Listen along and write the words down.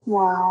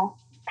Wow.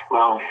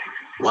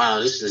 Wow,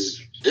 this is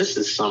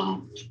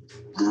some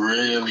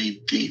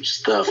really deep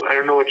stuff. I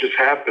don't know what just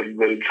happened,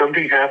 but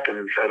something happened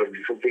inside of me.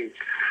 Something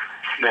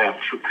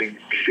snapped, something.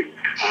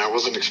 I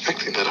wasn't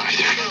expecting that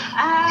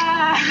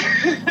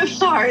either.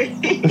 Sorry.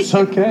 It's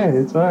okay.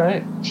 It's all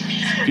right.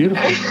 It's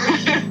beautiful.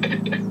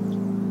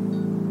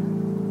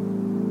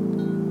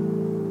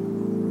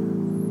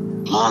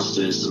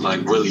 Monster is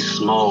like really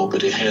small,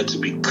 but it had to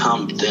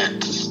become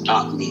that to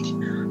stop me.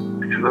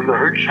 And then the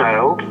hurt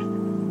child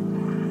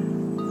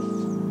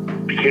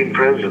became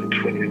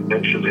present when you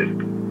mentioned it.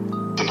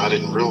 And I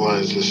didn't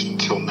realize this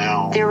until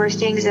now. There were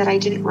things that I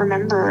didn't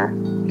remember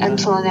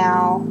until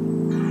now.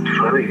 It's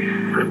funny.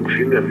 I haven't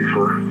seen that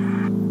before.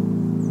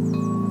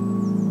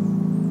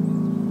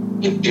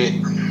 It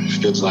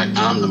feels like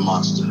I'm the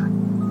monster.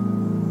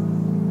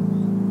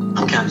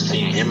 I'm kind of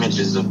seeing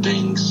images of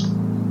things.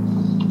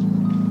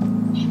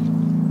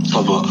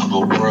 Of a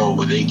world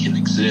where they can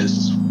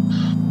exist.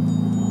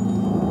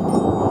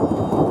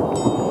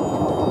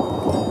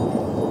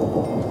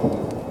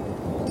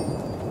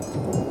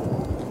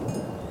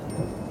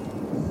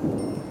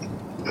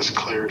 This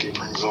clarity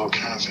brings all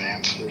kinds of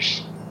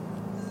answers.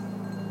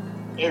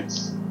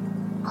 It's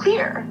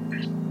clear.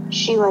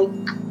 She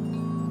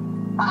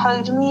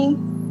hugged me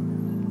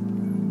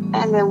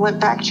and then went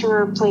back to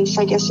her place,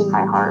 I guess, in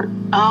my heart.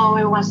 Oh,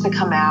 it wants to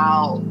come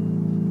out.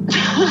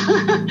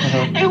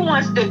 It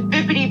wants to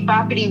bippity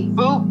boppity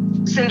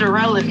boop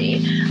Cinderella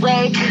me.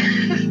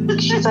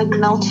 She's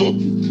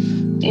melted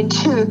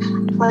into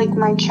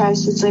my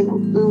chest. It's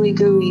ooey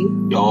gooey.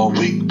 All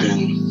week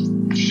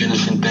been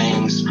finishing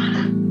things,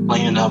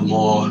 cleaning up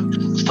more,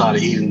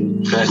 started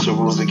eating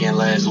vegetables again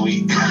last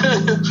week.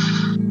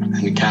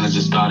 And it kind of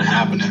just started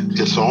happening.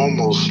 It's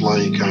almost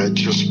like I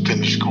just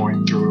finished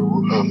going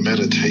through a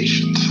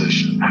meditation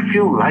session. I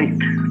feel light.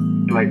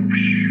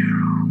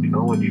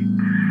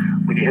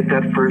 When you hit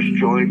that first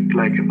joint,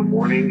 in the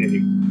morning,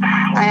 and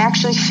I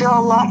actually feel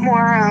a lot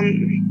more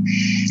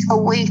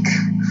awake.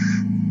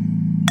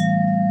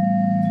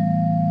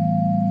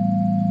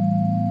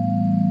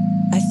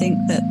 I think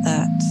that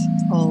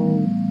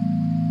whole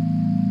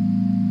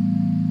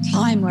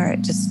time where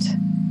it just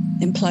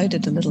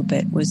imploded a little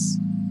bit was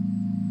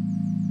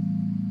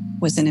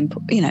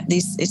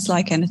it's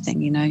like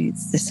anything,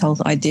 it's this whole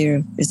idea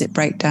of, is it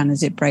breakdown,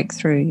 is it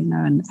breakthrough,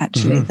 and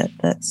actually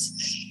that's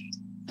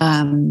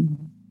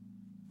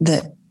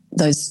that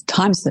those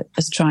times that,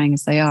 as trying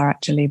as they are,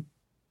 actually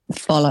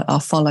are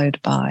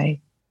followed by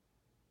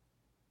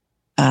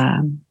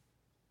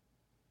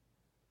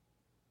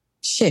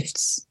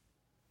shifts.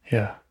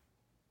 Yeah.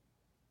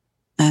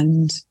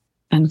 And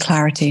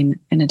clarity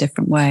in a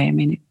different way. I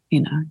mean,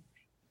 it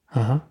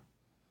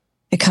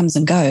comes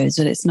and goes,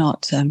 but it's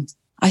not.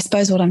 I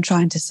suppose what I'm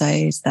trying to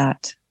say is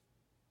that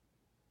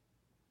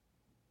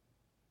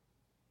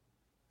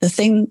the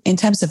thing, in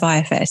terms of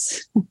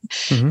IFS,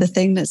 the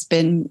thing that's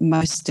been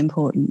most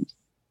important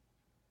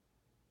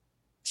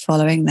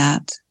following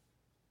that.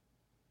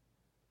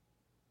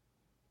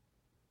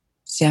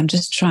 See, I'm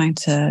just trying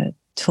to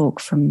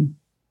talk from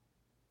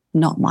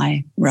not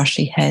my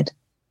rushy head.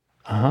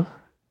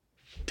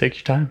 Take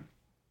your time.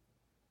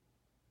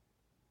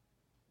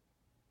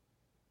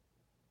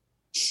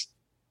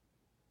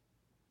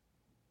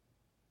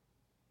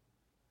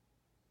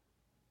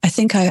 I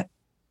think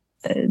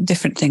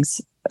different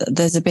things.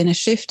 There's been a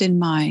shift in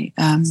my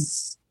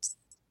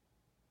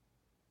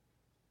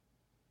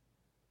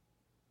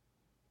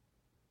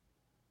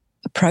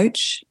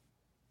approach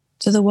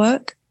to the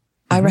work.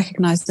 I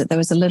recognized that there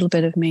was a little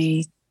bit of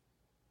me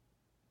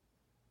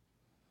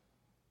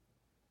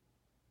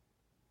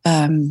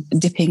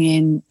dipping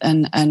in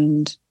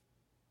and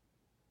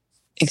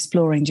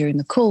exploring during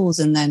the calls,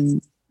 and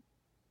then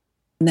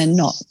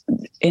not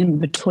in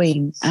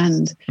between,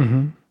 and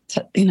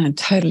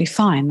totally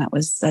fine.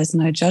 There's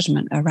no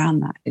judgment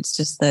around that. It's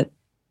just that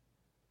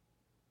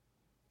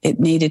it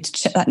needed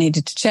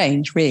to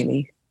change,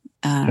 really.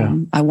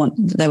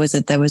 There was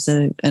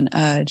an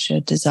urge,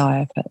 a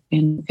desire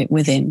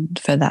within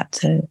for that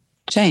to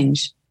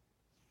change,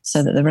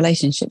 so that the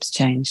relationships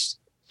changed.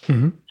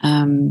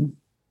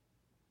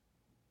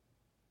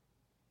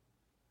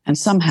 And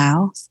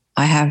somehow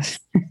I have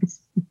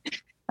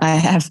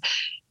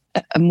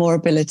a more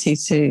ability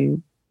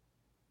to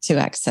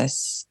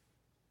access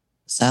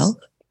self.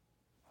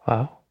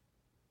 Wow.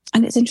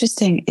 And it's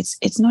interesting.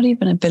 It's not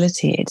even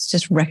ability. It's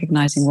just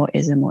recognizing what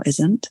is and what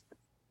isn't.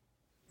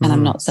 And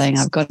I'm not saying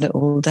I've got it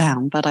all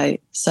down, but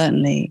it's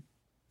a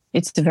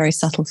very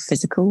subtle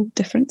physical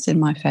difference in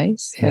my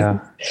face.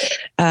 Yeah.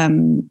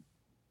 And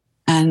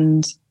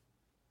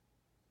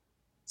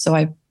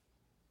so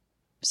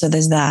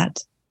there's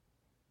that.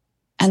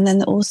 And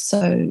then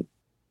also,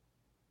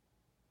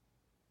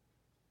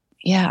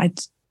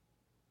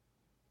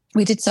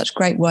 we did such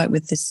great work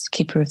with this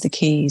keeper of the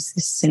keys,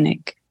 this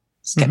cynic,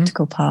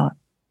 skeptical part.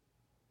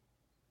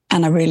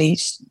 And I really,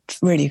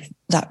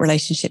 that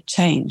relationship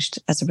changed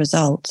as a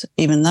result,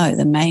 even though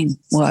the main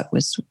work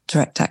was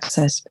direct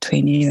access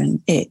between you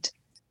and it.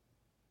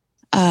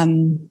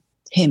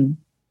 Him.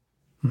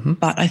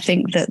 But I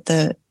think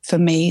that for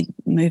me,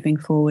 moving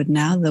forward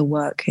now, the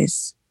work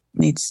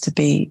needs to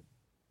be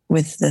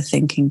with the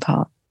thinking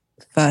part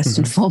first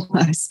and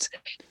foremost.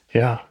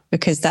 Yeah.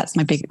 Because that's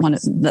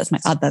that's my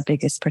other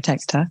biggest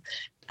protector.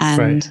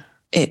 And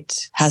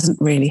it hasn't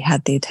really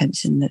had the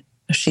attention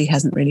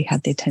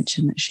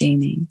she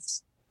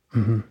needs.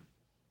 Mm-hmm.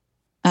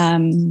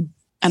 And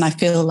I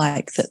feel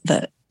like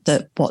that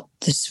what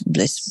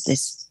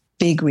this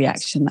big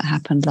reaction that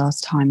happened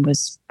last time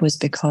was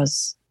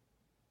because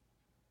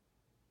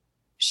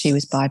she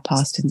was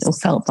bypassed or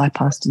felt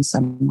bypassed in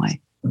some way.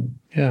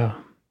 Yeah.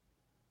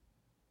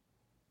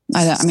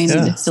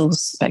 It's all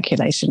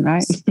speculation,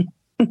 right?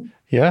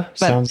 Yeah.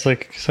 Sounds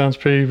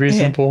pretty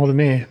reasonable to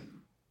me.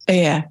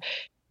 Yeah.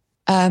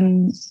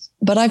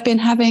 But I've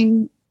been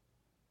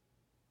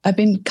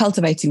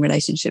cultivating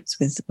relationships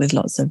with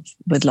lots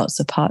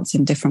of parts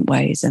in different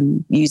ways,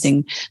 and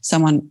using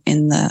someone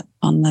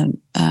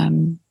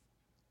on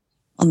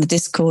the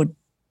Discord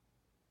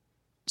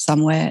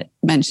somewhere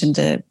mentioned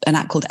an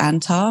app called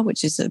Antar,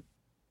 which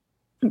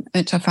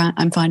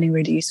I'm finding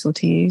really useful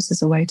to use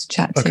as a way to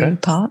chat to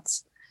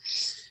parts.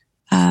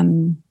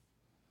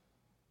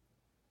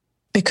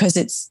 Because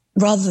it's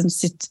rather than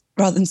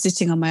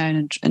sitting on my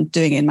own and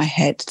doing it in my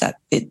head, that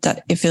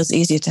it feels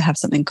easier to have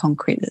something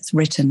concrete that's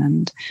written,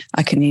 and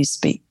I can use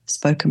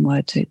spoken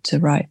word to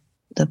write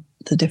the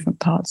different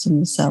parts of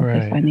myself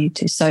if I need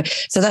to. So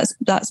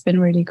that's been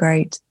really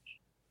great.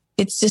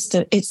 It's just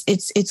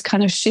it's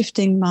kind of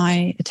shifting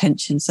my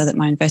attention so that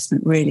my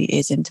investment really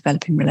is in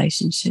developing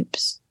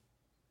relationships.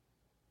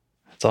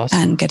 That's awesome.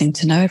 And getting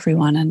to know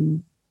everyone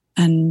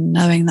and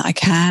knowing that I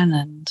can,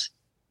 and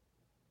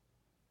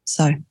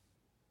so.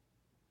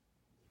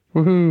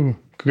 Woohoo!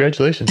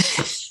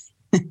 Congratulations.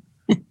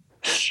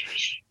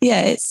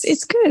 Yeah,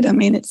 it's good. I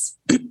mean, it's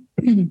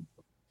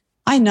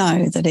I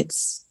know that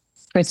it's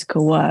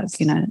critical work,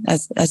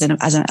 as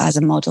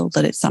a model,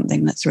 that it's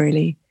something that's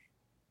really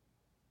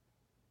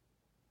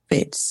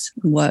fits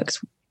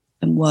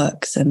and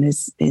works and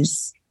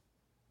is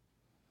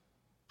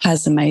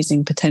has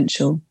amazing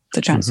potential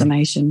for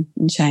transformation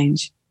and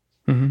change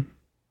in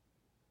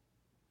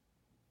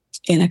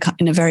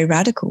a very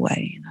radical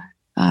way,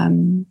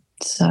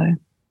 so.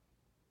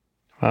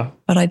 Wow.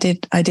 But I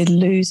did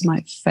lose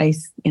my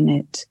faith in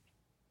it,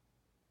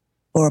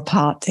 or a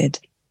part that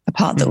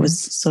was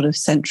sort of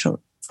central,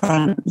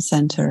 front and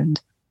center,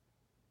 and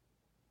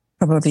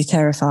probably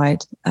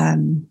terrified.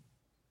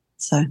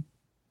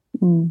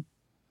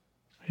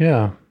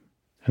 Yeah.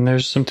 And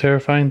there's some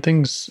terrifying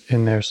things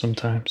in there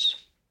sometimes.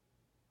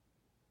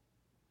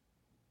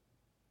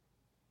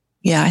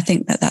 Yeah, I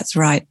think that's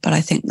right. But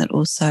I think that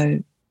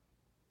also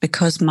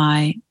because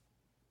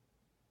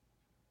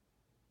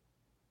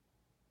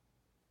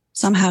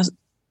somehow,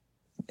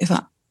 it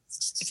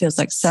feels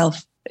like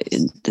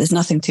there's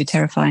nothing too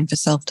terrifying for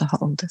self to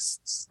hold.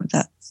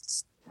 That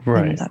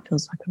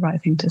feels like the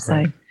right thing to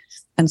say.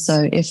 And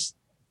so if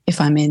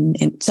I'm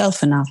in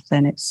self enough,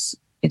 then it's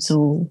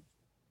all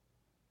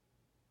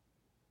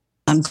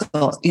and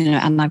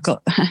I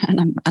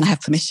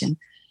have permission,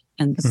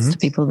 and the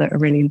people that are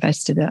really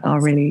invested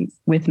are really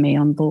with me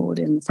on board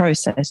in the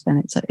process,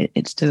 then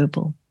it's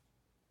doable.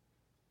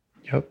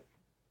 Yep.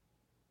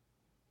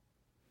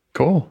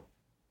 Cool.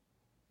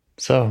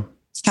 So,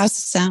 how's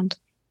the sound?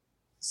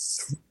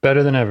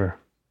 Better than ever.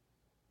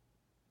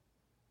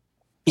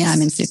 Yeah,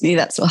 I'm in Sydney.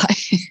 That's why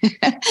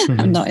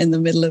I'm not in the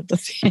middle of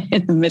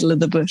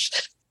the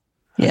bush.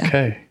 Yeah.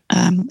 Okay.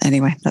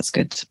 Anyway, that's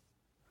good.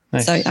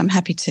 Nice. So I'm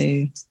happy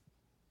to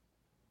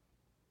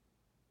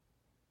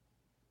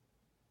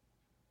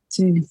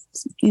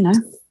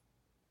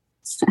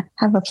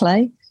have a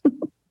play.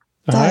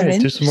 All right,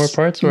 do some more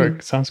parts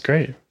work. Sounds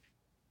great.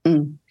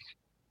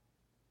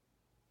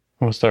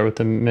 We'll start with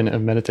a minute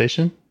of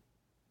meditation.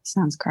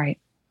 Sounds great.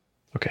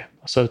 Okay,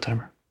 I'll set a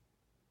timer.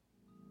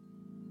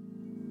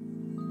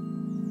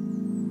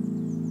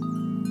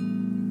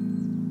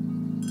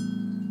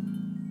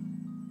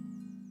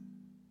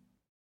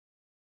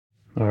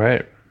 All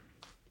right.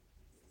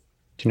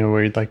 Do you know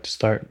where you'd like to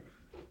start?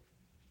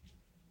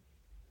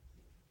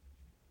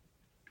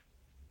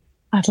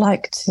 I'd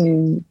like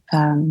to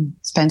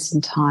spend some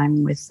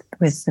time with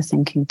the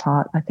thinking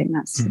part. I think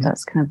that's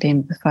going to be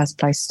the first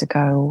place to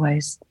go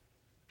always.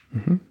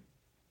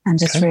 And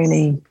just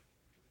really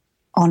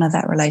honor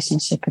that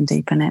relationship and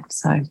deepen it.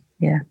 So,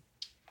 yeah.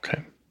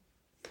 Okay.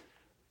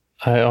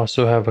 I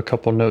also have a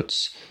couple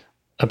notes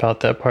about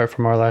that part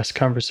from our last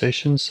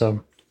conversation.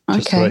 So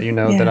just to let you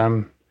know that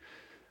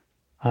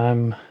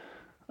I'm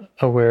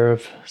aware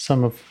of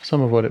some of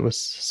what it was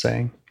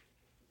saying.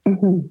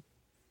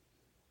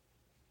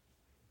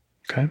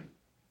 Okay.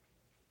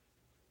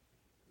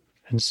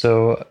 And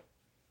so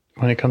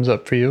when it comes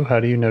up for you,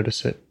 how do you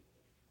notice it?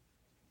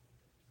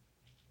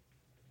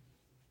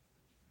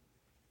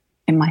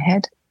 In my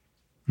head.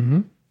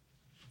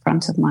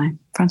 Front of my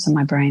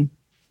brain.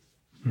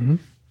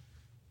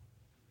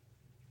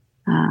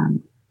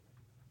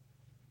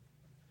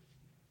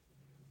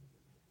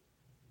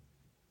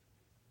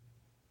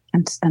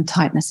 And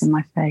tightness in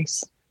my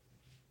face.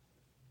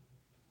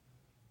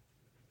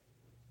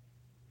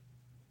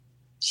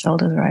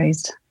 Shoulders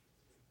raised.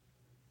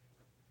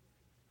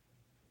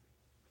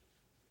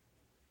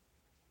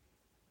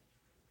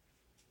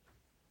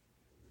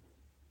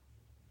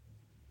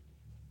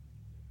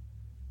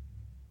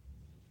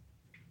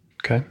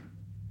 Okay.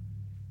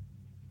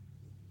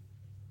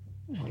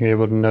 You're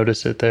able to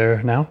notice it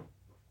there now?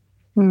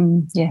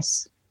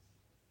 Yes.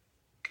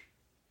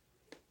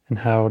 And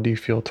how do you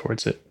feel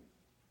towards it?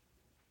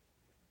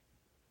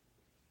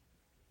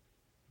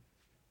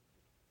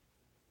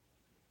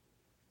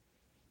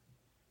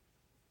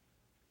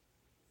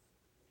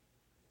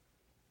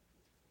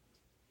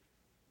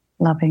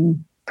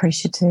 Loving,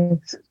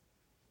 appreciative,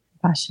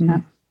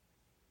 passionate.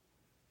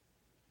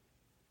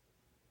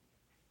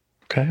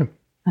 Okay.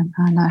 And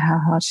I know how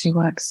hard she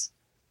works.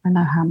 I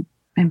know how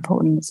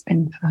important it's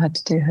been for her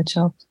to do her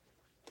job.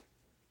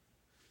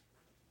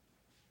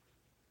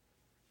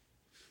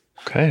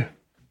 Okay.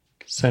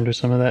 Send her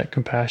some of that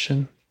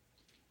compassion.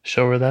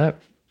 Show her that.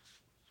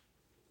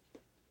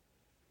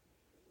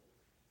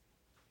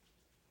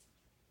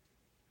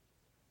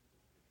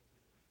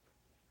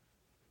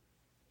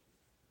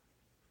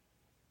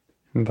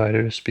 Invite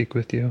her to speak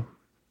with you.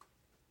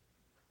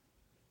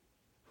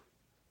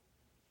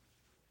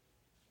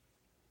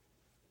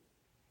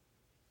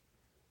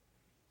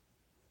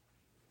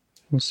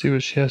 And see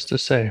what she has to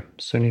say.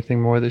 Is there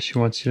anything more that she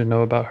wants you to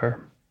know about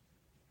her?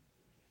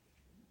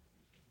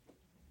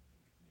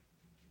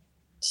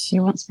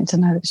 She wants me to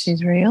know that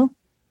she's real.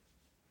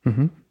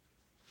 Mm-hmm.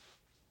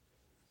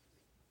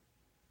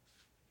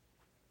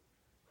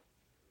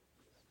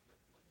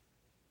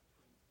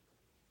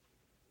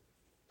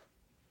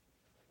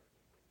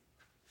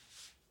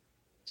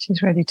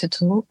 She's ready to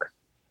talk.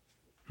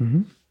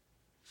 Mm-hmm.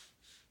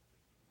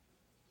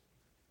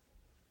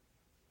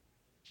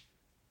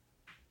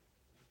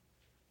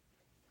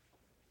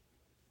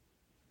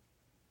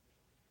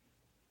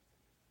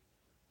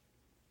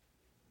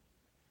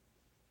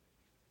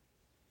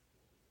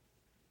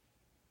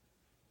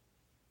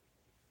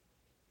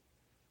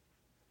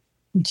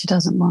 And she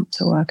doesn't want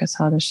to work as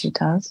hard as she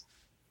does.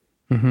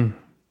 Mm-hmm.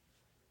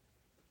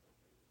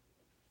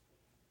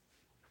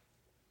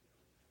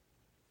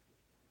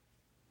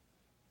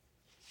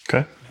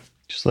 Okay.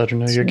 Just let her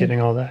know you're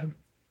getting all that.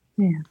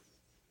 Yeah.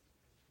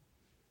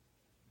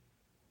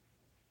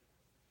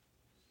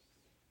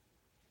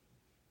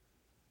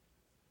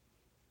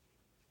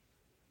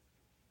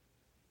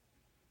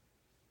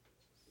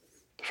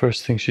 The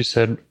first thing she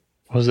said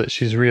was that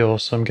she's real,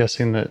 so I'm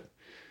guessing that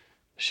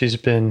she's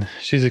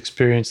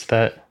experienced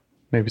that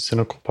maybe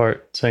cynical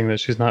part, saying that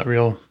she's not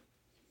real.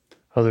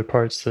 Other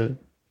parts that...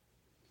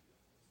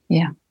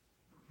 Yeah.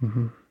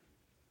 Mm-hmm.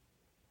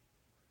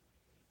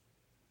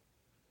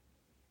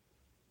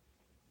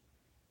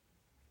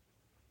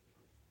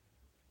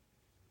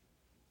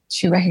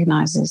 She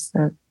recognizes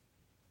that,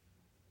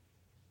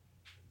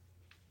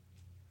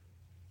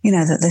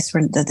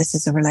 that this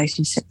is a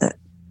relationship that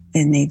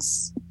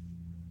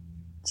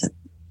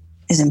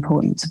is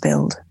important to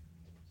build.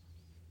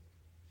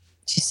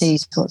 She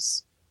sees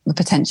what's the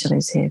potential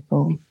is here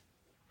for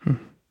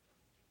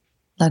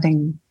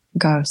letting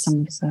go of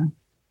some of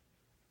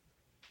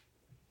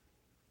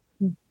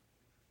the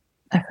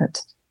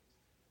effort.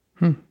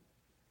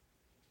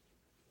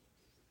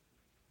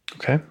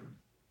 Okay.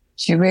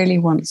 She really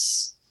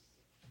wants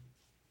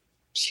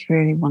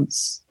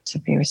to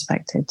be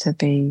respected,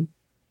 to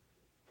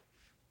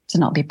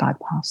not be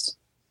bypassed.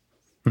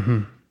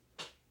 Mm-hmm.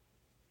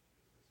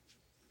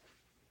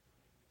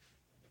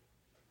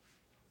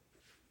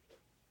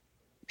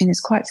 I mean, it's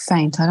quite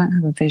faint. I don't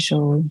have a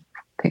visual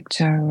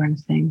picture or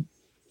anything.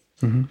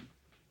 Mm-hmm.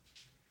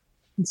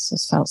 It's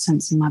just felt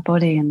sense in my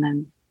body, and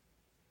then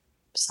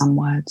some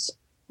words,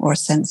 or a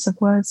sense of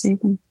words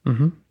even.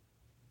 Mm-hmm.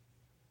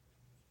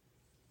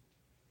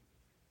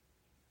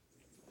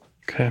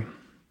 Okay.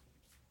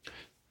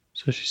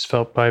 So she's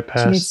felt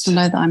bypassed. She needs to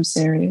know that I'm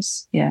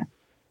serious. Yeah.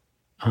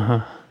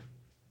 Uh-huh.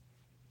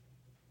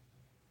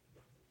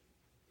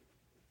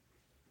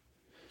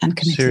 And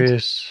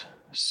committed.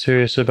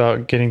 Serious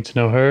about getting to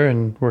know her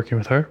and working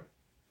with her.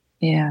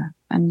 Yeah.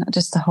 And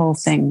just the whole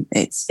thing.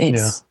 It's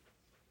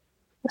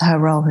her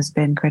role has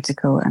been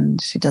critical,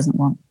 and she doesn't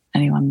want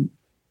anyone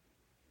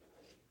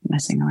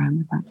messing around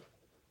with that.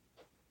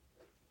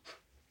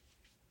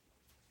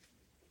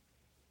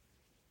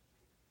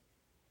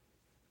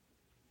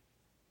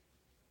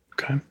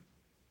 Okay.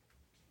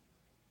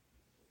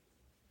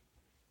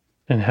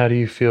 And how do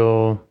you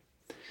feel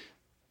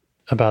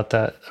about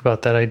that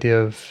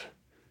idea of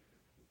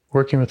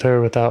working with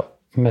her without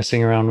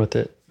messing around with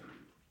it?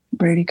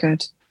 Really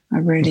good. I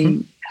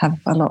really have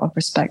a lot of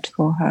respect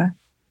for her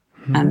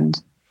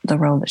and the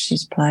role that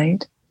she's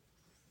played.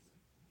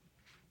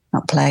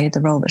 Not played,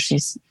 the role that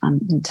she's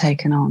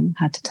taken on,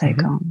 had to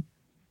take on.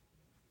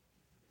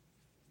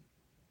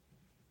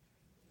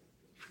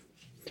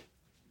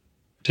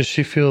 Does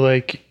she feel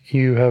like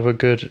you have a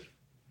good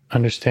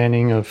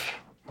understanding of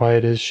why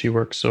it is she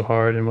works so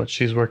hard and what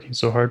she's working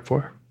so hard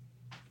for?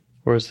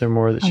 Or is there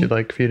more that she'd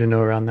like for you to know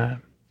around that?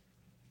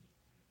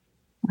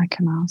 I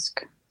can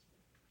ask.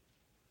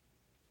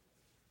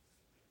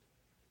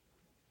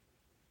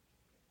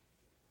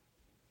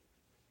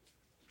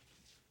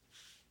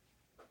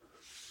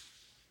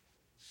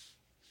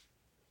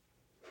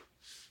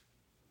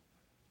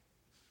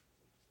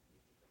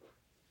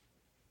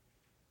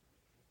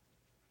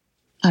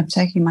 I'm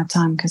taking my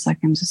time because I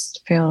can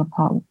just feel a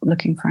part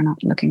looking for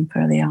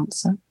the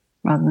answer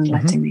rather than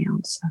letting the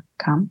answer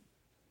come.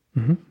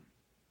 Mm-hmm.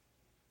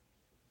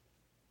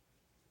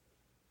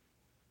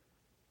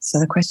 So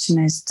the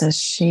question is, does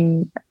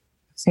she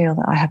feel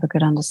that I have a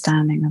good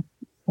understanding of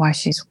why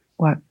she's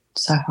worked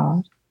so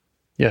hard?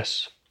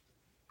 Yes.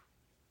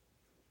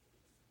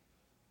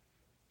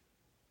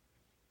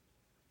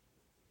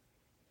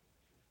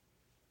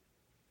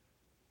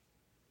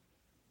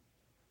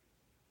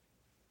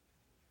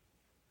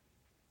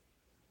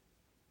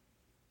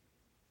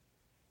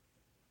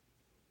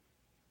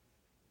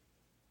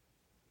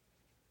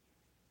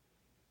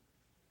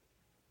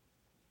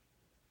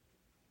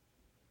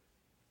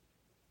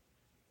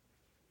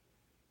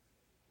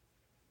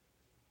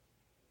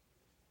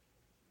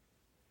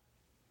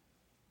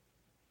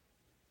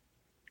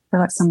 I feel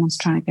like someone's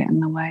trying to get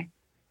in the way.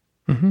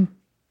 Mm-hmm.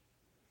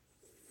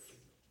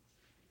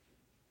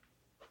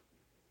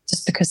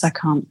 Just because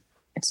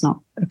it's not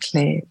a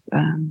clear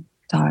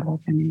dialogue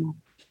anymore.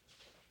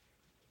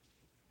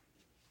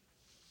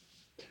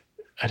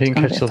 I didn't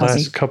catch the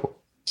last couple.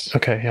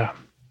 Okay, yeah.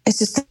 It's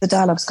just that the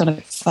dialogue's got a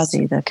bit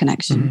fuzzy, the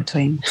connection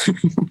between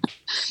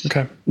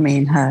me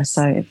and her.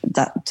 So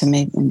that, to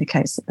me,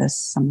 indicates that there's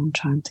someone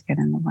trying to get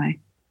in the way.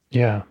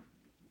 Yeah.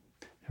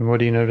 And what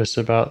do you notice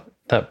about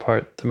that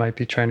part that might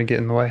be trying to get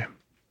in the way?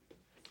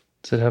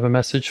 Does it have a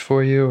message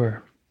for you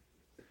or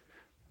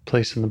a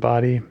place in the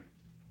body?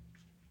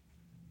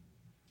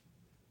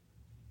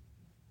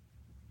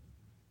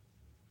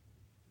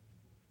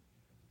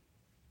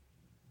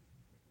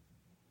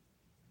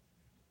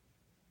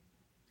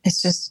 It's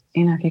just,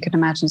 if you could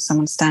imagine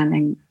someone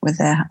standing with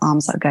their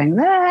arms up going,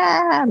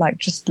 ah, like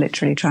just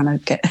literally trying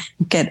to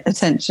get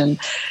attention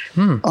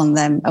on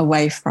them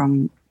away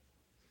from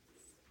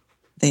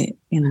the,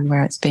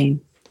 where it's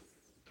been.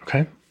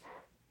 Okay.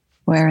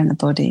 Where in the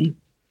body.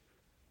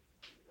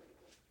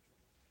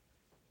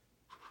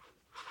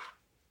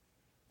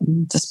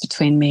 Just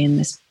between me and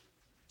this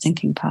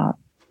thinking part.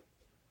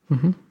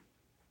 Mm-hmm.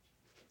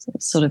 So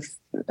it's sort of,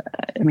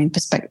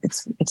 perspective.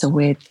 It's a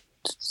weird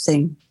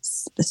thing,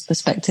 this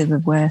perspective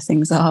of where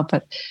things are,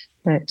 but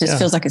it just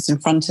feels like it's in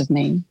front of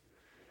me.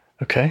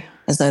 Okay.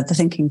 As though the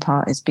thinking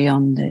part is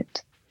beyond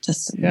it.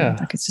 Just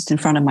like it's just in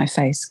front of my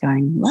face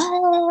going, la,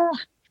 la,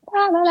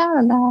 la, la,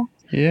 la.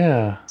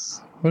 Yeah.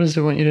 What does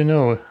it want you to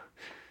know?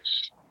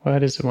 Why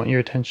does it want your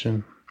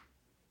attention?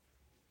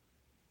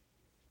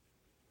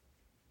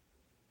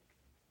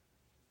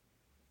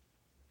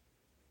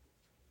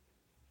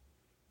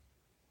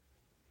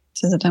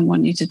 Says I don't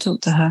want you to talk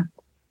to her.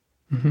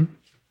 Mm-hmm.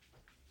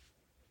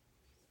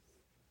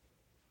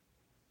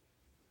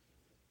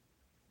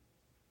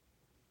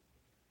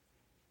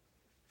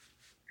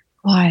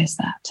 Why is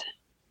that?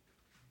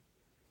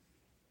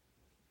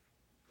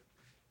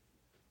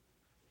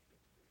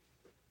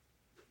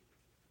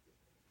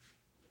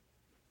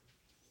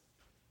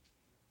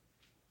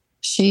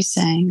 She's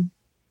saying,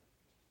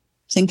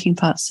 thinking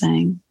part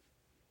saying,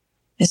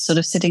 is sort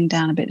of sitting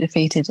down a bit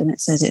defeated, and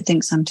it says it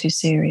thinks I'm too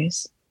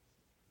serious.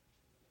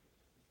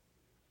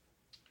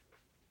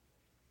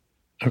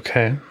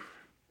 Okay.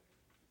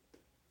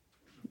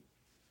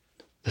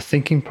 The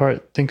thinking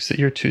part thinks that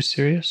you're too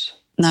serious?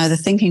 No, the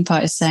thinking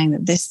part is saying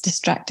that this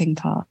distracting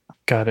part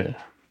Got it.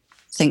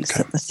 Thinks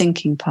that the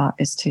thinking part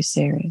is too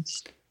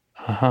serious.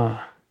 Uh-huh.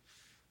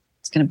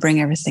 It's going to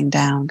bring everything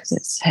down because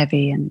it's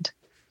heavy and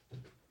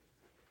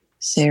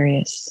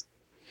serious.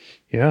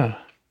 Yeah.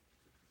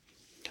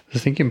 The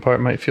thinking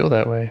part might feel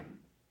that way.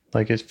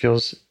 It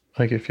feels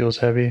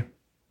heavy.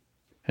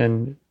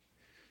 And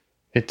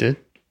it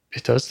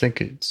does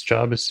think its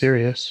job is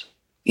serious.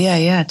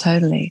 Yeah,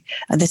 totally.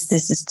 This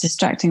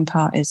distracting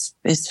part is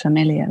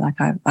familiar.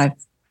 Like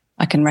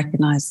I can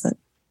recognize that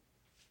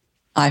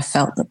I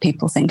felt that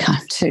people think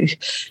I'm too,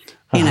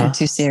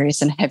 too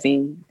serious and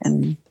heavy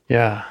and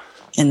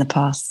in the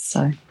past.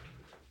 So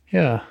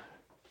yeah,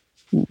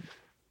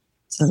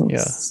 it's a little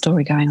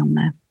story going on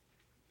there.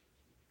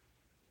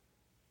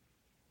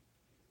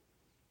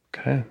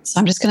 Okay. So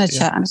I'm just going to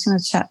chat. I'm just going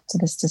to chat to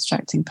this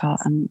distracting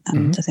part and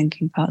the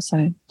thinking part.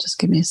 So just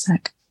give me a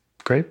sec.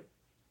 Great.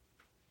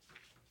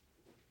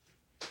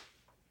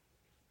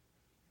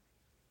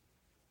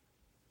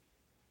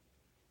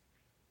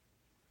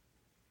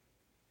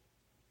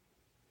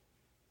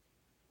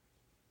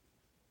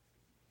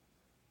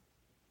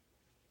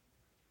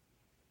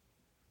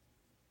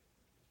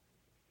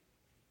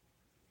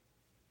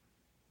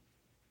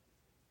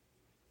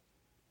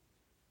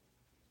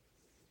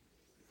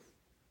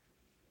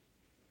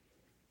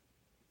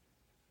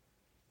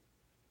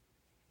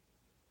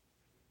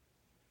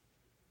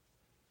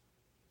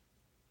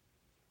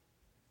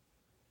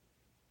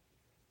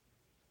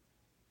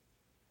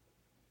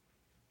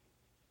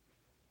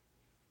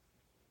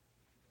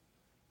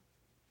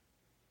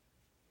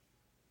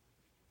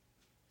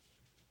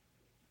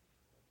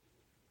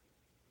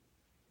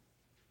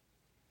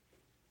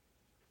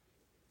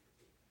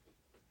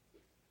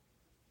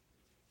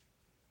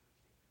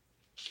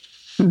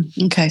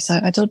 Okay, so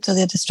I talked to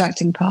the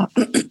distracting part.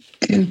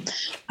 I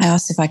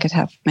asked if I could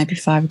have maybe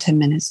 5 or 10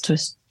 minutes to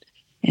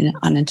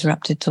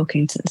uninterrupted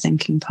talking to the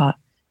thinking part.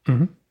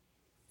 Mm-hmm.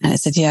 And it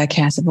said, yeah,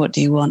 okay. I said, what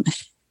do you want?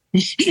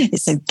 It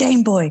said,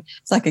 Game Boy.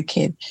 It's like a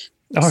kid.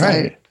 All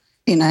right.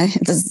 You know,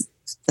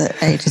 the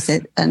age is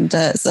it. And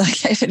so I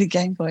gave it a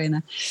Game Boy and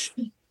a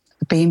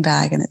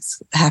beanbag, and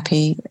it's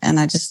happy. And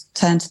I just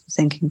turned to the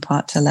thinking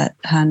part to let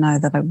her know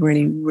that I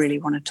really, really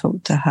want to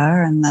talk to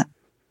her, and that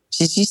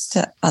she's used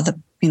to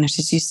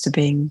she's used to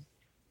being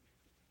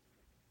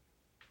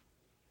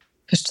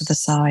pushed to the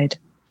side.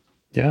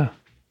 Yeah.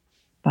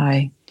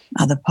 By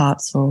other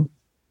parts and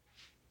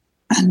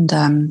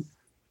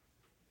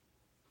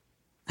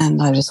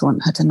I just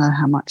want her to know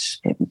how much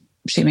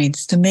she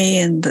means to me,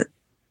 and that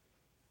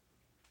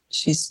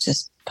she's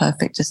just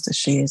perfect just as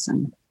she is,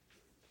 and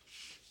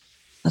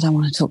that I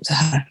want to talk to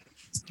her.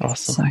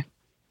 Awesome. So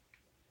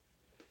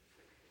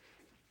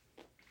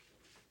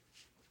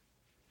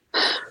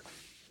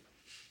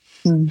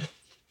I'm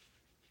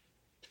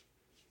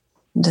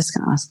just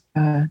going to ask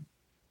her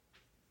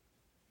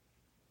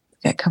to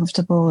get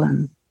comfortable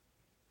and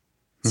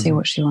see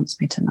what she wants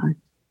me to know.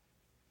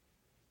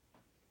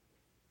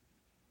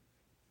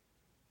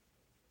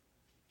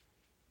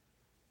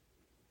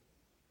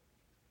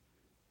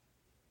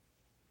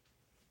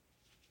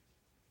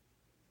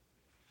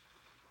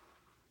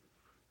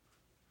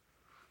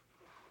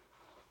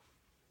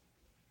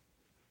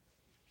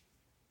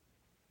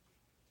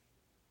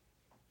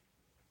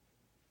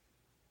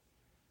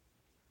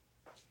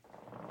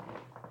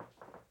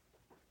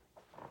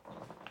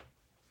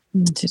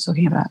 And she's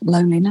talking about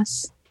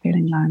loneliness,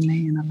 feeling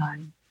lonely and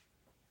alone,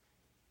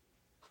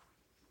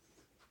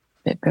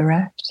 a bit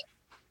bereft.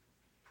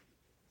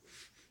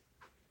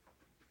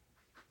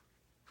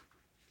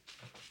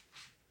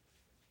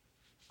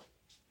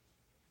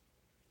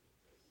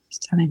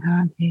 Just telling her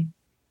I'm here.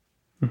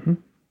 Mm-hmm.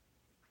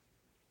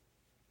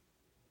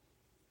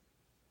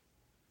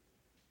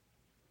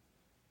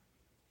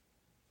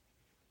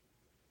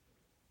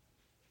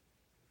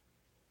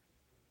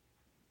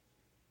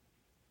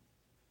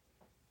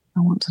 I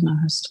want to know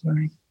her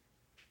story.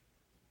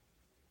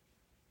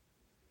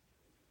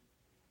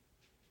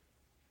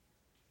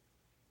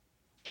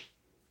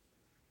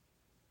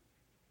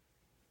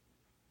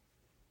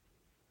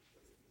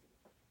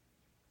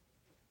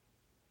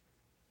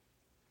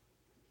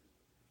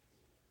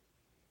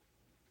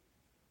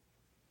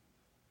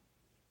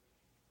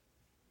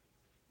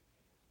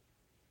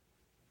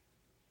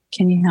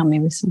 Can you help me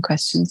with some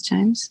questions,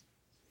 James?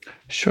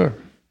 Sure.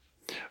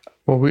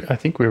 Well, I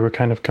think we were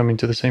kind of coming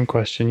to the same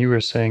question you were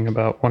saying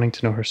about wanting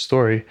to know her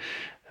story.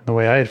 And the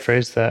way I had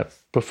phrased that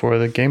before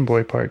the Game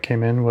Boy part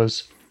came in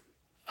was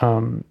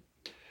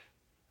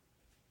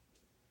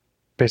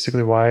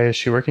basically, why is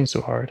she working so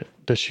hard?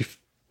 Does she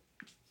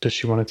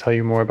want to tell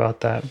you more about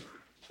that?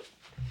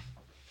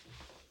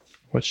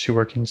 What's she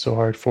working so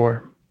hard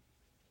for?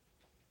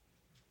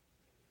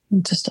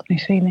 To stop me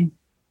feeling.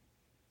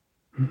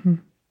 Mm-hmm.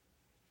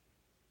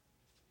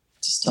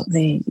 To stop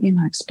the,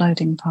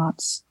 exploding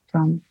parts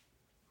from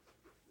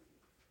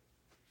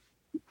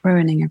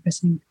ruining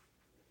everything.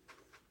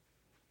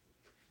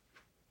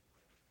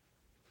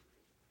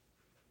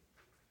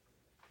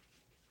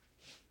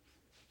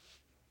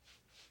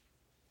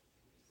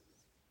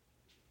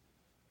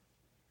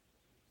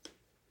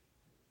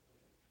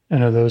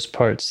 And are those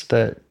parts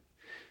that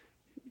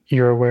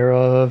you're aware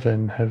of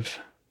and have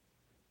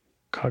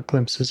caught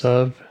glimpses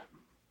of?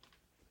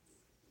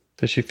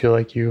 Does she feel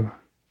like you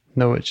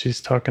know what she's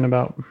talking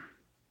about?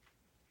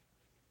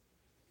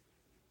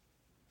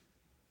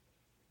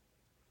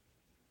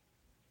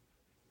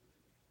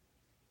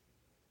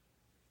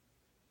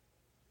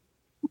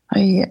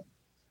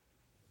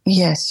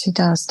 Yes, she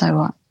does know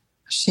what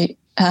she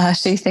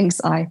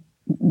thinks I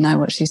know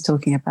what she's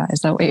talking about. Is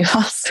that what you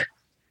asked?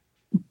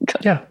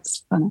 God, yeah,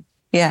 it's funny.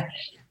 Yeah,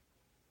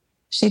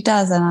 she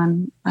does,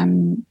 and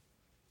I'm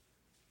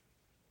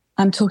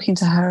talking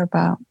to her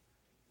about.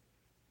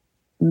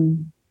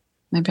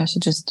 Maybe I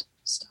should just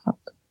start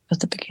at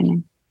the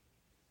beginning.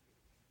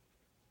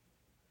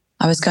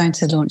 I was going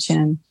to launch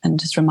in and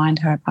just remind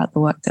her about the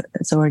work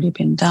that's already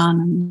been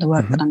done and the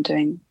work that I'm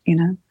doing,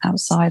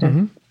 outside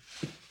of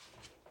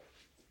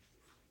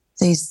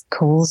these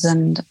calls,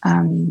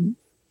 and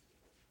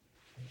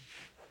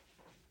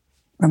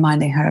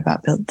reminding her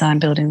about that I'm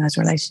building those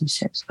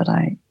relationships. But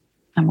I'm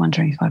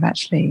wondering if I've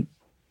actually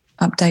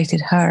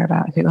updated her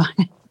about who I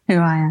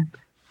am.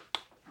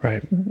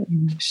 Right.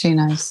 She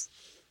knows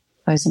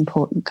those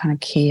important kind of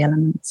key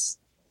elements.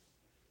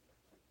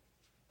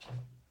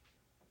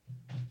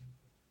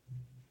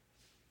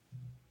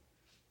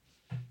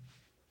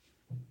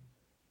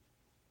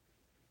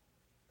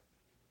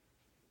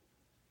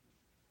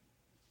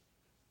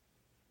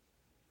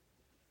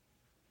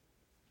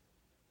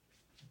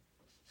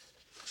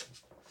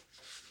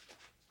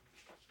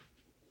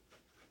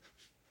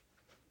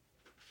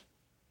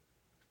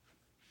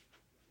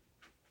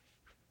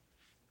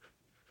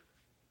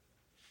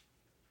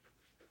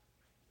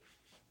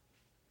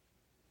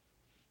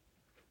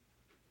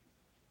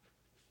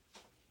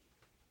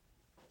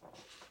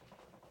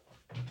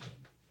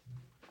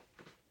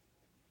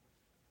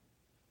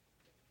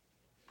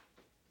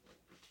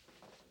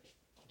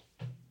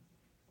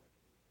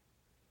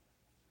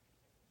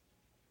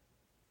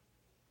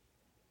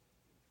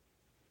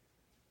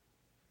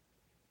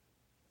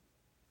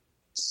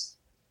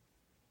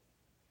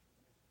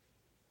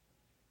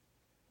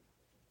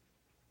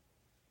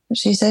 But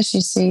she says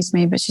she sees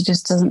me, but she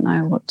just doesn't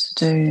know what to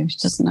do. She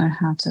doesn't know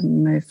how to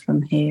move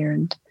from here.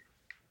 And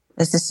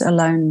there's this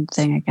alone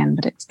thing again,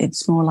 but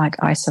it's more like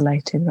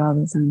isolated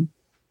rather than,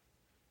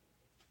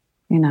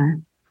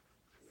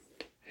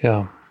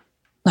 Yeah.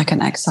 like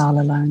an exile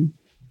alone.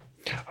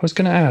 I was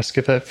going to ask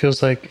if that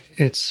feels like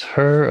it's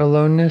her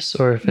aloneness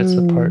or if it's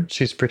the part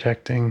she's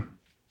protecting.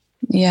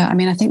 Yeah, I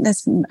mean, I think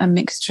there's a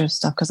mixture of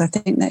stuff because I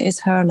think there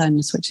is her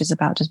aloneness, which is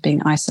about just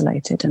being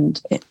isolated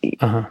and,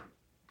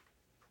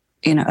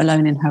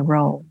 alone in her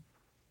role.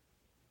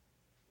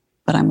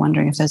 But I'm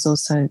wondering if there's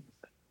also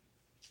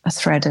a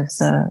thread of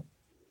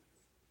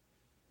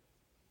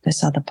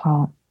this other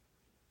part,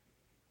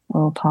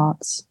 or all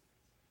parts.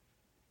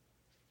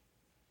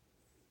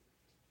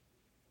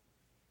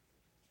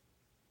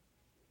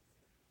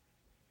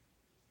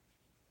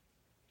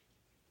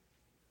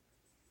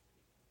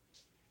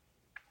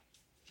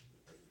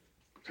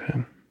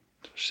 Okay.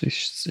 She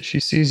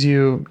sees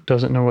you,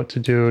 doesn't know what to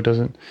do,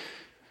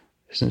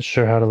 isn't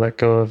sure how to let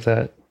go of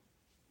that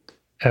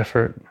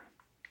effort,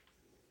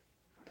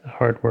 the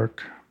hard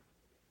work.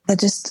 It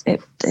just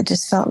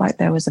felt like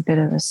there was a bit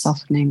of a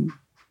softening,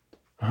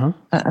 of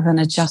an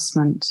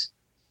adjustment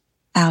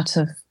out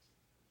of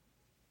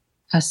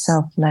her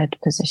self-led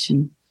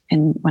position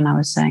when I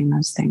was saying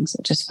those things.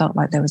 It just felt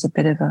like there was a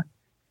bit of a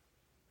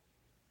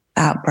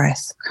out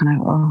breath,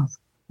 kind of,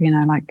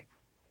 like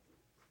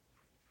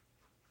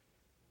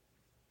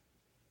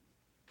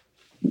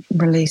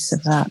release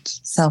of that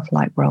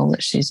self-like role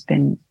that she's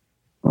been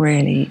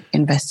really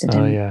invested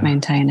in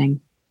maintaining.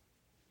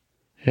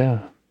 Yeah,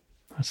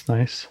 that's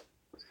nice.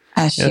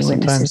 As she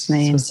witnesses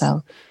me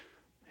himself.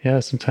 Yeah,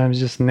 sometimes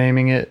just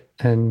naming it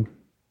and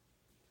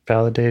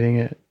validating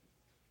it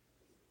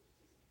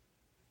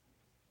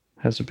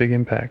has a big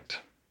impact.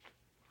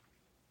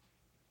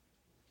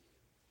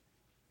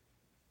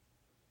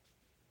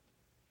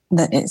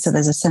 So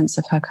there's a sense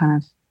of her kind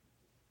of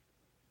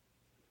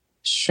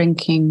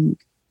shrinking,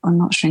 or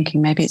not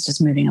shrinking, maybe it's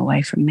just moving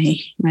away from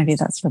me. Maybe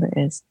that's what it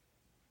is.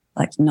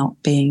 Like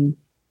not being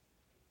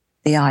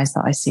the eyes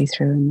that I see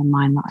through and the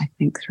mind that I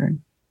think through.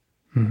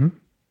 Mm-hmm.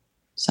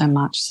 So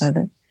much so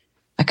that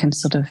I can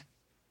sort of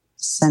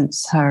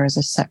sense her as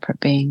a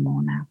separate being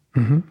more now.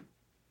 Mm-hmm.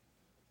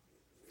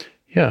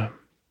 Yeah.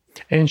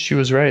 And she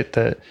was right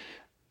that,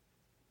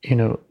 we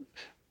don't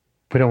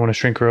want to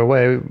shrink her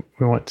away.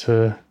 We want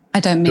to... I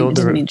didn't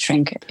mean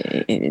shrink.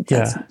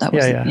 That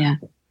wasn't, yeah.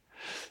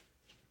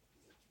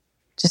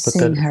 Just but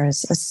seeing her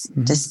as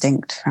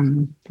distinct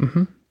from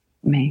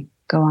me.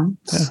 Go on.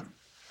 Yeah.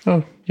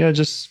 Oh, yeah,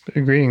 just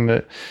agreeing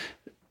that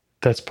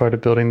that's part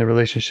of building the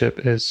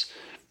relationship is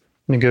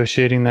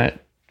negotiating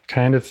that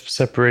kind of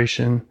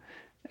separation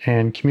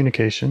and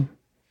communication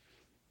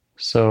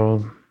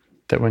so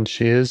that when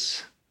she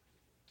is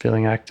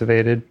feeling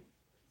activated,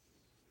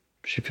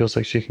 she feels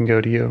like she can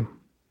go to you.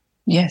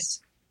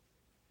 Yes.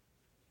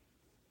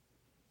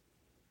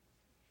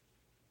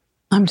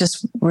 I'm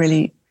just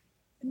really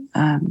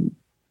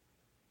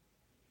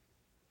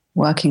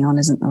working on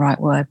isn't the right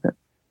word, but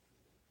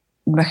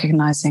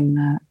recognizing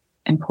the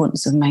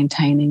importance of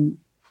maintaining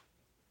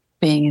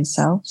being in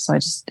self. So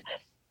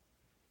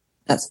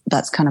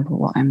that's kind of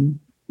what I'm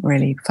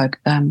really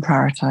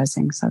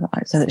prioritizing, so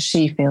that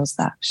she feels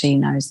that, she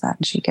knows that,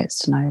 and she gets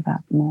to know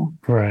that more.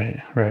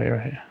 Right.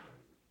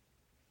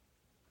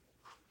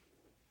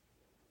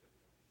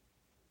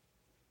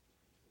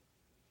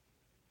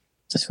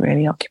 Just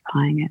really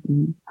occupying it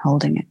and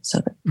holding it so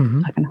that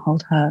I can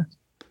hold her.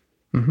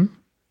 Mm-hmm.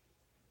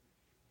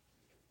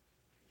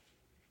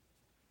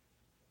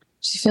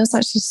 She feels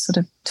like she's sort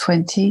of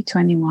 20,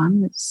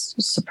 21. It's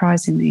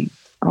surprisingly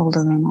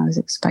older than I was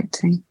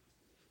expecting.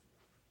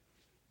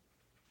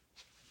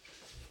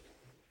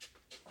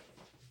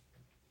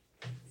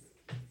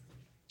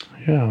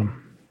 Yeah.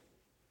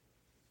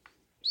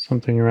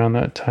 Something around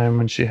that time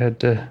when she had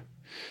to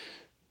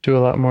do a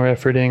lot more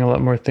efforting, a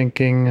lot more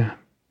thinking,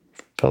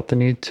 felt the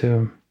need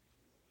to,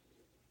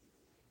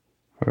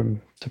 or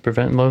to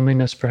prevent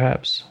loneliness,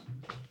 perhaps.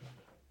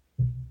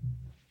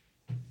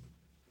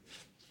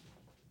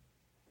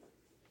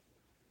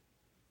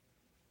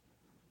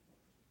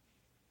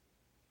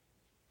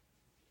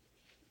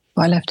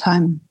 Well, I left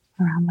home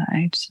around that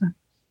age, so.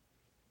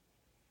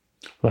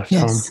 Left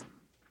home?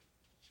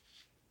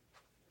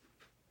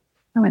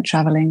 I went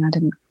traveling. I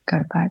didn't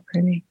go back,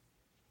 really.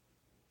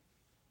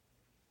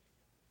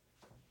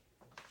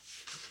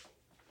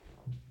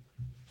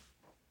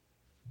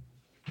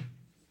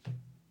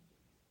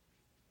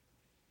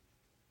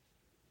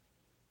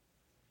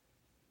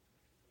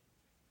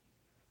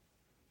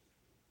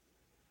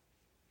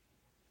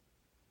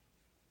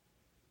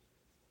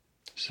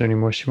 Is there any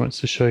more she wants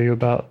to show you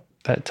about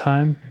that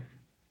time?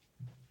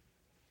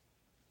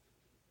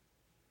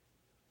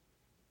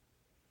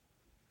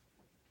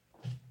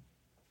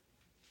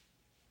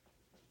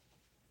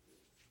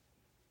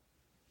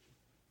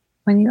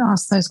 When you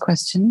ask those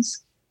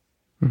questions,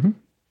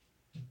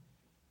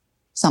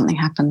 something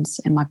happens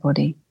in my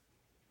body.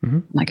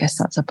 And I guess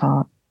that's a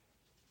part.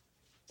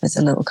 There's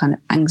a little kind of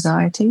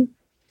anxiety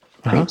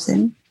creeps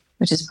in.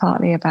 which is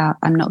partly about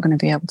I'm not going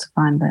to be able to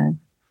find I'm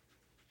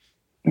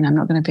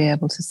not going to be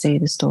able to see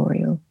the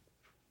story or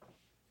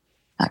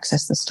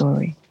access the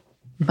story.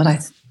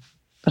 Mm-hmm.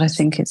 But I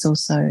think it's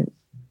also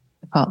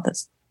the part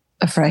that's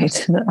afraid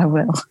that I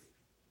will.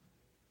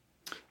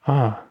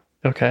 Ah,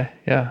 okay,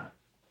 yeah.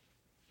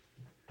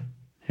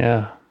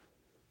 Yeah.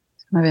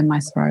 Kind of in my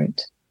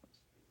throat.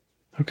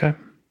 Okay.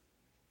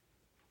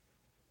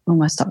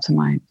 Almost up to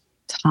my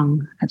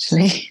tongue,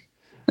 actually.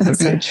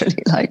 It's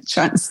literally like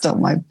trying to stop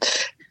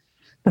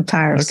the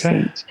power of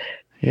speech.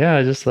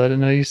 Yeah, just let it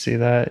know you see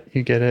that,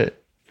 you get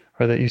it,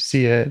 or that you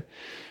see it.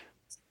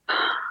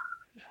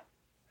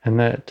 And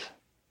that,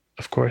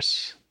 of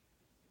course,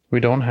 we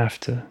don't have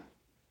to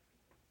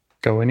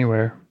go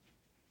anywhere.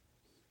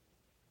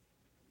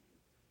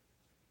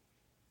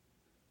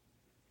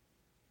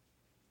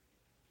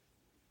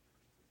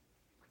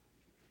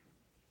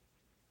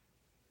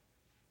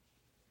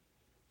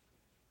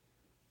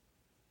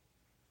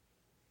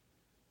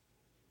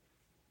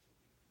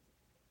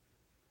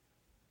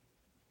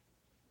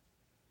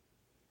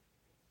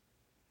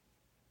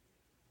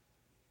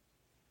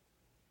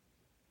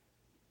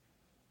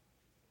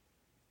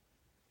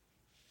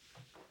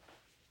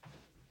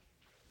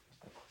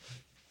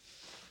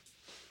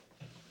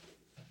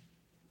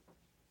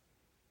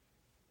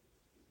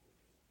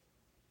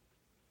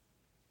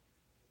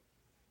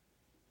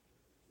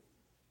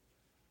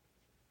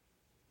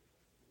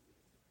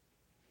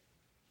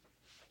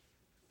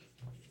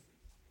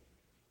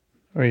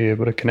 Are you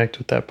able to connect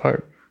with that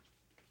part?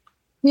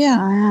 Yeah,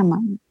 I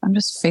am. I'm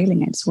just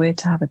feeling it. It's weird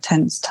to have a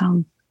tense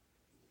tongue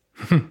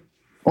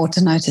or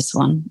to notice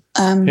one.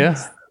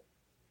 Yeah.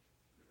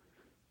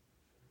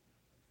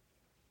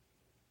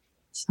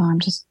 So I'm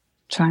just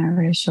trying to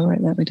reassure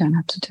it that we don't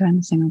have to do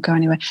anything or go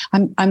anywhere.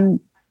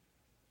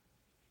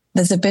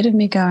 There's a bit of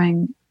me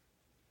going,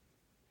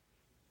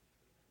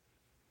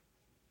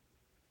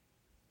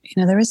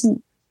 there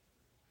isn't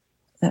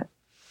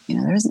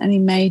any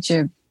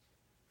major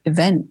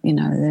event,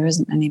 there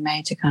isn't any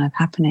major kind of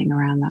happening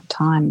around that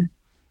time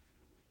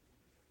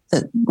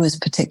that was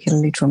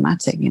particularly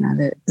traumatic.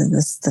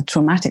 The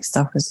traumatic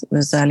stuff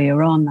was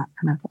earlier on, that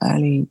kind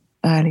of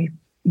early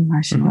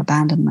emotional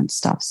abandonment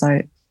stuff.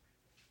 So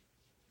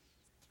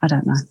I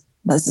don't know.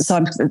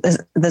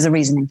 There's a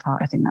reasoning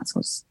part. I think that's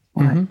what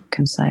I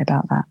can say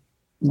about that.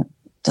 It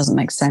doesn't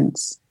make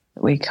sense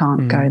that we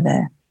can't go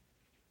there.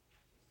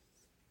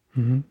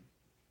 Mm-hmm.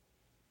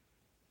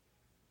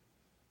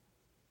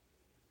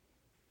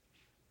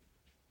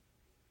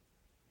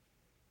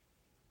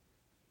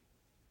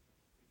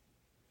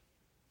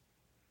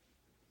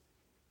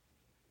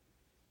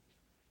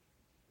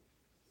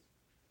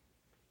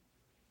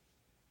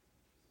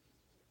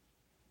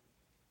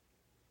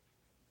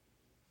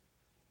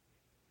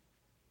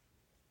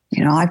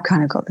 I've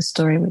kind of got the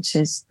story, which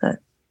is that,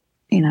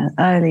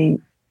 early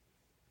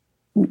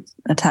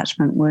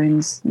attachment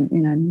wounds,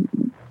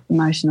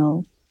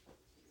 emotional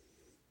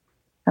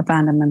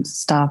abandonment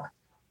stuff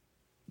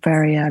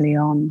very early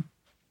on.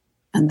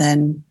 And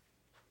then,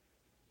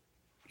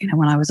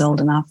 when I was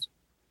old enough,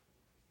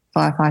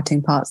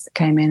 firefighting parts that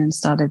came in and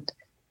started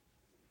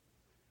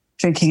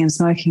drinking and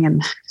smoking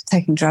and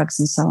taking drugs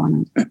and so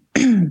on.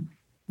 And,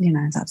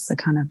 that's the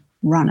kind of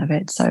run of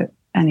it. So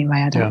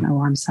anyway, I don't know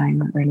why I'm saying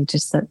that, really,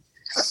 just that.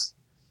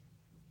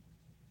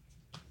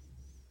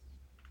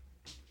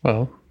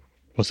 Well,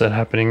 was that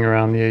happening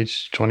around the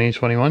age 20,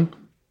 21?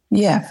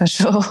 Yeah, for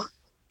sure.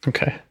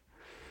 Okay.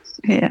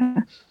 Yeah.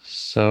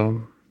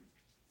 So.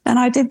 And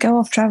I did go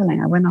off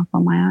traveling. I went off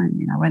on my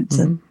own. I went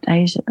to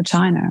Asia,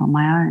 China on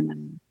my own.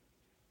 And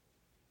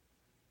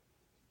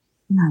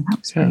that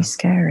was pretty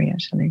scary,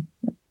 actually.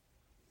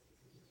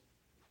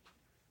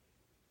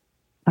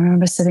 I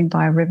remember sitting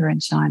by a river in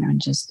China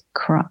and just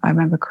I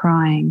remember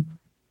crying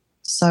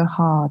so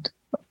hard.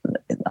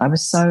 I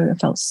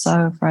felt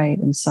so afraid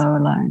and so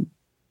alone.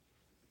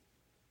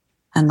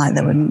 And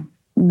there were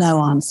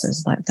no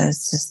answers.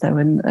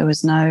 There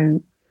was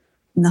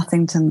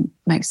nothing to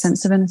make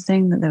sense of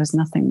anything, that there was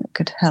nothing that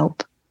could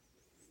help.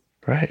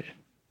 Right.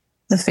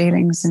 The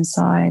feelings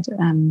inside,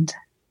 and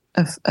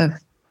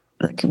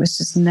it was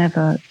just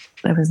never,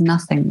 there was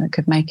nothing that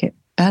could make it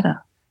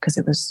better, because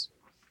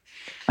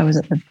I was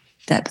at the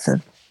depth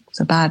of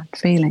a bad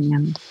feeling,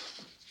 and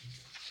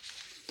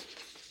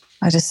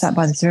I just sat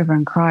by this river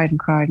and cried and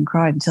cried and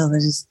cried until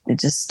it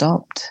just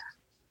stopped.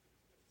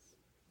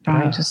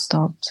 Crying just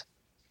stopped.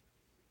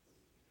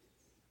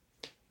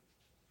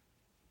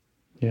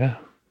 Yeah.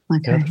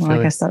 Okay. Well,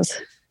 I guess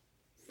that's.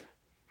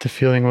 The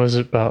feeling was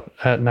about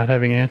not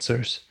having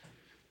answers.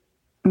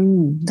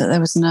 That there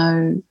was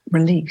no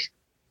relief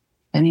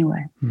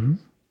anyway. Mm-hmm.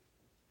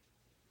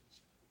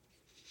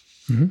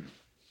 Mm-hmm.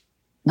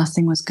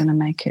 Nothing was going to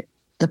make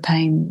the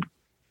pain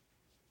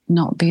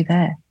not be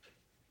there.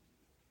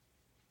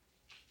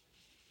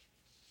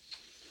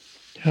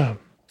 Yeah.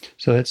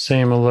 So that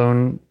same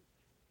alone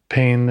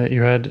pain that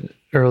you had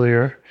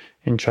earlier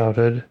in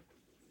childhood,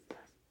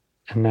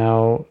 and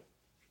now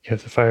you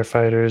have the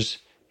firefighters,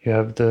 you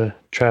have the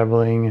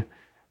traveling,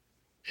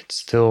 it's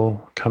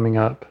still coming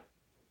up.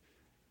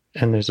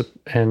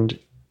 and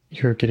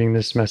you're getting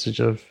this message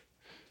of,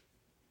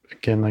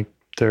 again, like,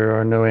 there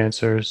are no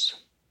answers.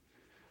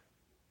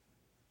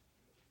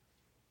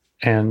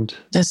 And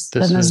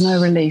there's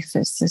no relief.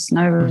 It's just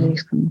no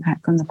relief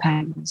from the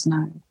pain. There's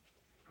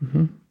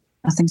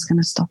nothing's going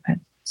to stop it.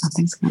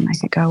 Nothing's going to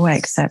make it go away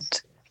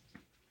except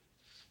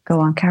go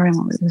on, carry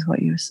on with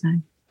what you were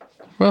saying.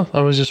 Well,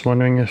 I was just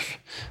wondering if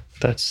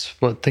that's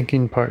what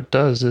thinking part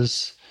does,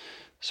 is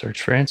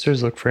search for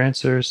answers, look for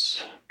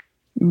answers.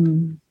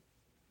 Mm.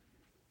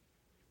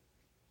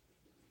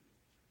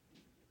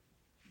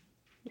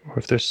 Or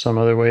if there's some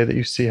other way that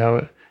you see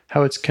how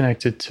it's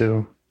connected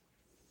to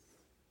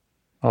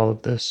all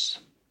of this.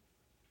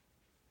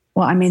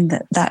 Well, I mean,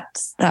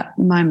 that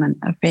moment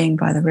of being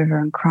by the river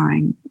and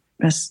crying,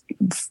 just,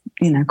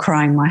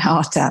 crying my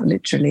heart out,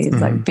 literally, is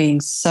like being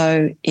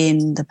so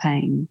in the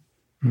pain.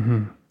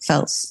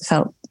 Felt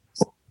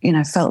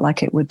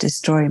like it would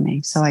destroy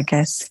me. So I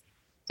guess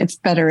it's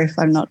better if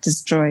I'm not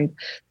destroyed.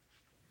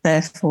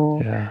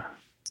 Therefore,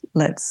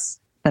 let's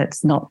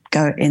not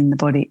go in the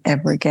body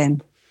ever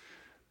again.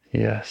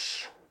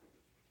 Yes.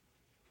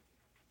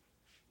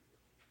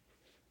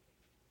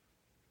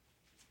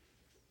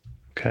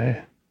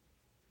 Okay.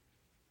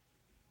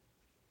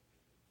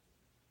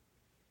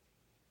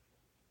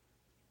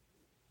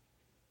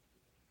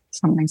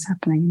 Something's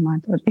happening in my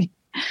body.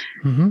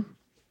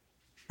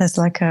 There's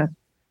like a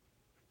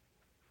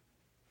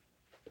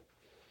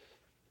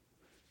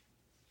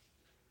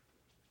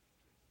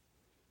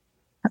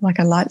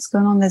light's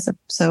going on. There's a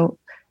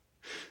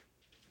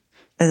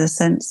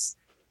sense.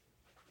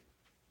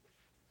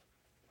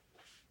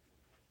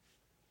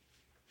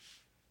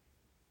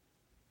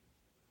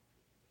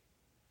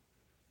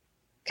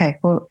 Okay,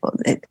 well,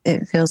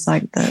 it feels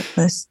like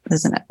there's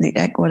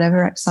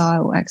whatever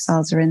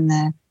exiles are in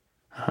there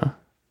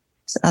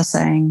are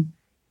saying,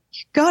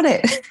 "You got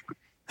it."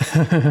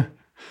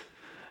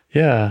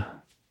 Yeah,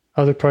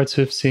 other parts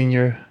who have seen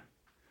your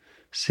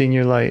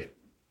light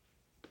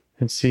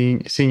and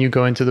seen you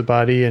go into the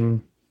body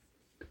and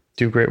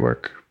do great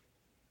work.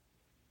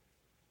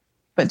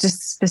 But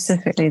just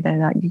specifically, they're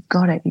like, "You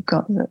got it. You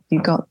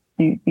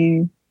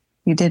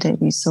did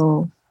it. You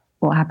saw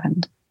what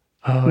happened."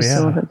 Oh, you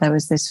saw that there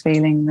was this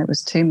feeling that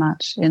was too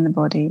much in the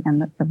body,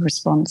 and that the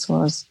response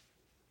was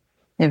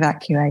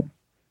evacuate.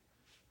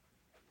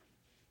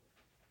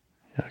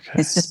 Okay.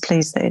 It's just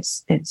pleased that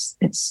it's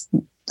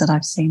that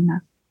I've seen that.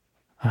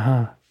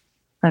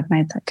 I've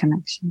made that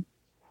connection.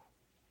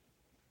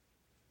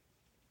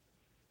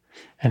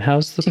 And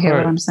how's the Do you get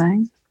what I'm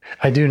saying?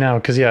 I do now,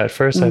 because at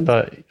first I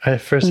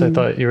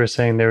thought you were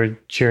saying they were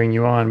cheering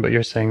you on, but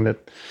you're saying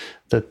that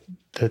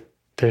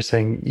they're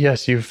saying,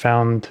 yes, you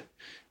found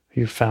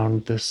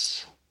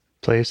this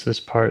place, this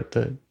part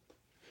that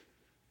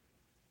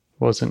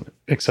wasn't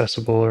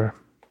accessible or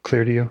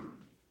clear to you.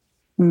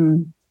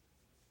 Bit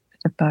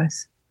of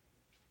both.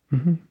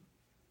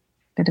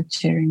 Bit of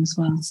cheering as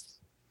well.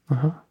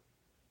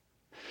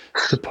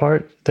 The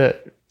part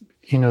that,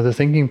 the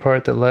thinking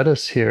part that led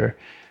us here,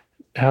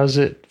 how's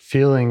it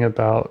feeling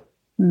about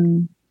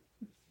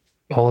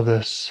all of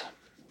this,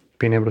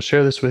 being able to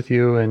share this with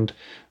you and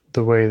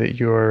the way that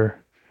you're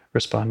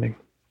responding?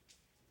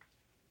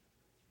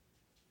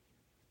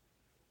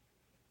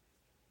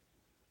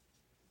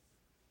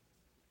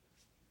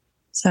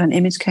 So an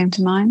image came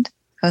to mind,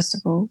 first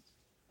of all,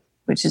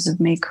 which is of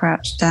me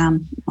crouched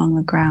down on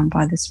the ground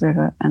by this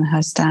river and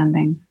her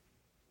standing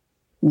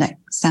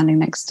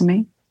next to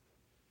me.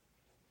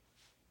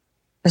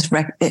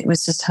 It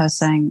was just her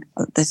saying,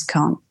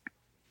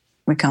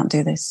 we can't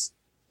do this.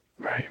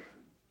 Right.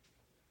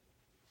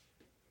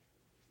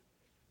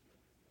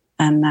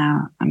 And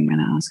now I'm going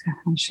to ask her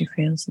how she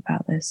feels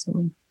about this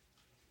all.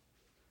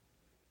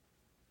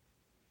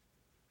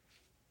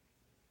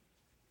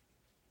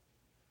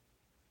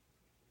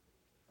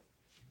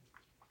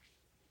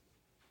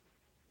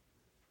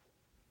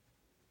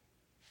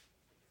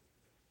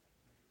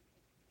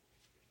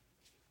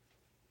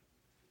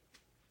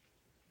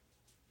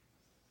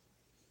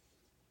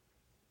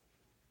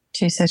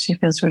 She said she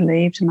feels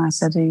relieved, and I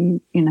said,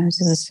 does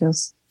this feel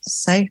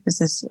safe? Is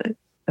this,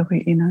 are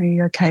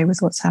you okay with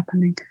what's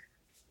happening?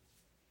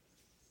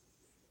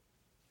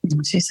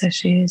 And she says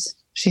she is.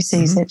 She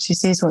sees it. She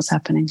sees what's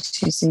happening.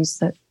 She sees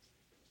that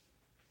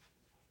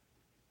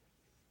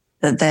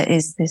there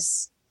is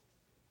this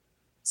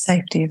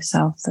safety of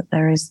self, that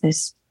there is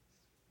this,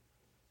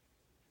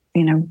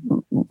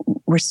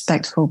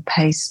 respectful,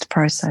 paced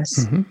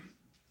process.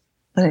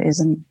 That it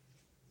isn't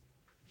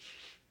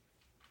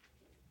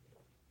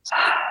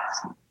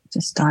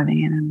just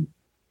diving in and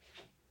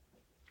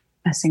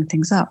messing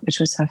things up, which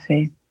was her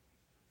fear.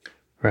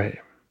 Right.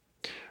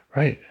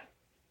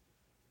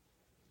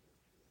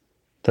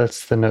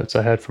 That's the notes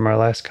I had from our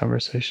last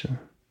conversation.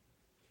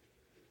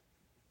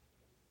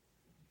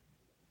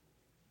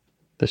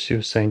 That she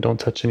was saying, don't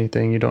touch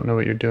anything. You don't know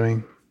what you're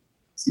doing.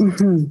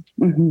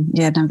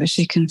 Yeah, no, but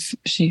she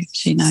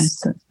knows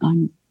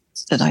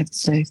that I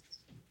do.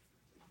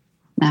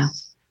 Now,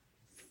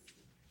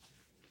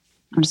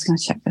 I'm just going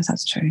to check if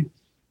that's true.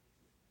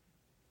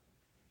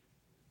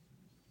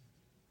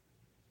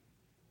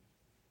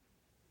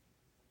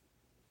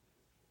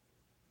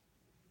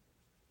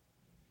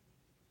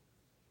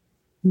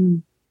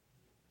 Mm.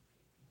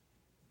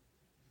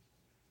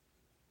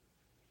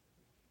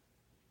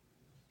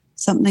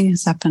 Something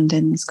has happened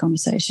in this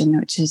conversation,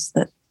 which is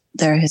that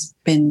there has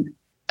been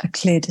a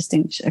clear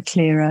distinction,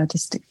 clearer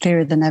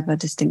than ever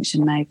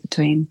distinction made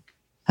between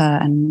her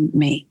and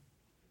me.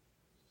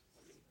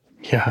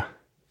 Yeah.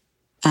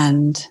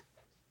 And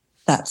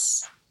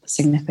that's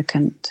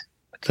significant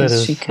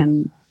because she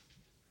can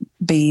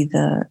be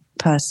the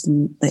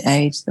person, the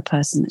age, the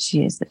person that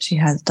she is, that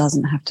she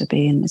doesn't have to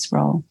be in this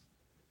role.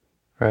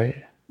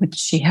 Right. Which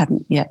she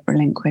hadn't yet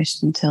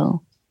relinquished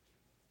until,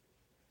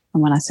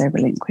 and when I say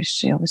relinquished,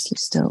 she obviously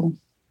still.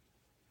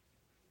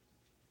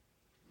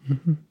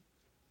 Mm-hmm.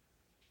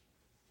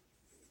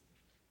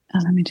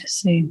 Let me just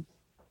see.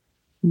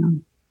 Hang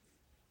on.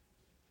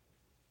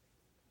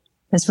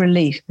 There's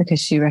relief because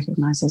she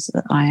recognizes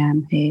that I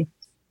am here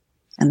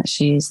and that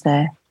she is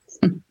there.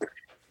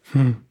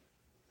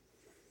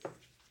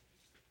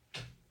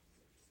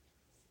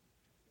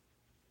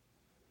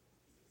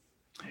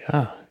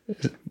 Yeah.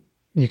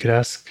 You could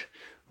ask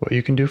what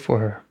you can do for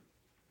her,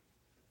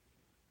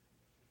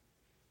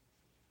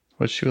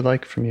 what she would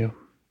like from you.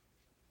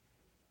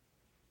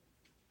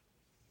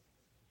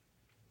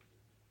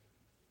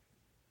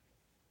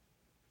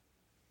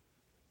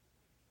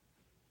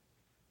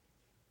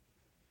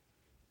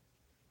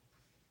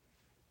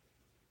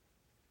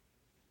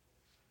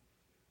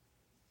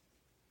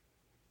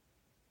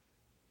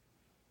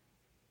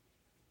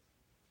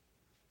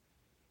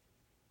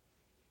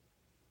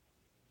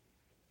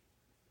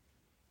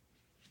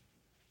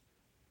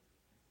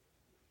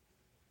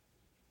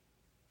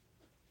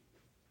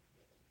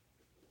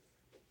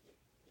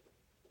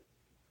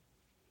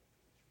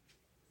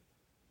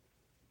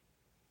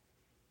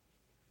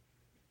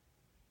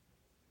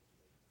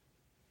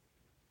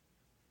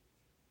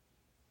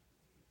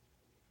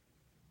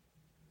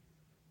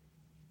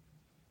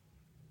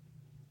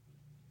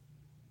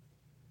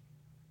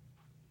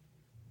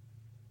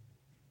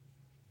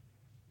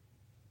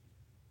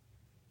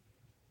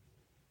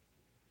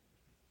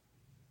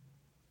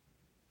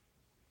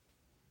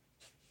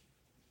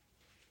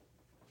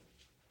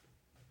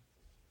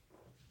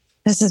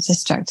 There's a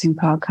distracting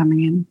part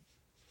coming in.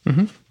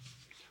 Mm-hmm.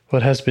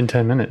 Well, it has been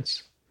 10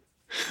 minutes.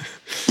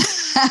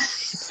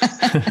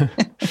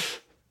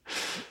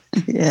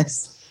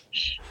 Yes,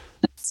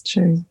 that's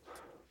true.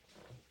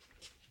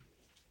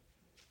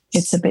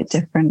 It's a bit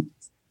different.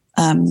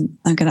 I'm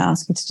going to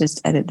ask you to just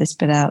edit this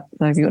bit out.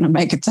 So if you want to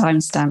make a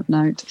timestamp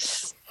note.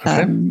 Okay.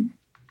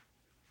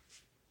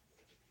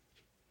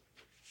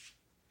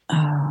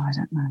 I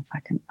don't know if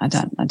I can. I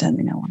don't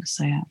think I want to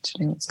say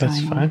actually what's going on.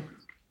 That's fine.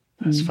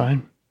 That's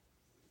fine.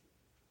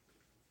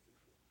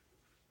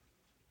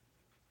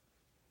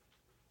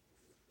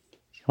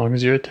 As long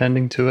as you're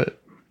attending to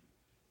it.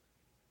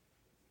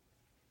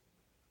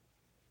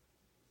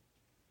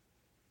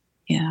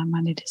 Yeah, I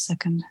might need a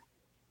second.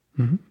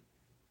 Mm-hmm.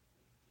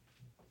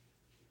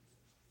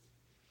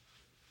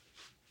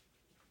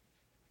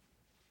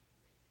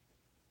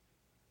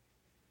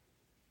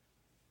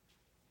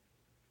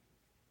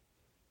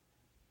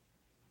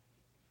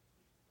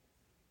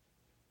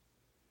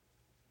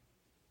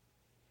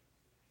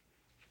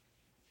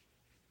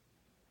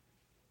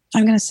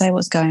 I'm going to say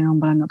what's going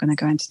on, but I'm not going to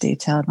go into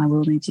detail, and I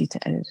will need you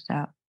to edit it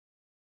out.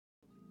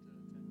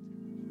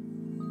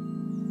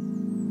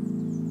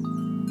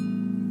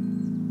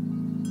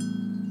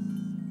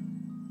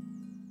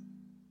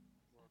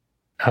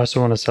 I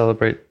also want to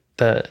celebrate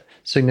that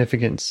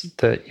significance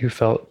that you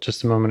felt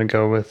just a moment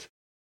ago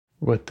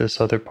with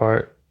this other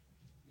part,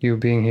 you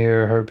being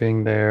here, her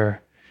being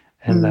there,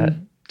 and that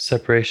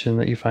separation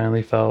that you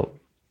finally felt,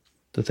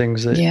 the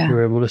things that you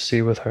were able to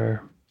see with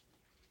her.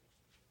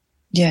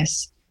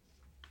 Yes.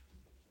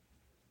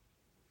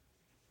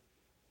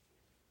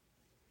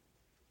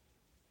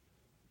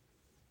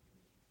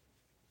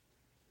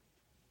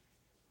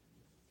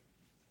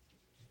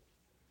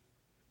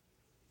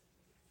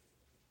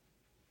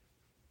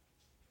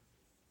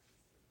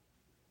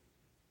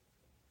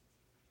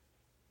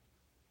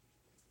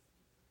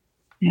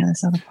 Yeah,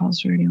 this other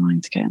part's really wanting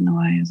to get in the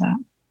way of that.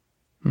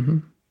 Mm-hmm.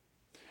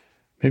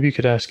 Maybe you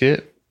could ask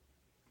it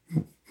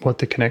what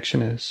the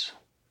connection is.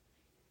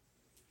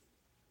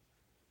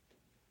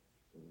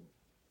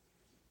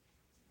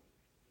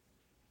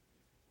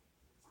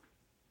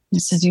 It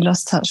says you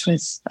lost touch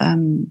with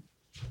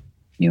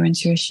your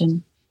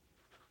intuition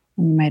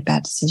and you made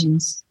bad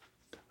decisions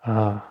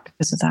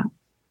because of that.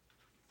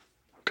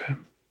 Okay.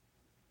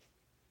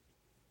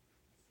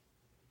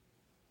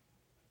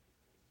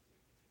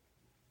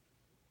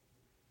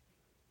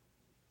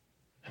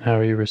 And how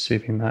are you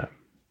receiving that?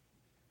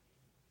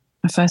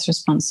 My first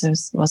response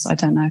was I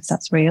don't know if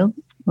that's real,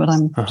 but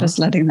I'm just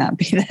letting that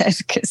be there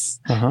because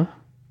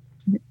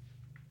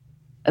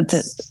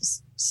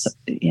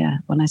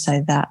when I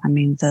say that, I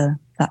mean that.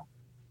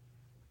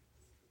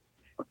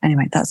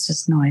 Anyway, that's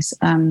just noise.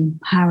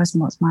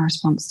 What's my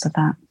response to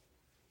that?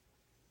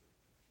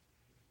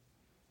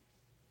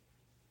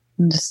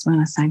 I just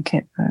want to thank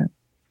it for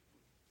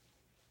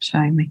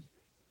showing me.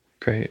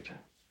 Great.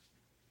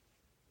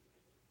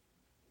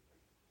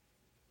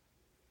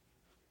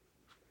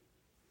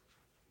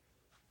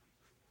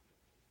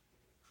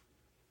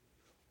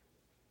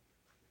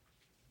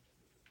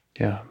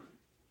 Yeah.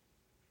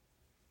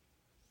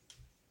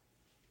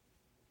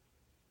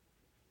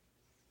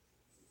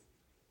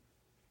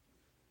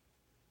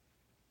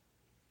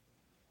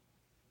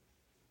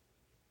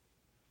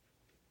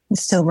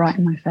 It's still right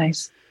in my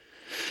face.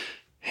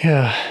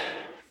 Yeah.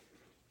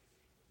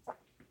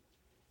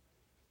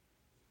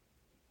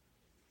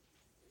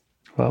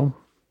 Well,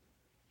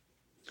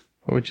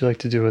 what would you like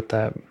to do with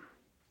that?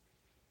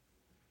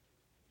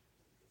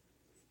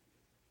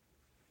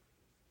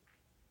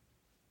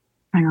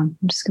 Hang on,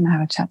 I'm just going to have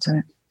a chat to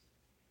it.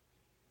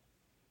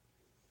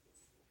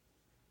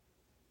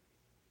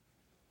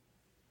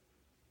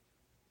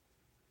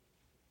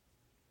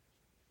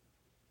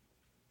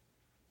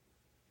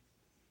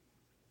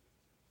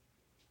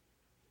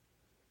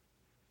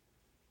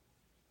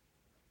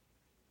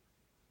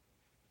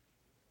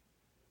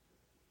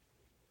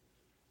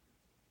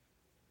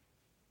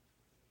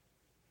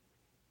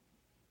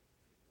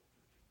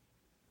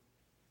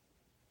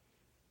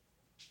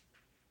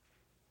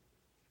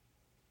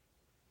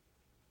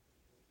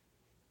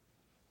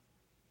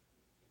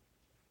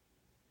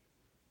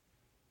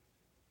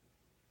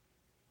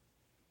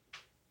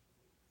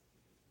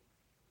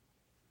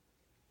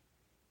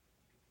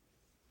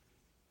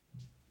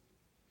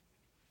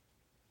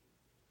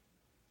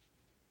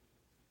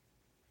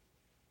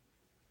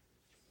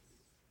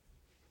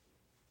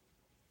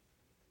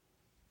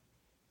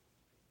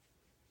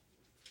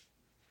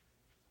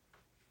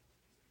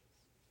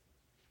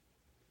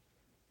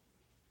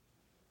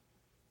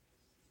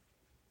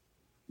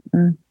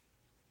 Mm.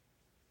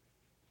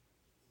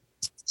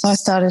 So I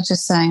started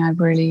just saying, I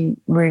really,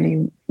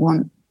 really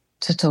want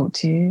to talk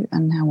to you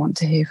and I want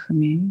to hear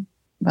from you.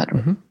 But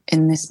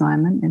in this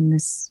moment, in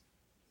this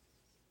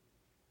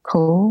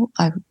call,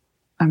 I'm,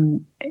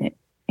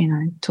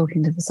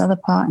 talking to this other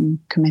part and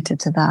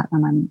committed to that.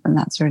 And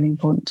that's really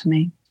important to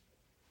me.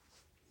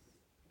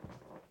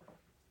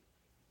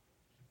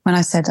 When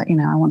I said that,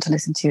 I want to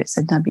listen to you, it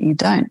said, no, but you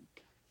don't.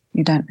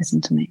 You don't listen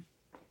to me.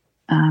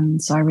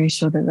 So I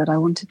reassured it that I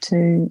wanted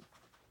to,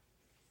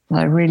 that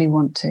I really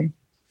want to.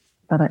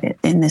 But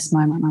in this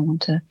moment, I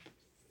want to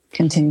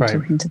continue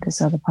talking to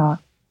this other part.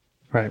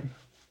 Right.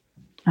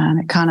 And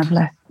it kind of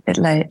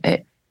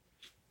it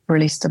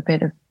released a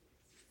bit of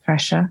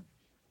pressure.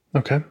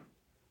 Okay.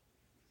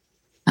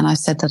 And I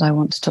said that I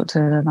want to talk to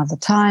it another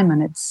time.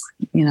 And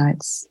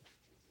it's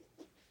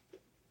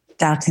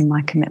doubting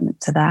my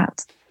commitment to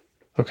that.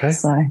 Okay.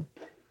 So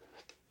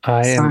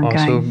I am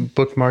also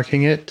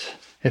bookmarking it,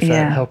 if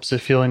that helps it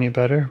feel any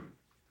better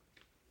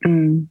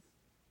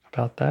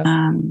about that.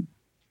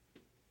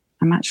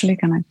 I'm actually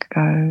going to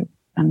go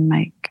and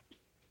make,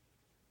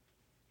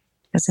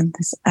 because in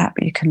this app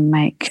you can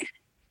make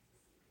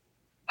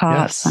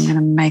parts. Yes. I'm going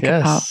to make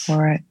a part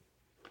for it.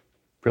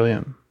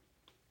 Brilliant.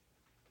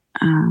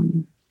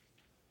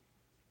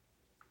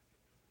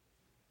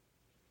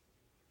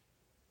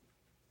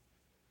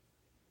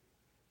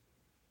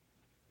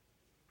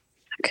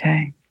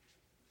 Okay.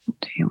 What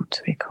do you want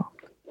to be called?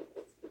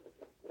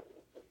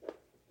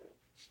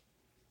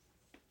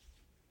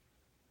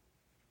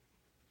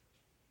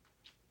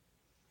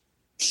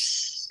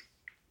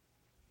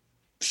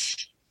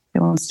 It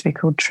wants to be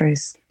called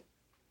Truth.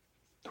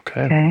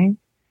 Okay. Okay.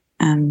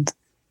 And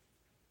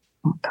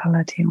what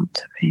color do you want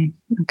to be?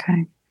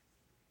 Okay.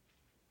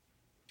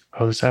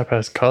 Oh, this app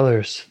has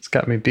colors. It's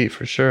got me beat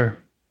for sure.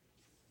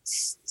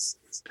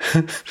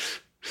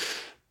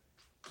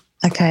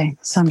 Okay.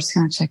 So I'm just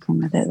going to check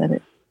on with it that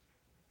it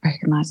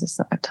recognizes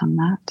that I've done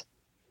that.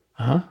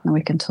 Uh-huh. And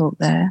we can talk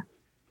there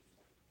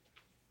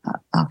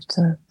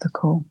after the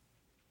call.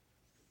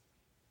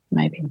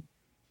 Maybe.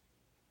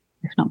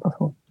 If not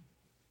before.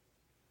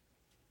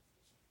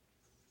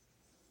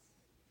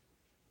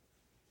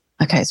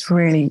 Okay,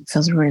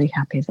 feels really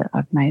happy that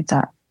I've made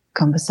that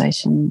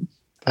conversation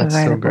That's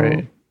available so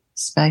great.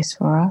 Space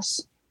for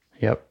us.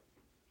 Yep.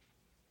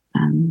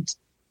 And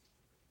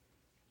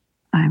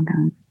I'm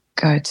going to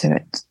go to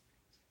it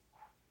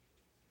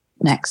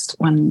next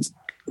when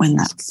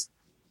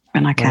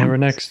I can. Whenever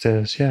next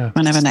is, yeah.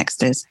 Whenever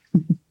next is.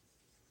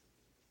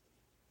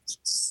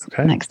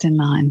 Okay. Next in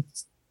line.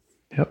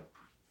 Yep.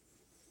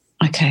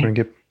 Okay. We're going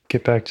to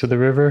get back to the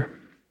river.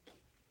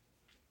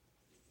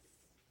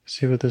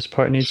 See what this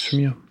part needs from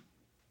you.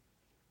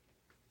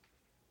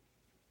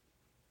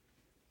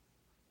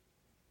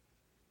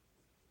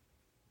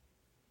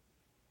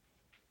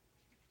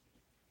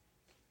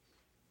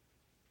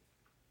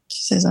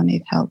 She says, I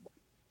need help.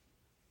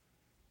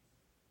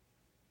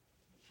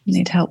 I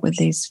need help with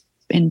these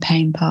in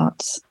pain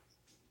parts.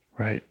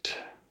 Right.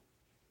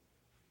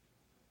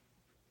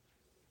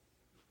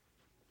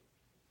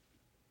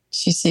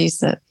 She sees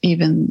that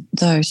even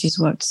though she's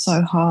worked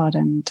so hard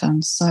and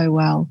done so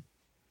well,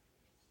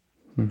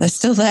 they're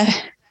still there.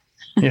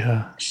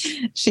 Yeah.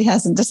 She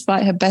hasn't,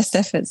 despite her best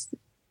efforts,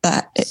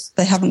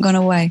 they haven't gone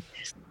away.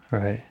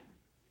 Right.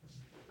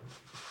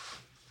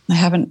 They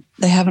haven't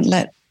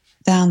let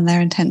down their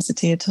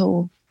intensity at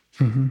all.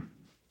 Mm-hmm.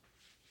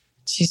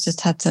 She's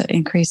just had to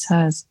increase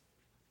hers.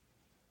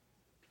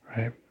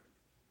 Right.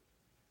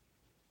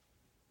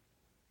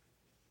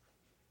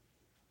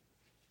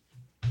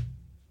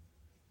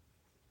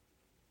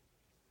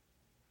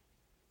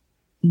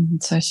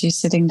 So she's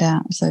sitting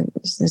down. So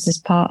there's this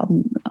part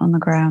on the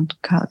ground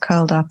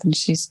curled up, and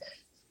she's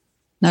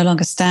no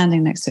longer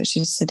standing next to it.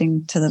 She's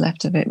sitting to the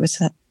left of it with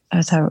her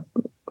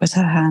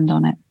hand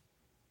on it.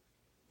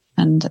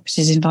 And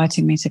she's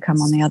inviting me to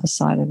come on the other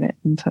side of it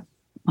and put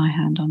my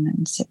hand on it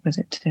and sit with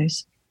it too.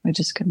 So we're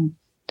just going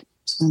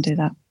to do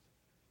that.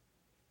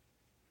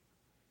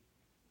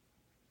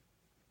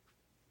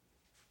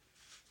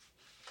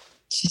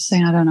 She's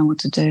saying, I don't know what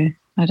to do.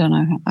 I don't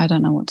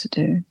know what to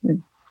do.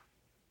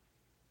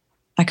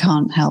 I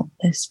can't help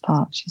this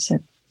part, she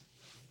said.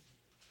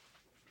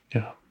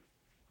 Yeah.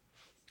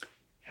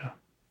 Yeah.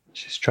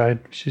 She's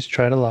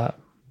tried a lot.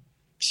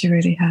 She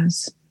really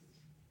has.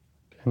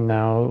 And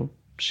now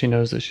she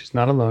knows that she's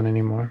not alone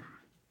anymore.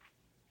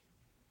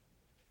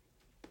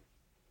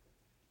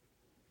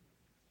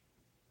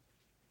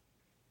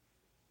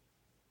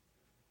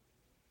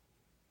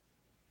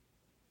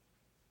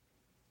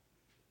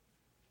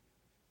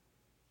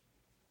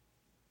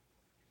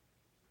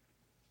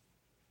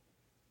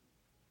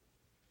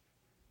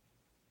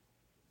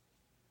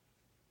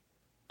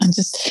 And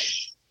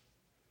just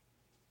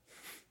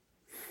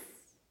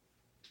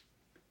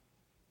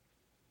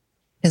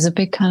there's a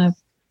big kind of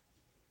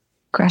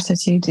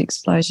gratitude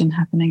explosion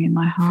happening in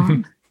my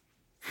heart.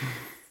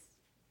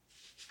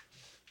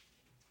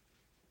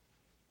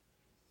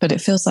 But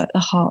it feels like the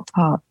heart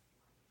part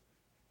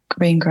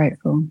being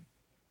grateful.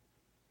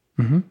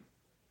 Mm-hmm.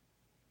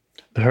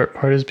 The hurt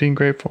part is being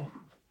grateful.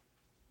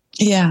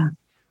 Yeah.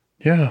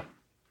 Yeah.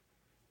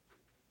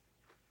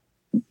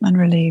 And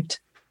relieved.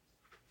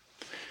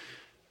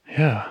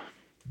 Yeah.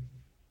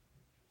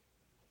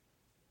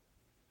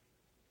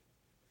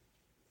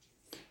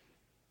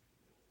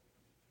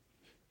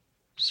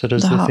 So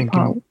does the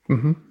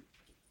thinking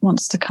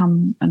wants to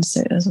come and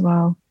sit as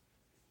well.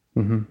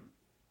 Mm-hmm.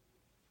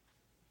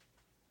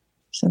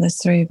 So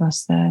there's 3 of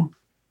us there.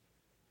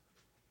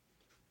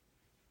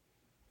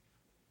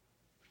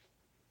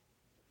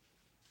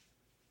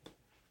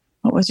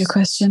 What was your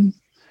question?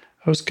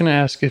 I was going to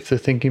ask if the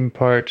thinking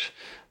part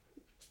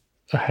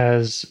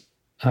has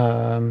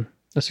a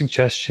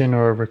suggestion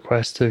or a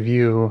request of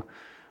you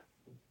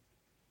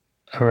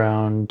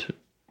around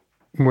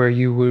where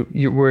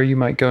you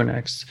might go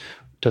next.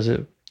 Does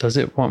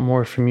it want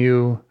more from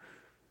you,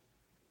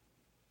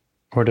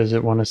 or does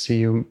it want to see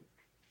you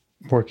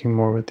working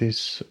more with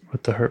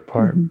the hurt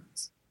part?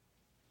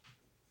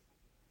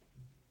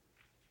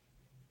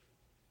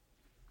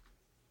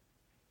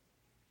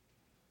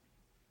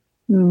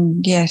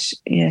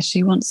 Mm-hmm.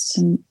 She wants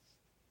to.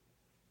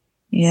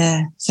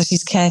 Yeah, so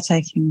she's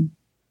caretaking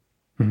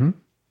the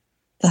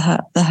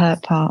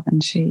hurt part,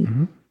 and she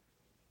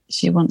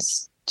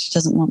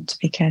doesn't want to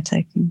be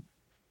caretaking.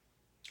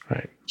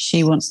 Right.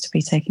 She wants to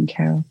be taken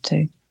care of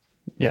too.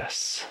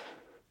 Yes.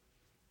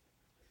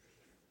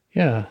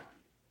 Yeah.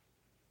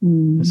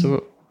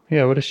 So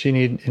what does she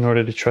need in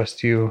order to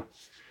trust you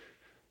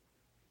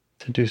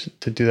to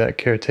do that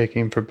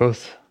caretaking for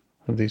both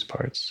of these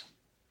parts?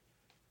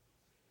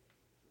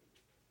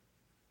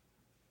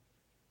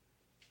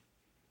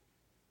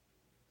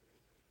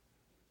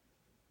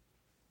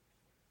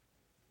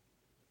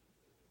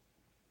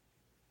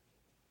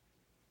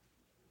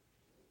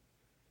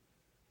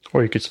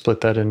 Or you could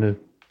split that into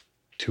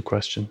 2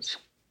 questions.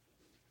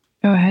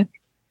 Go ahead.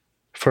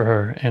 For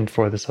her and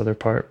for this other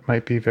part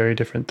might be very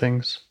different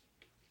things.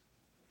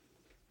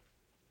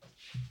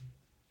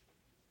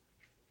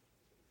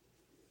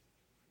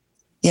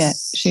 Yeah,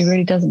 she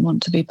really doesn't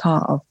want to be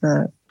part of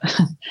the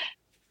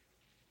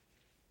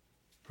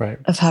right.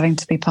 Of having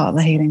to be part of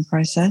the healing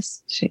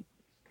process.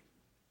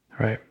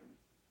 Right.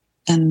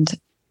 And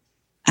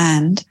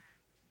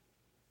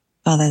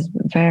there's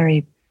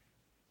very,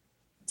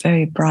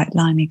 very bright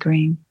limey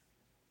green.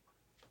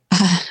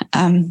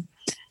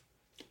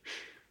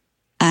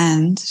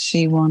 And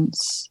she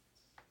wants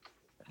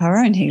her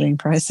own healing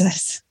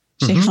process.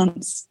 She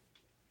wants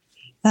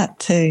that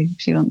too.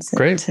 She wants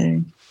it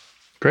too.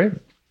 Great.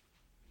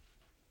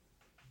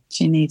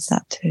 She needs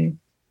that too.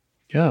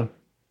 Yeah.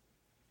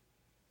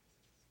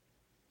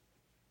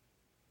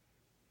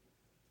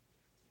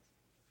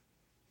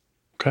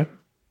 Okay.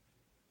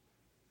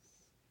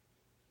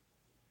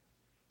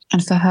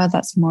 And for her,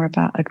 that's more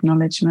about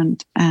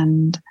acknowledgement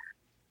and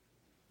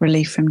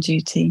relief from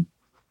duty.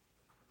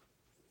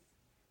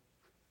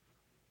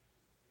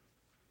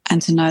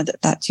 And to know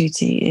that that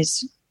duty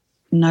is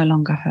no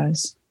longer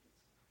hers.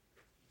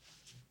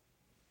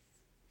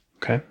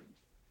 Okay.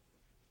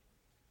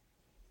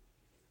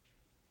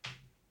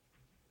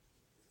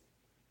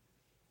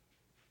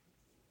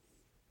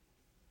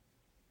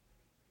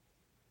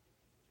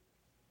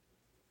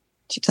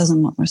 She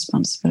doesn't want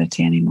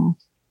responsibility anymore.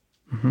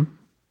 Mm-hmm.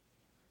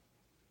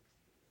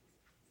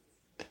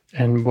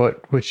 And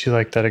what would she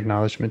like that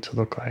acknowledgement to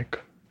look like?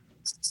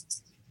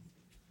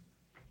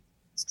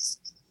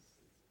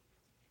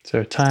 Is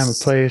there a time, a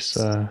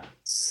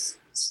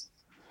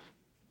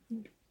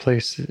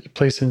place,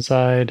 place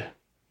inside?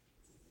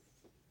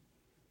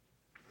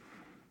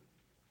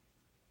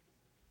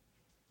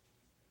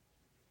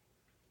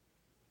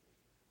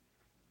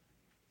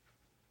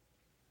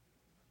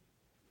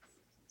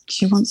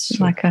 She wants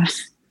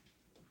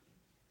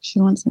she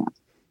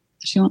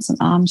wants an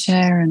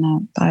armchair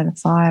and by the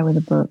fire with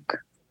a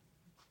book.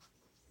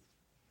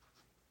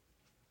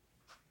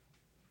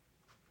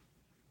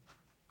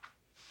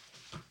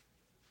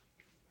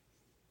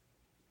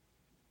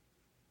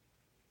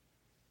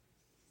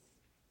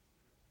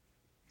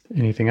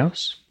 Anything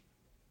else?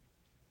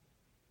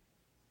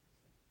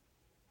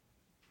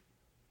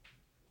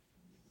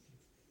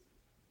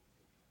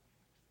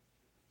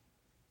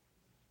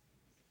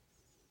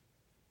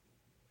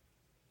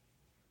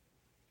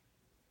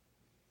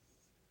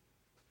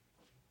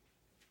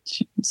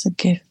 She wants a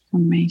gift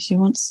from me. She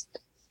wants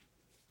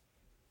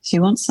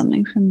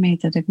something from me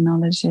that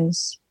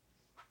acknowledges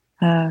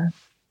her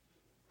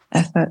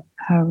effort,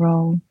 her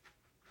role.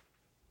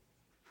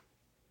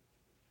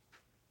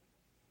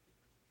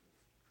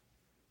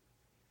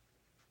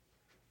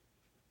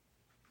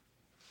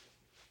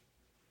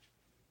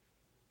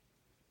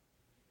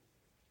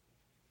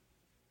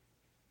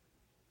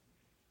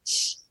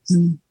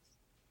 Mm.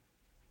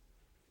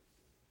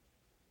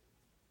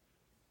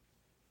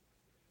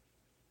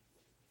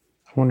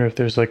 I wonder if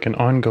there's like an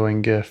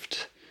ongoing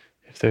gift,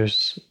 if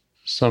there's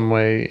some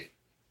way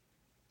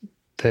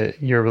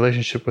that your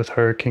relationship with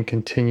her can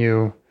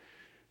continue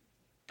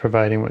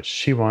providing what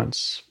she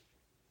wants,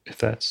 if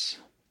that's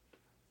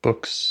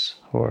books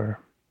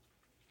or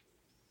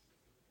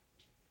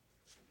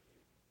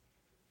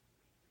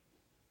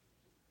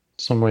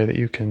some way that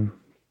you can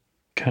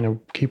kind of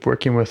keep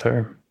working with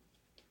her.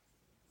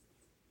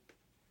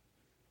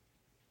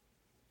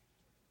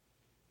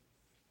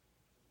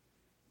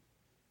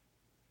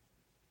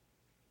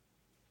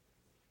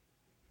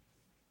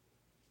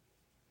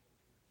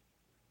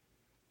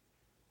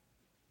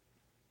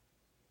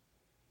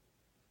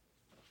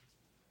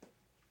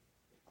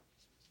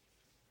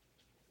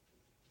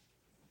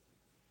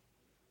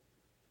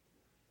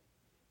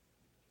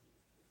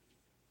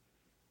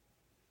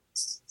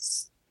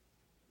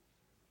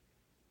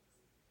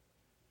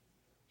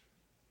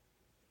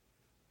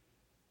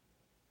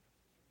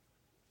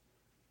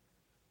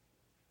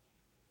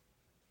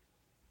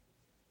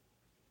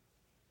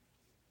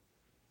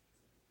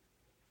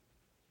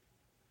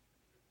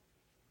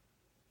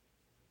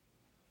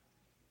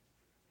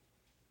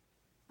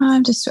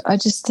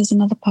 There's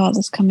another part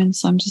that's come in,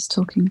 so I'm just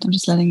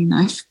letting you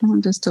know.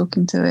 I'm just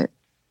talking to it.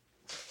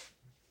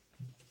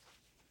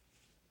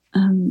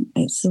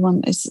 It's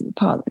the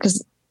part,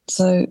 because,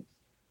 so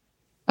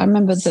I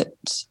remember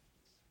that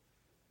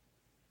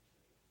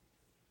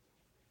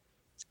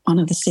one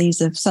of the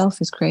C's of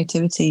self is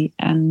creativity,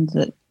 and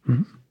that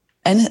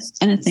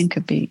anything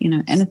could be,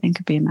 anything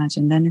could be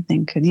imagined,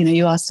 anything could,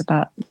 you asked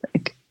about,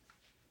 like,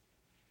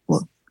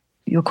 what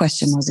your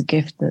question was, a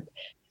gift that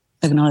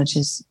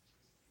acknowledges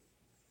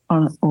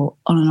on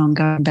an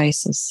ongoing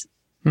basis.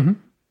 Mm-hmm.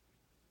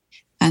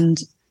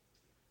 And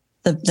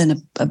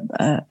then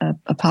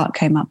a part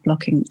came up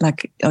blocking,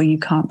 like, oh, you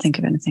can't think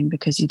of anything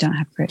because you don't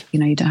have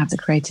the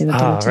creative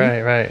ability.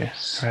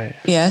 Right.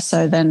 Yeah.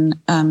 So then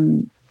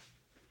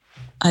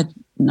I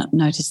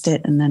noticed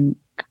it, and then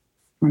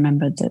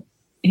remembered that,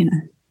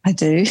 I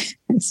do.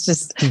 It's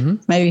just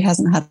maybe it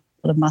hasn't had a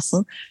lot of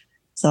muscle.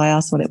 So I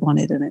asked what it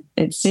wanted, and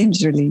it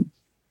seems really,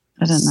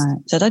 I don't know.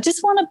 It said, I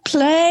just want to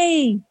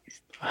play.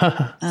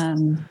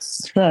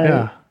 It's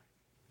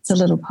a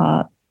little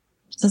part.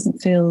 It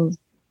doesn't feel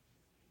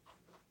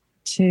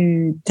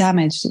too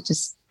damaged. It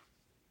just,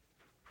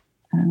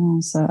 I don't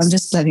know. So I'm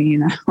just letting you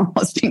know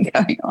what's been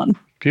going on.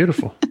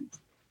 Beautiful.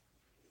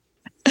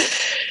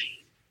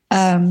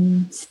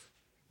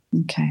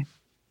 Okay.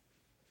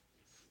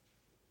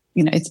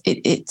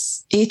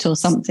 It's it or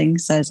something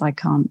says I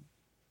don't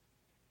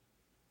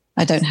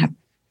have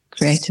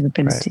creative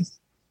ability.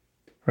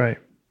 Right.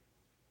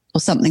 Or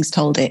something's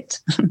told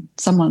it.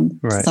 Someone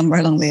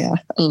somewhere along the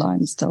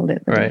line's told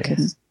it that it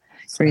can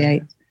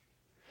create.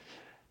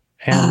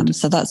 And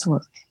so that's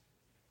what.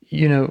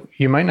 You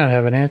might not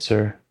have an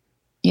answer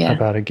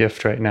about a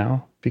gift right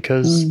now,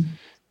 because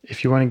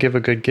if you want to give a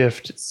good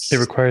gift, it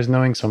requires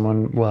knowing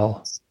someone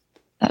well.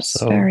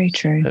 That's very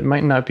true. It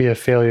might not be a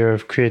failure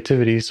of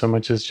creativity so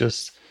much as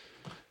just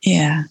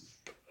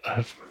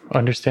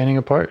understanding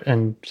a part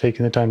and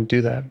taking the time to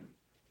do that.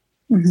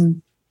 Mm-hmm.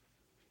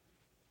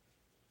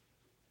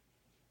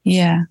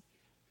 Yeah.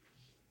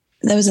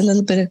 There was a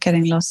little bit of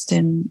getting lost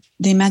in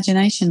the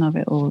imagination of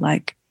it all,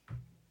 like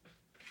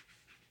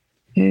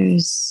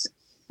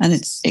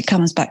it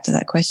comes back to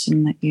that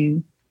question that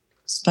you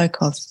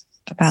spoke of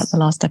about the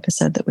last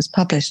episode that was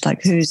published,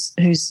 like who's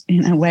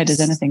where does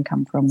anything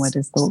come from? Where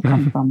does thought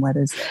come from? Where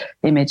does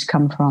image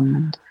come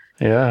from?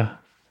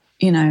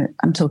 And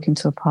I'm talking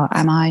to a part.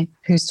 Am I?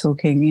 Who's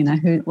talking?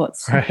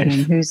 What's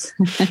happening?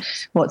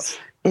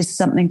 Is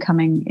something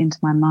coming into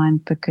my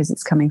mind because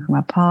it's coming from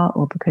a part,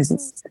 or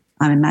because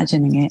I'm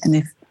imagining it? And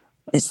if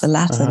it's the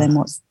latter, then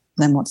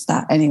what's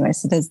that? Anyway,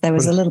 so there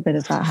was a little bit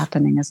of that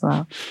happening as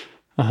well.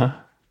 I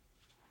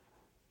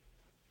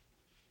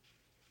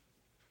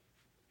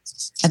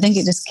think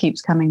it just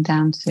keeps coming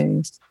down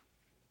to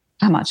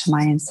how much am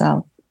I in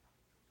self?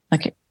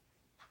 Like,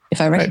 if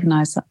I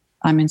recognize that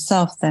I'm in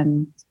self,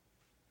 then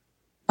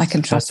I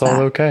can trust that's all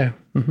that. okay.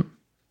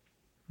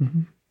 Mm-hmm.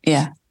 Mm-hmm.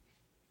 Yeah.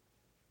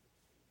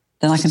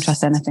 Then I can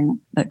trust anything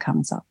that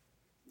comes up.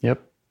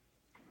 Yep.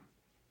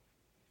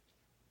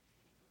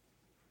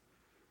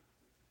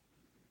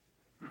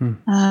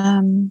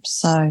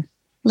 So a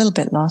little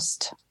bit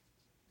lost.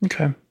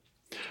 Okay.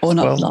 Or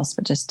not lost,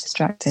 but just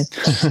distracted.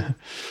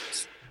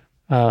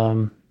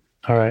 All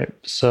right.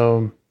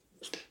 So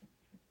it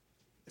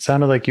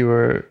sounded like you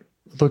were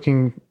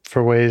looking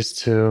for ways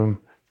to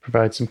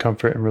provide some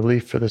comfort and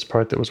relief for this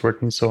part that was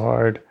working so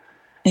hard.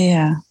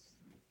 Yeah.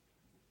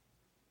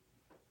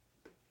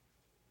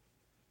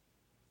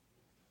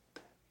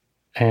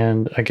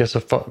 And I guess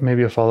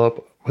maybe a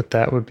follow-up with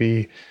that would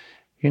be,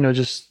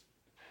 just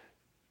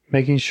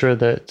making sure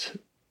that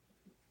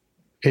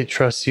it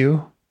trusts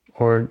you,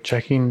 or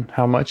checking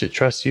how much it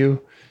trusts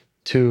you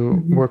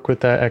to work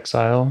with that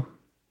exile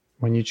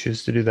when you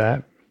choose to do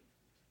that.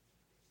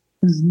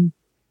 Mm-hmm.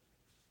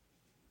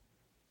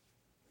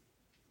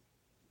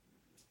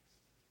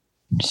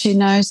 She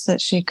knows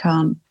that she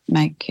can't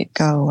make it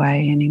go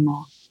away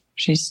anymore.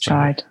 She's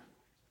tried. Right.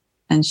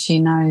 And she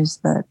knows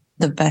that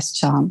the best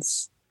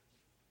chance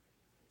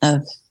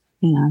of,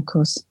 of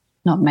course,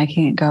 not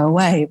making it go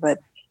away, but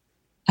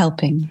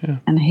helping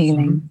and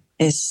healing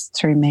is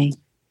through me.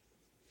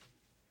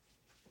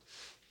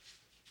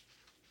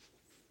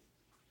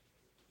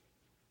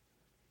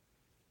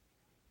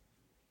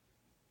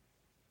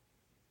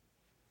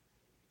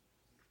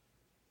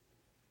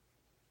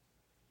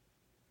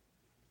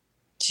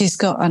 She's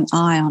got an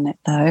eye on it,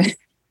 though.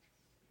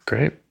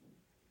 Great.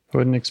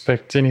 Wouldn't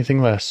expect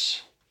anything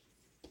less.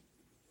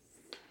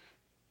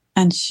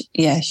 And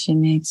she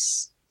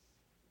needs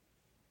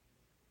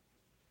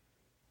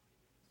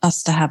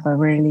us to have a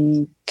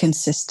really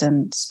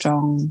consistent,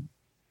 strong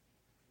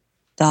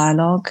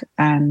dialogue,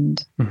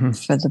 and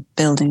for the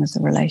building of the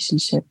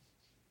relationship,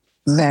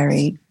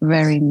 very,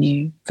 very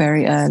new,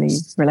 very early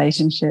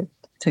relationship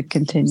to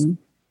continue.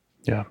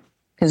 Yeah.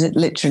 Because it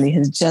literally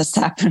has just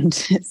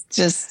happened. It's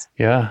just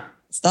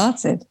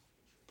started.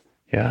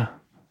 Yeah.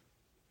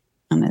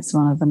 And it's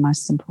one of the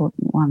most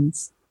important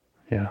ones.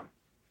 Yeah.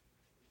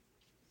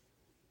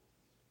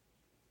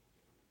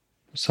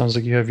 Sounds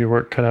like you have your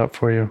work cut out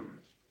for you.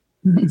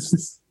 No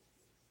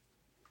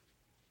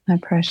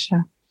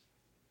pressure.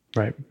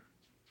 Right.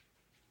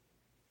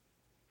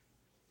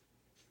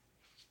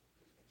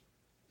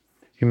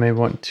 You may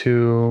want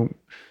to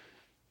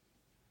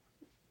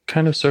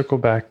kind of circle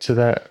back to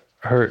that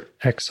hurt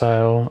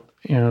exile,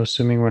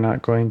 assuming we're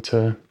not going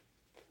to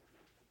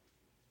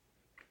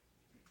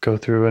go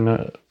through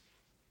a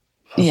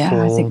full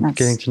I think that's,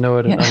 getting to know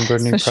it, an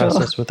unburdening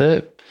process with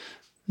it.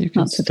 You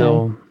can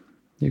still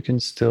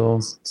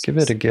give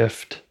it a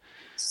gift,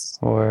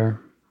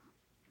 or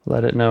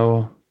let it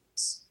know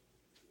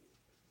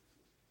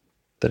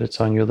that it's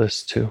on your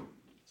list too.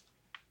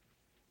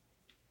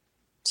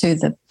 To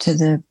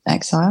the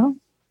exile?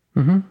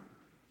 Mm-hmm.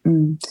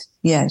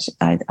 Yeah,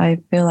 I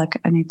feel like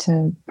I need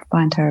to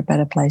find her a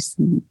better place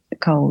than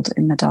cold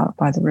in the dark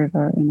by the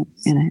river in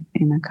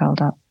a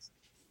cold up.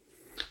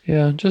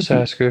 Yeah, just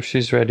ask her if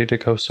she's ready to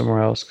go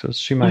somewhere else, because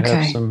she might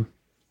have some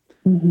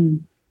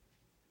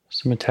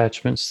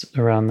attachments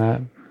around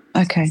that.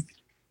 Okay.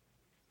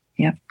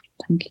 Yep.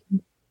 Thank you.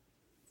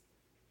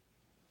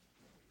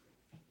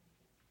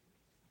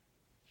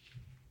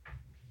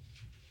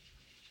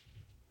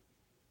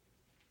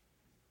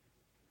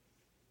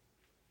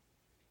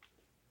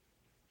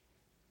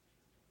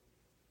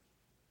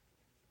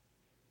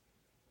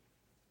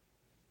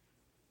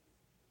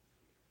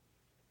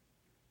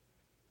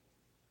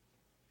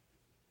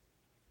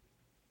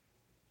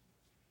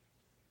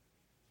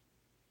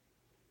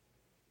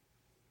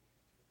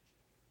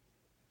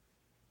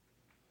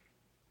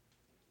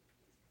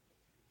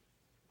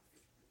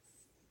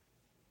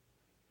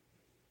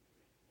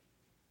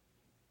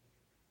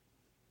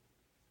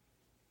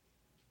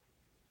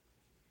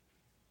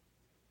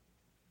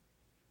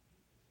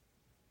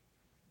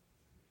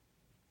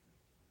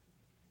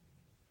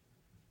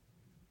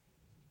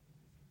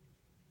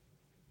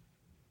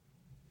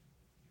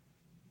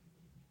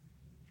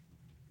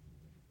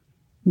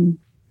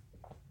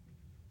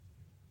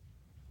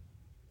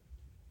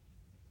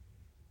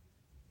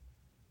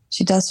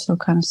 She does feel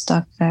kind of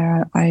stuck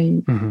there.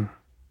 I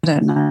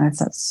don't know if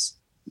that's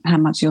how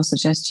much your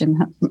suggestion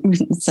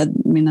said,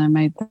 made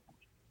that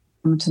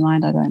come to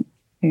mind. I don't.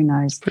 Who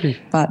knows?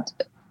 But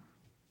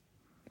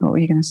what were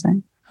you going to say?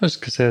 I was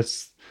going to say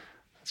it's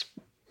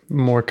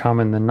more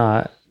common than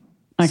not.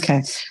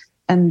 Okay.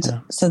 And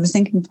so the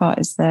thinking part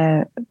is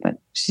there, but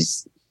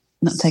she's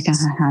not taking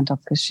her hand off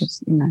because she's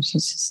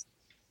just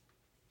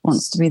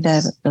wants to be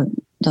there, but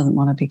doesn't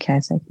want to be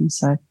caretaking.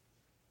 So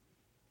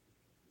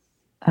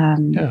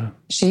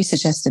she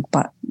suggested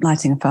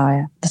lighting a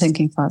fire. The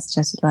thinking part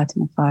suggested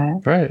lighting a fire.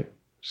 Right.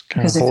 Just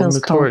kind because of it feels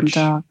the cold torch. And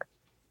dark.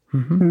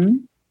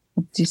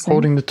 What did you say?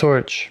 Holding the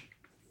torch.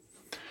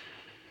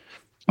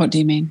 What do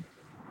you mean?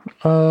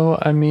 Oh,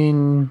 I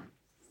mean,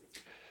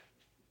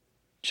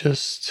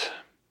 just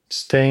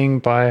staying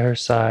by her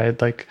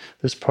side. Like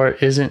this thinking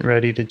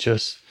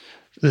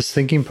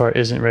part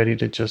isn't ready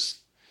to just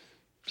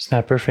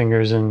snap her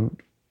fingers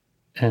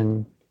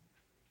and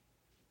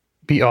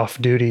be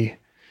off duty.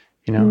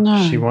 You know,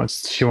 No. she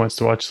wants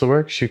to watch the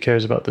work. She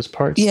cares about this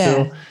part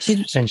Yeah.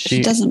 still.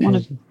 She doesn't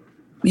want to.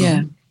 Yeah.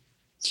 Mm-hmm.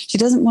 She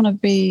doesn't want to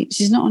be.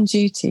 She's not on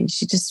duty.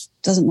 She just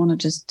doesn't want to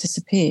just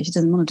disappear. She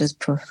doesn't want to just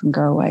poof and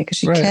go away because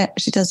she cares.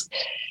 She does.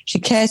 She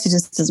cares. She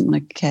just doesn't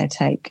want to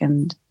caretake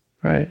and.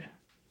 Right.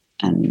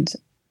 And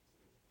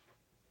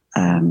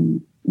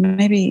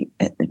maybe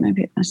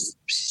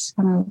she's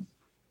kind of.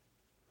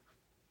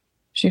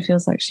 She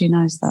feels like she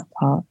knows that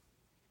part.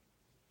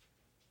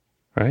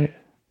 Right.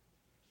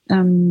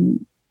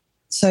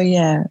 So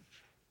yeah,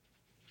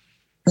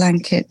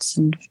 blankets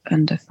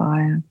and a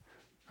fire.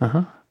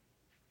 Uh-huh.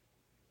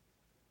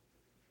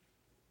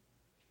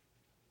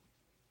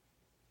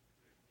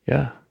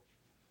 Yeah.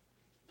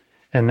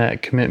 And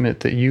that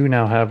commitment that you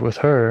now have with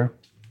her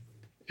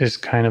is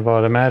kind of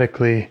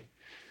automatically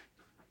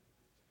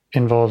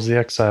involves the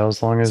exile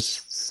as long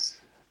as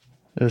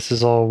this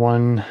is all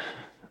one.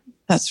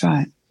 That's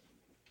right.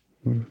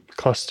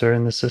 Cluster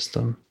in the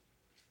system.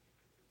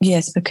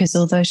 Yes, because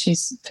although she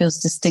feels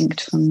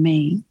distinct from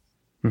me,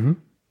 mm-hmm.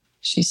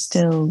 she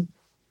still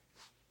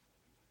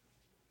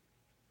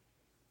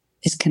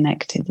is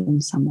connected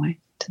in some way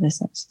to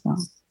this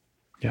exile.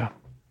 Yeah.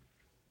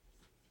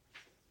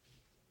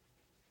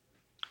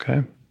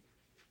 Okay.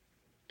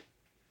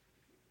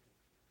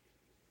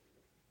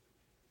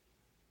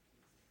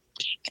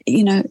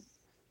 You know,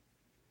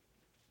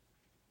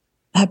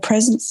 her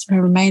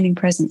remaining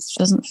presence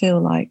doesn't feel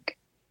like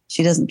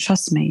she doesn't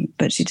trust me,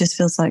 but she just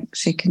feels like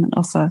she can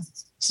offer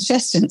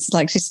suggestions.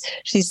 Like she's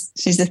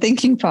the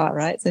thinking part,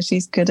 right? So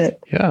she's good at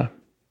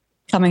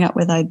coming up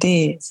with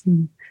ideas.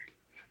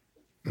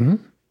 Mm-hmm.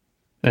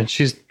 And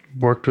she's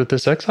worked with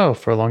this exile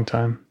for a long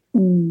time.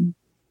 Mm.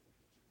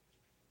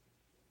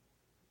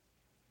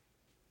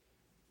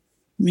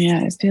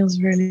 Yeah, it feels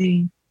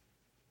really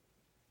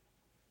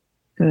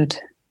good.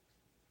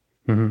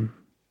 Mm-hmm.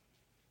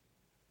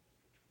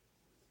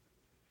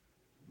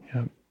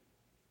 Yeah.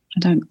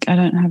 I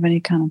don't have any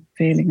kind of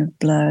feeling of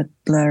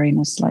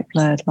blurriness, like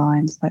blurred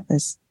lines, like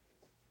this.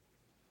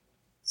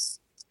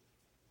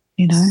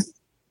 You know?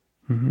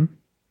 Mm-hmm.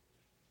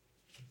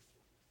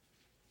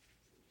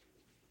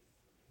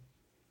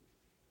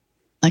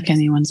 Like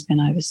anyone's been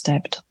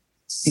overstepped,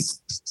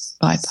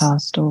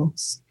 bypassed, or.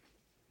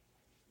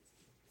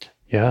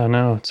 Yeah,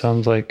 no, it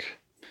sounds like,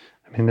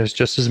 I mean, there's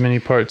just as many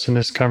parts in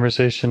this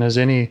conversation as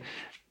any.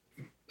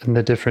 And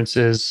the difference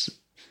is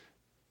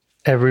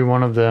every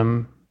one of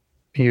them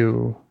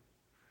you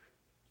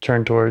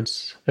turned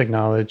towards,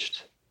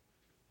 acknowledged,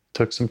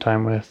 took some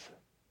time with.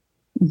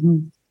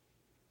 Mm-hmm.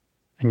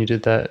 And you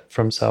did that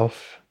from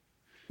self.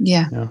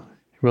 Yeah. You know,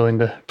 willing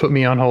to put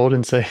me on hold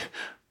and say,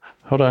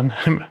 hold on,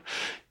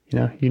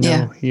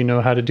 you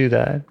know how to do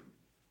that.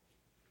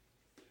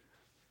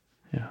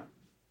 Yeah.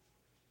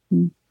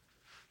 Mm-hmm.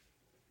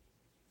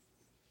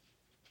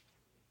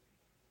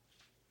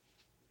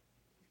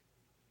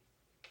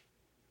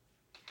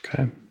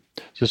 Okay.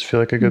 Just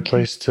feel like a good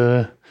place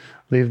to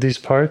leave these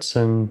parts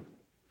and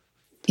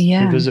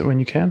revisit when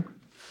you can.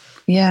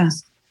 Yeah.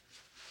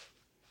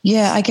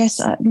 Yeah, I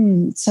guess.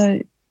 So,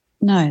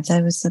 no,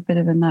 there was a bit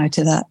of a no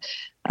to that.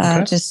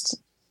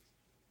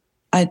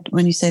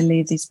 When you say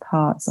leave these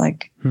parts,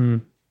 like,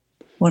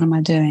 what am I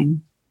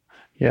doing?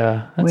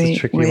 Yeah, that's a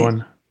tricky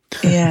one.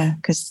 Yeah,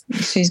 because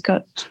she's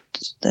got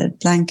the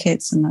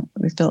blankets and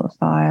we've built a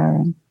fire.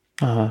 And,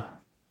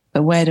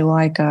 but where do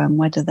I go and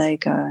where do they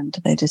go? And do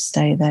they just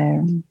stay there?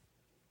 And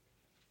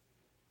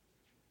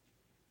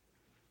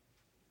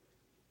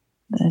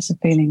there's a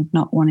feeling of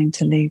not wanting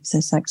to leave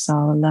this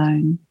exile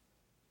alone.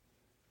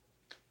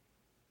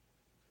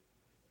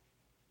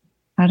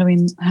 How do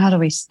we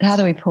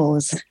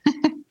pause?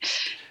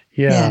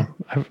 Yeah.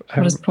 I've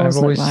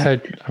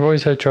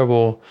always had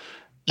trouble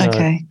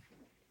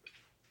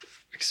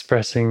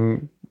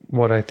expressing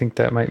what I think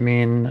that might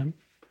mean.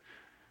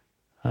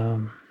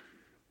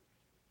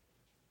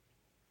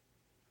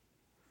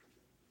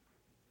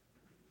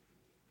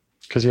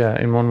 Because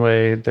in one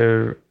way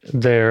they're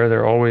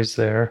always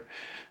there,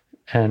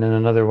 and in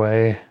another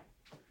way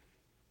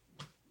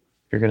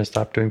you're going to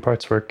stop doing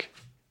parts work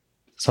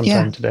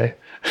sometime today.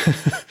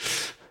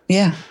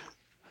 Yeah.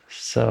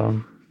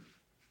 So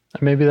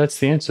maybe that's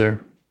the answer,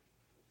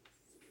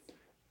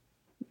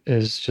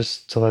 is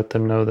just to let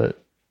them know that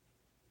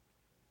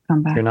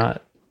come back.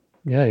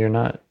 You're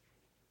not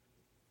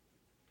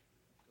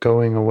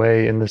going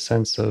away in the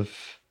sense of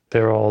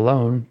they're all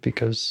alone,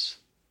 because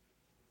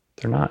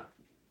they're not.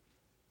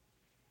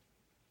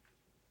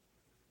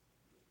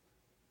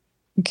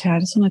 Okay, I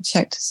just want to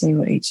check to see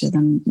what each of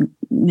them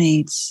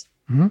needs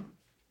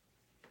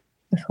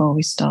before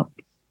we stop.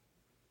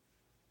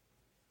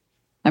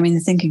 I mean,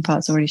 the thinking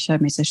part's already showed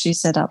me. So she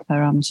set up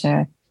her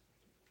armchair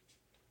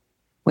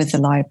with the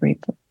library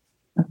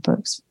of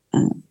books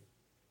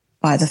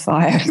by the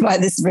fire, by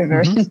this river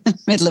in the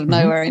middle of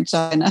nowhere in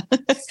China.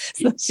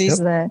 So she's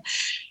there.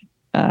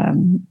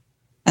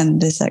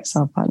 And this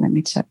exile part, let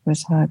me check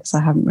with her because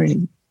I haven't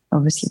really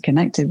obviously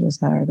connected with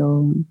her at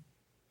all.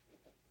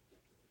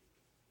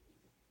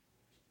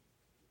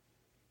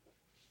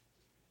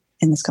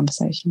 In this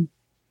conversation.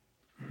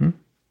 Mm-hmm.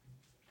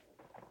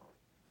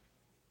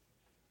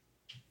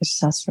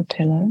 Just asked for a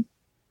pillow,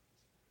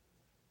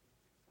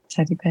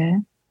 teddy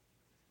bear,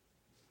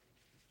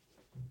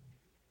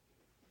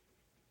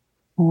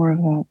 more of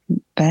a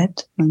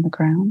bed on the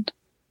ground.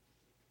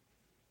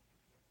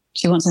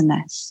 She wants a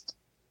nest.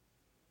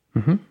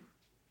 Mm-hmm.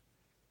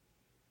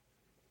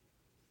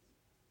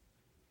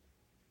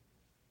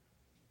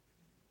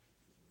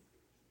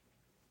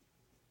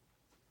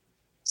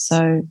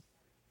 So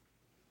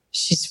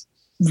she's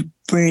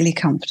really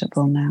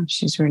comfortable now.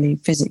 She's really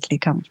physically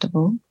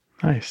comfortable.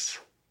 Nice.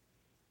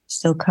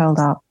 Still curled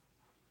up,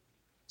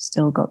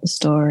 still got the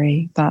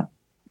story, but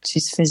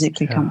she's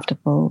physically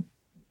comfortable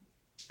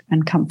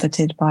and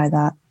comforted by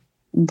that,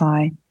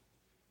 by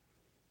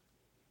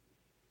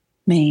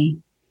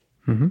me,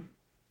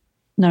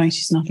 knowing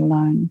she's not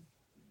alone.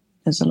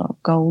 There's a lot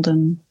of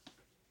golden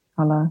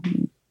colour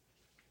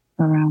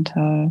around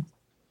her.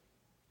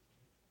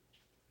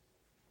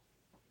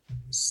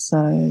 So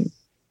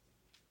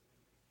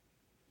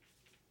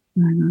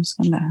I'm just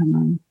going to let her know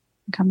I'm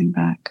coming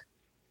back.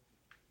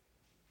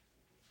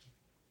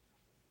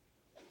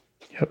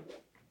 Yep.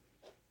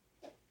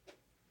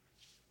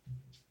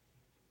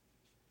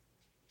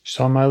 She's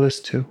on my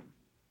list too.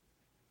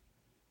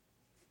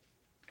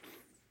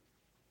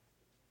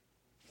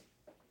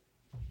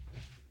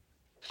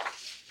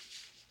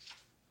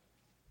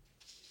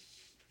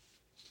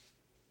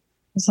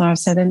 So I've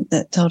said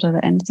told her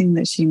that anything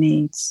that she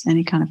needs,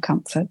 any kind of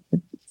comfort,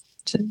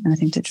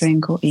 anything to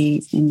drink or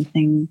eat,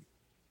 anything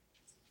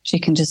she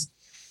can just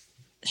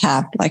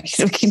have, like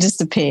it can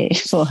just appear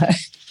for her.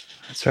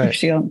 That's right. If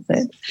she wants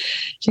it,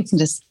 she can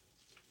just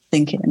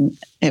think it and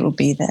it will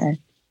be there.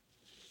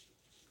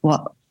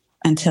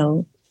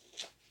 Until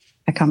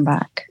I come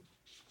back.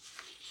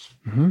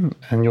 Mm-hmm.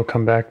 And you'll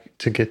come back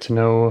to get to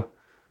know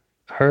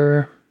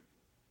her,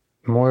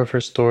 more of her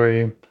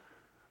story,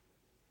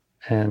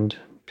 and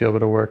be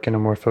able to work in a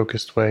more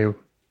focused way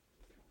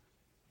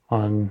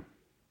on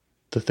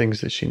the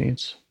things that she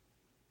needs.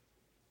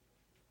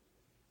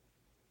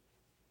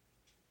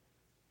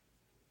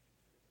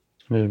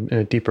 In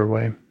a deeper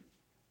way.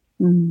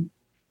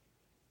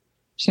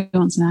 She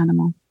wants an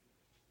animal.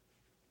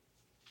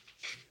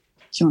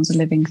 She wants a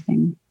living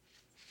thing.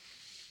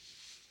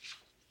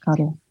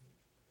 Cuddle.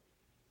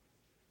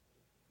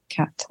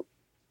 Cat.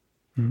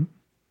 Mm-hmm.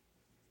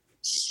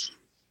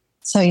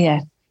 So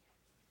yeah,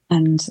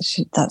 and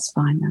that's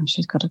fine now.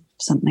 She's got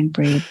something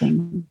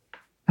breathing,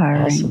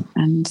 purring,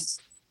 awesome.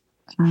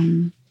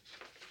 And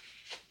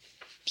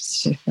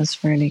she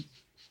feels really,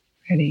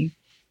 really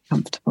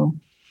comfortable.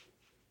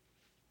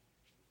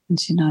 And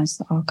she knows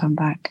that I'll come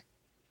back.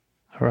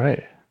 All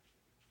right.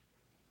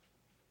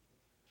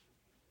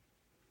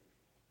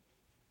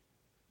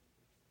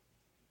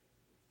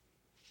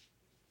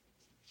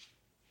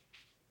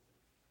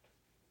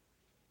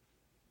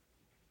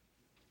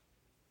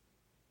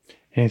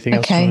 Anything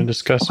else you want to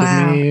discuss with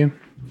me?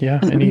 Yeah.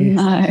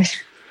 No.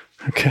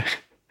 Okay.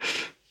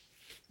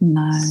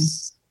 No.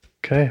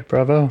 Okay.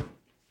 Bravo.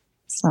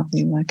 It's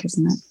lovely work,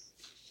 isn't it?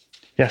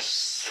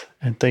 Yes.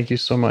 And thank you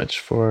so much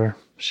for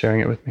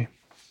sharing it with me.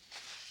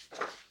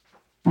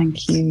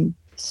 Thank you.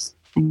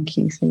 Thank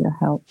you for your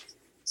help,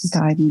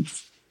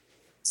 guidance.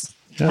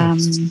 Yeah.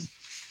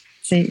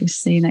 See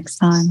you next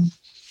time.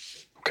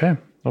 Okay.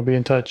 I'll be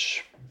in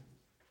touch.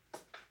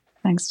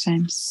 Thanks,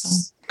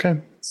 James.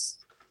 Okay.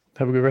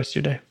 Have a good rest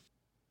of your day.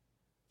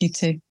 You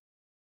too.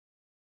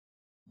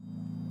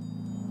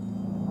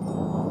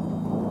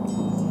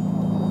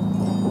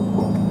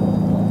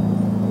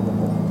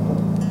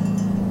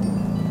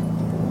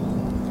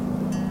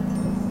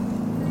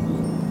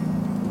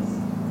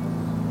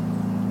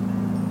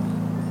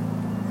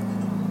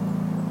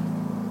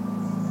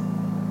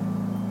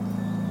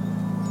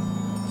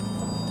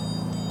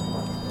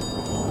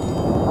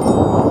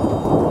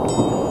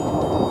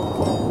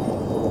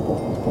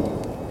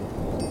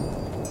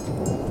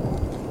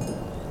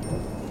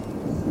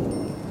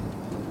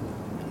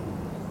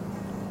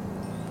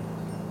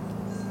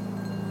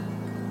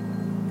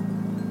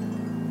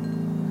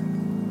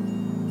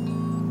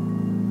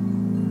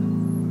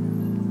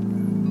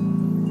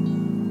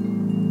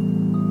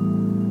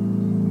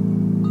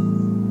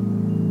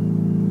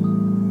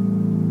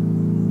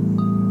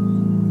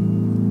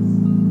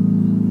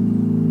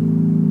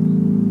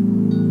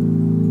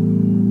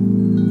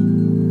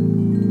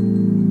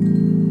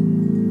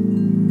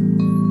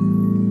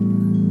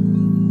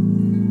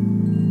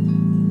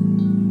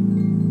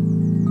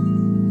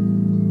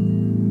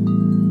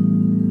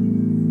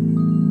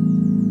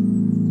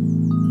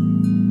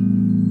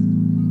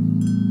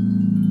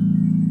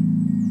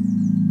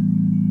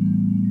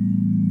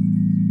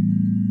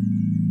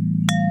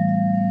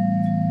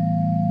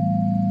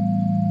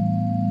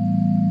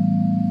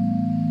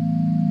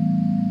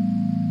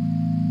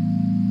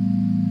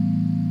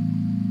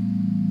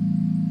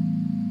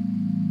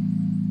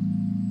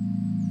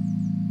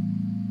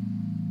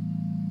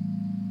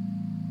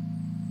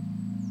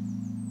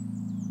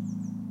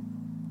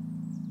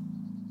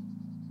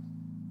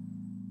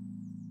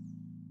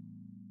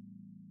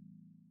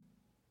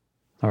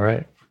 All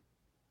right.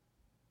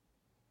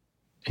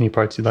 Any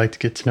parts you'd like to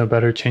get to know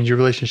better, change your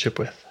relationship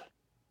with?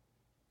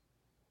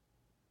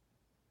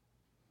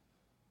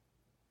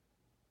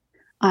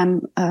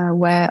 I'm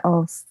aware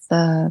of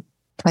the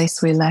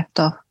place we left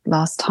off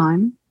last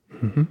time.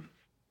 Mm-hmm.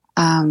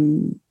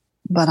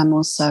 But I'm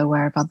also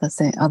aware of other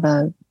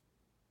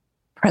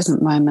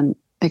present moment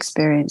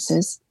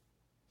experiences.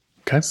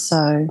 Okay.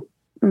 So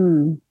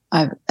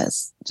I've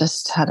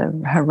just had a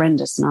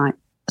horrendous night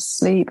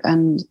asleep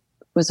and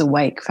was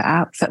awake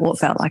for what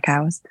felt like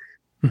hours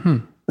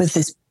with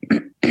this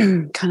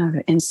kind of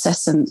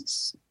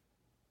incessant,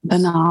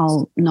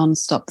 banal,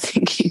 non-stop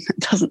thinking that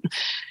doesn't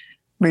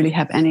really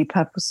have any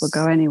purpose or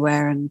go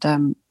anywhere, and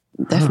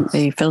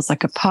definitely feels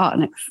like a part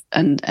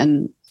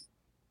and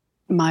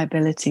my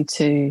ability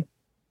to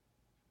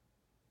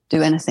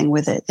do anything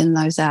with it in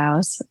those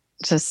hours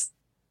just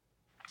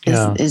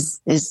is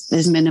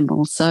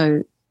minimal.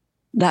 So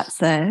that's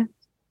there.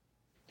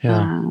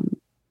 Yeah.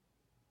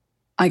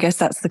 I guess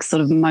that's the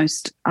sort of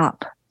most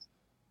up,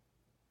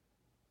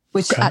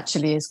 which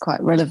actually is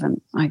quite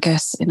relevant, I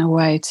guess, in a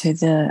way to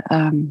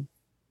the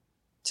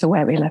to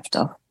where we left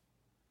off,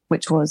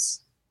 which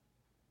was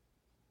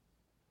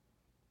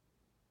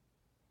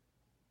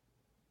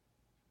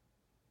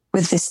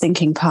with this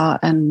thinking part,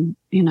 and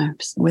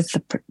with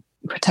the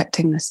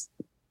protecting this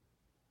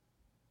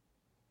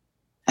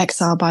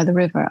exile by the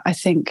river. I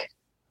think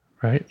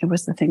it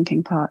was the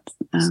thinking part.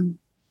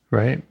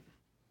 Right.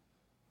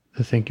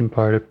 The thinking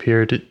part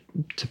appeared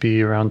to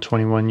be around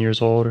 21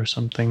 years old or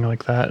something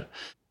like that.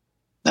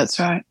 That's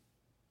right.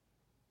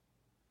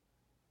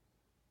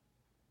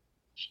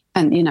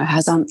 And,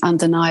 has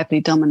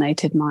undeniably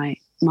dominated my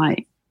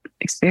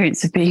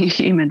experience of being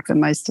human for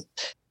most of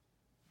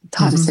the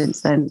time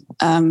since then.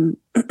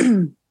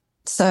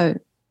 So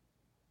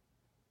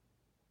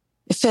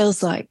it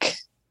feels like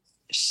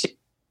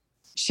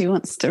she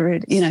wants to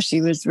really,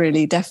 she was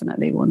really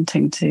definitely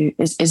wanting to,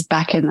 is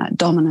back in that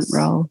dominant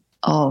role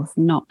of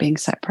not being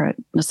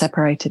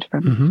separated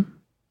from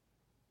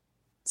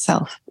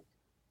self.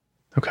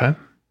 Okay.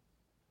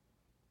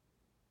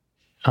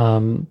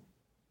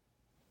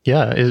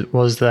 Yeah.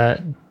 Was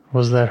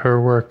that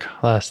her work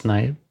last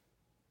night?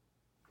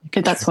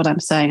 That's what I'm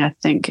saying. I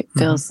think it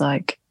feels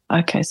like,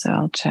 okay, so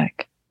I'll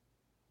check.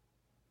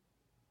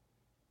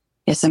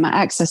 Yeah, so my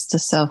access to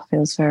self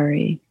feels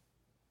very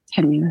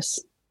tenuous.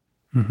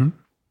 Mm-hmm.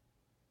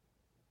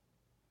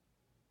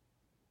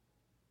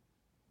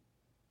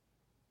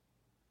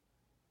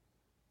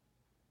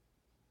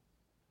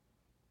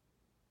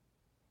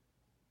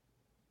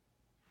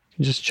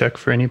 Just check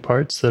for any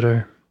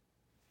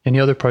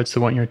other parts that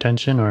want your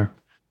attention, or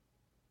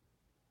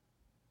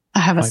I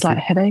have a slight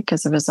headache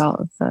as a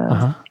result of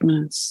the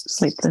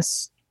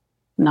sleepless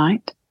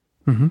night.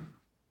 Mm-hmm.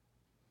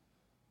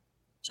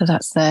 So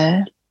that's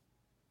there.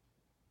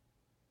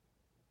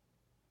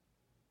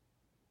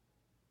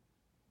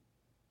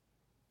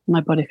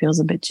 My body feels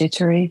a bit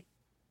jittery.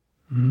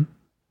 Mm-hmm.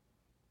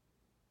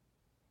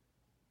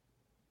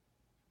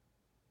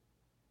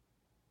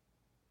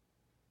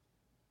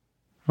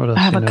 What else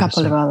I have a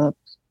couple of other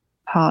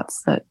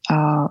parts that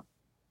are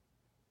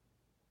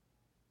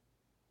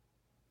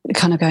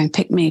kind of going,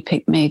 pick me.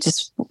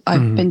 Just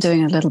I've been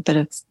doing a little bit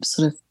of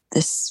sort of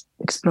this,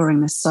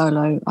 exploring this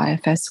solo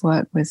IFS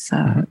work with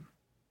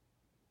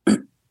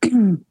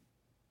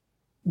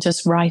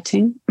just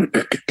writing,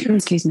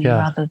 excuse me,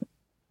 rather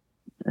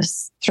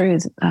through,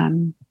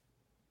 I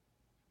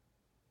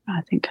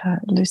think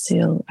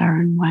Lucille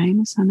Aaron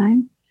Wayne is her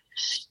name.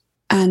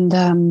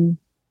 And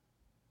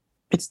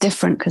it's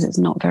different because it's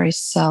not very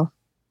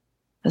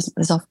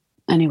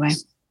anyway.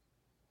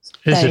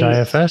 Is it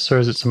IFS, or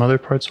is it some other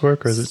parts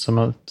work, or is it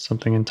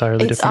something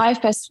entirely different?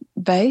 It's IFS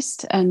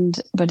based,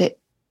 but it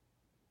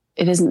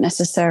isn't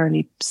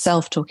necessarily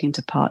self talking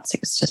to parts.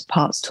 It's just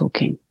parts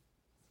talking.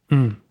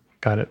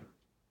 Got it.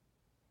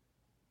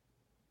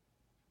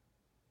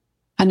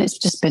 And it's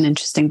just been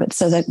interesting. But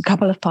so a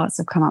couple of parts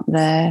have come up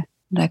there.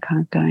 They're kind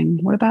of going,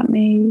 what about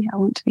me? I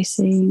want to be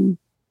seen.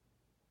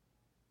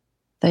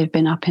 They've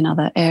been up in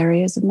other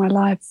areas of my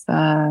life.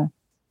 I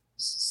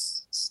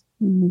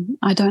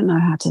don't know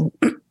how to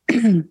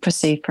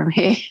proceed from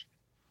here.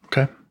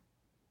 Okay.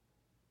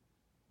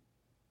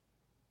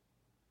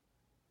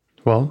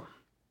 Well,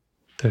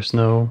 there's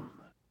no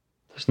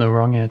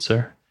wrong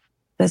answer.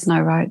 There's no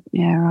right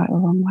or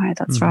wrong way.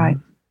 That's right.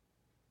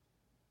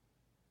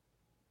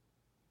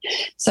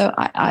 So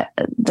I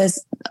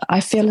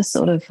feel a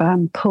sort of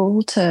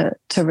pull to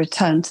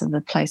return to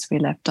the place we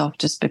left off,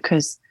 just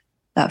because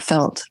that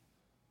felt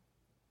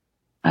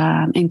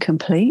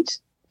incomplete.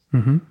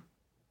 Mm-hmm.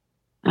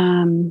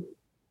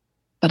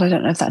 But I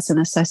don't know if that's a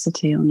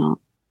necessity or not.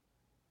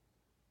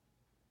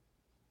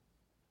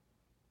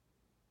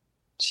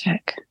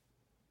 Check.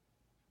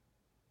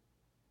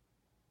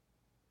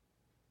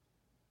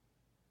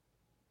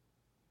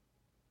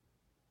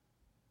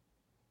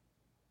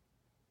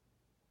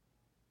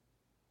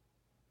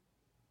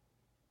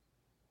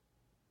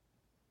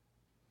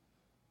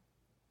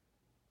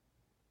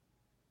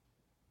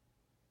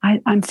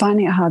 I'm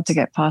finding it hard to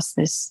get past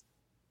this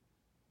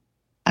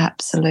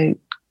absolute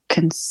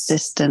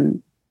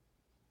consistent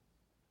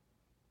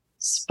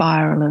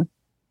spiral of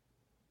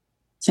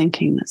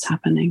thinking that's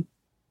happening.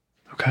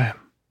 Okay.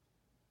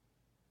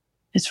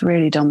 It's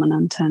really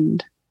dominant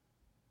and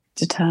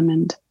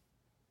determined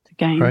to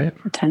gain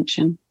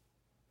attention.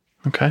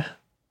 Okay.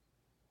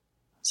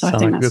 So I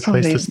think like that's a good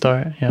place probably to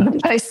start. Yeah. the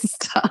place to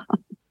start.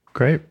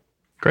 Great.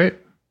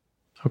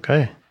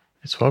 Okay.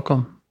 It's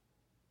welcome.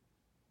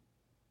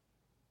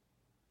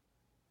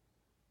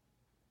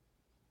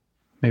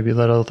 Maybe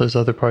let all those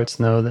other parts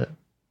know that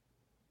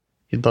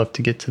you'd love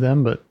to get to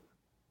them, but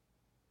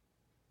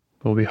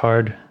it will be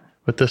hard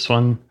with this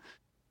one.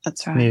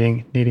 That's right.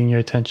 Needing your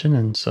attention.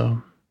 And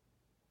so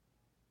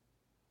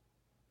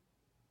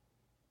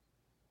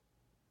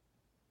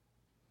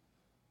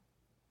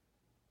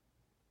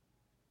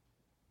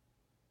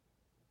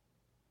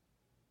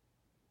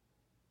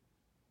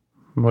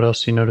what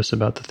else do you notice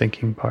about the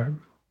thinking part?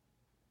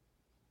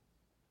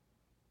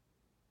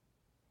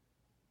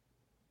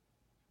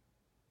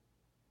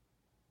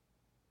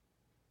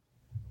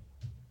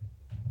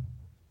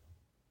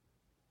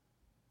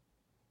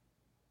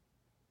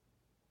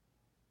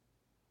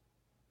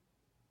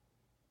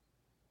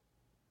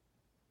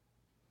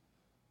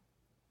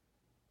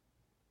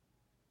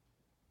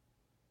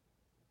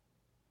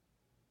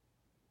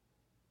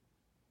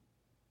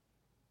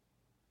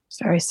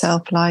 It's very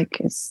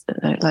self-like. It's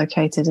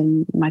located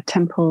in my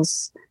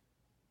temples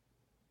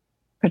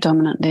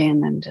predominantly,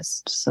 and then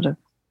just sort of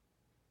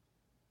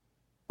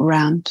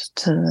round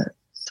to the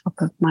top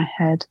of my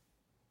head.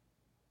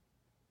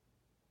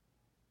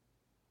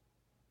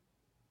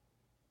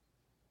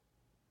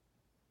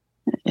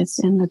 It's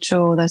in the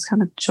jaw, those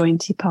kind of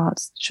jointy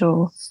parts of the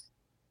jaw.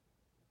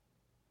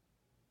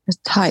 The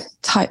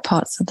tight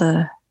parts of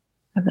the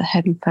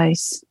head and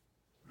face.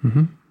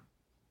 Mm-hmm.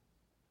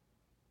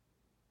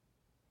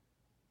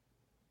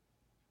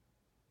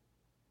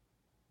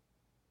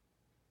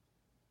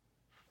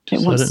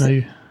 Just let it know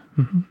you.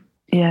 Mm-hmm.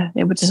 Yeah,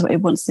 it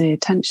wants the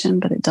attention,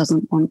 but it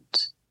doesn't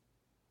want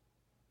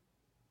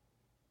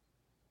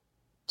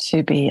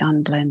to be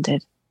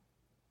unblended.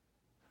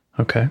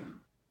 Okay. It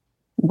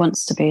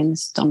wants to be in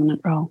this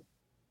dominant role.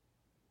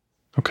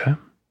 Okay.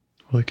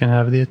 Well, it can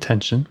have the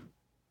attention.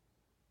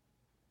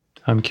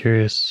 I'm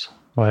curious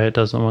why it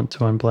doesn't want to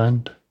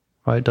unblend,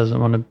 why it doesn't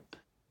want to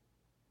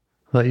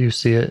let you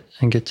see it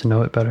and get to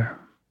know it better.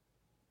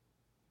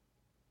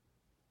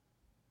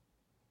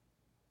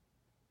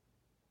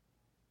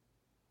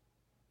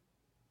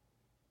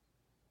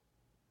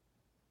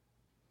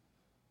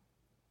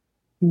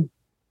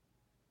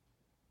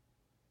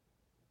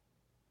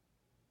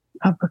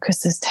 Oh, because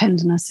there's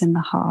tenderness in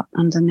the heart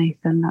underneath,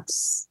 and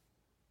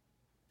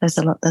there's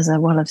a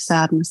well of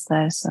sadness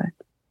there, so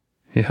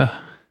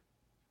yeah,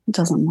 it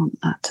doesn't want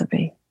that to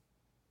be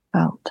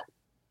felt.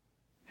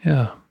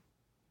 Yeah,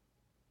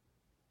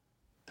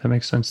 that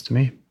makes sense to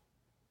me.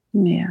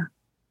 Yeah.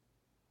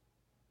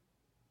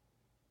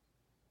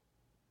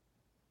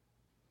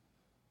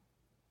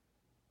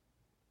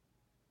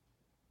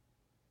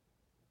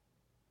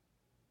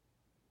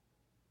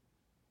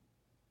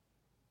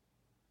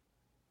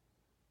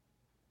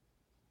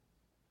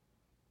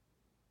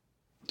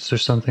 Is there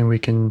something we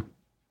can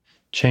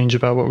change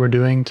about what we're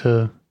doing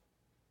to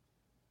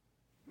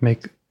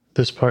make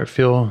this part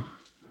feel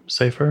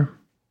safer?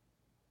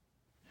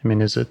 I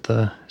mean, is it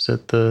the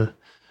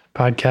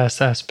podcast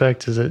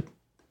aspect? Is it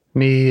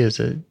me? Is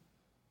it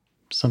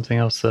something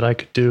else that I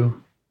could do?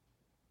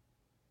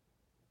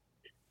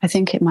 I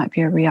think it might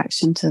be a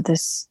reaction to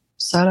this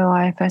solo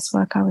IFS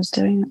work I was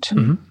doing,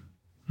 actually.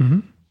 Mm-hmm. Mm-hmm.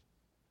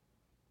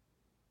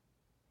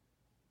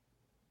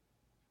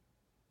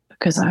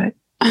 Because I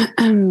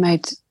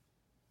made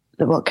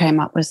what came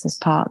up was this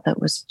part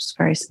that was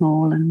very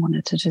small and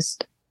wanted to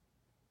just,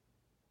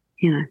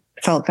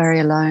 felt very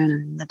alone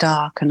and in the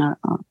dark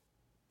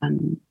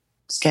and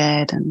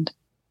scared. And,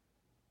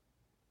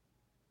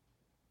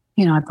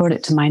 I brought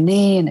it to my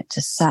knee and it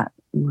just sat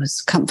and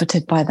was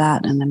comforted by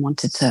that, and then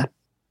wanted to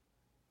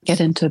get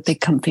into a big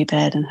comfy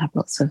bed and have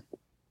lots of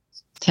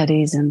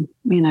teddies and,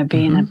 be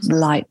in a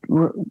light,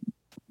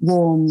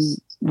 warm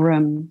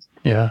room.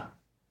 Yeah.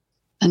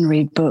 And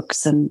read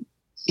books, and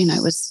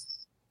it was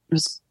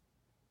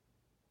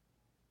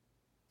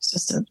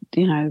just a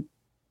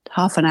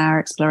half an hour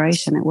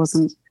exploration. It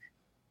wasn't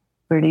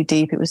really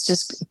deep. It was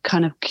just a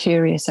kind of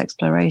curious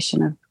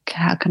exploration of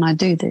how can I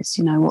do this?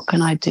 What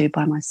can I do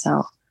by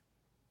myself?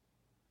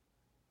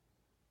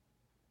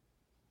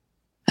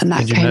 And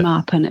that came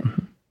up, and it.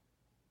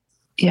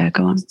 Yeah,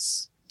 go on.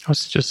 I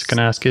was just going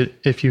to ask it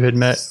if you had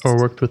met or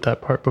worked with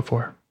that part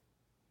before.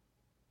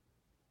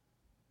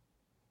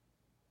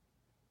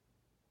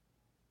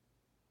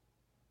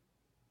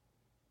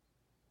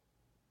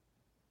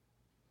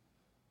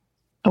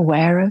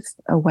 Aware of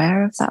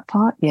that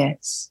part,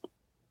 yes.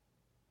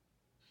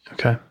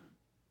 Okay.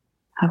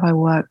 Have I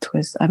worked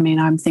with? I mean,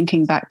 I'm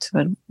thinking back to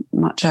a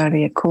much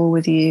earlier call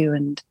with you,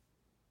 and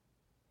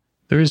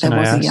the reason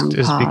I asked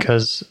is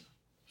because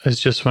it's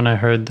just when I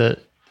heard that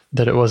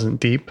it wasn't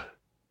deep,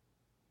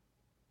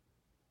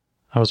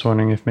 I was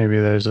wondering if maybe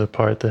there's a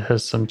part that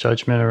has some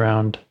judgment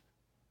around,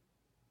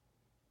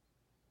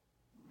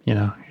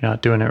 you're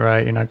not doing it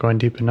right, you're not going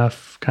deep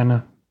enough kind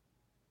of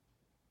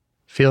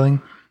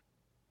feeling.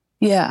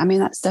 Yeah, I mean,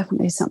 that's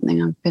definitely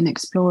something I've been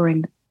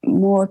exploring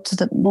more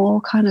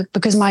kind of,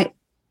 because my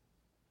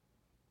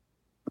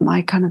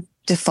kind of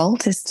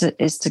default is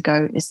to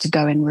go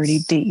in really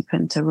deep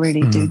and to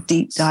really do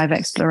deep dive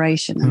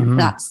exploration, and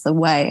that's the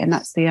way, and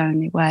that's the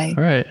only way.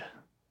 Right.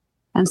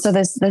 And so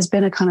there's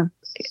been a kind of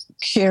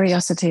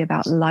curiosity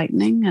about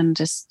lightning and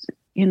just,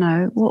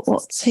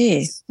 what's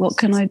here? What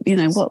can I,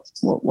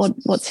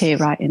 what's here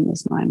right in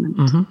this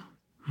moment?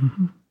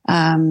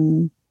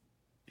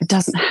 It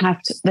doesn't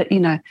have to,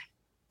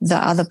 the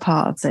other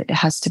part of it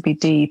has to be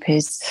deep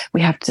is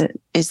we have to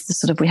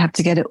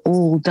get it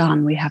all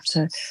done. We have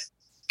to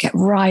get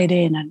right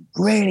in and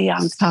really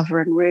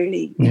uncover and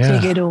really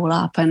dig it all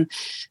up and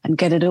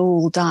get it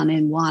all done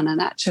in one.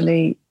 And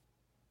actually,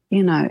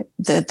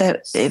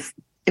 if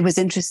it was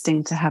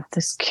interesting to have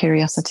this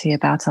curiosity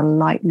about a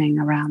lightning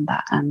around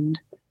that, and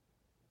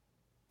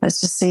let's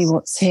just see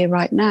what's here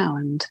right now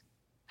and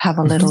have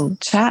a little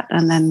chat,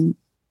 and then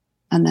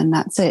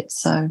that's it.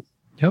 So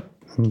do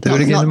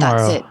it again tomorrow.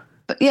 That's it.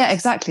 But yeah,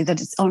 exactly,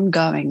 that it's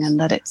ongoing and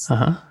that it's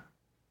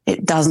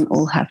it doesn't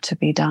all have to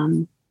be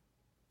done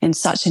in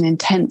such an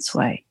intense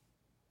way.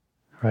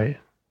 Right.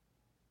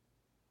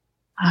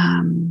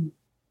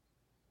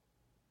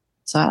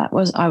 So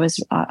I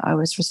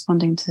was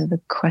responding to the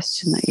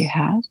question that you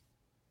had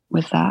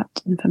with that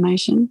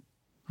information.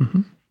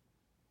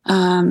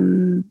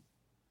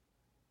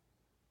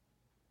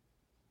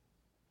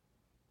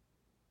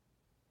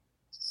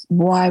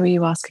 Why were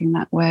you asking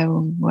that? Where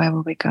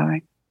were we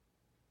going?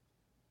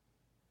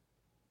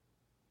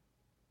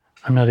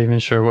 I'm not even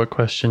sure what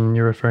question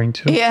you're referring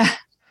to. Yeah.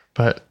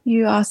 But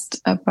you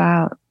asked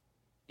about,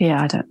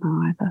 I don't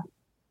know either.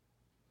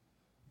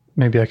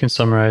 Maybe I can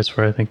summarize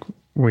where I think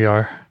we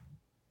are.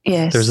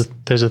 Yes.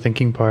 There's a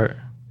thinking part,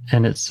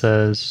 and it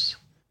says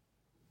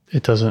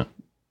it doesn't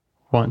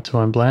want to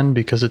unblend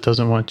because it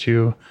doesn't want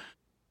you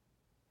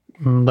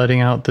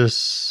letting out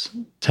this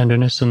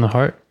tenderness in the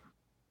heart.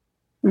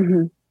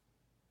 And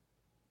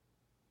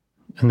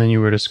then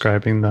you were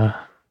describing the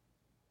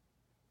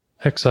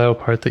exile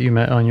part that you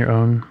met on your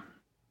own.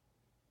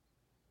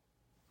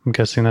 I'm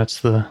guessing is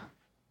that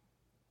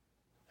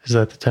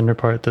the tender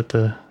part that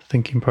the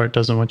thinking part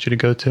doesn't want you to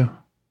go to?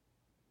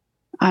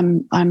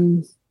 I'm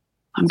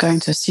going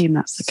to assume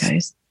that's the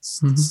case.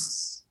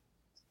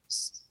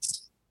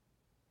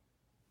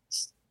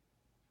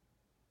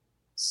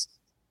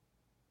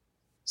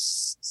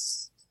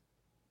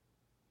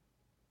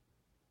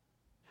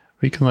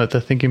 We can let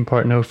the thinking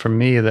part know from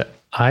me that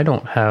I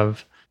don't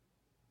have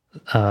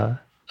a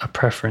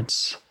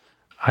preference.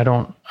 I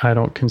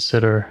don't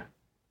consider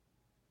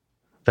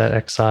that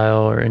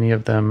exile or any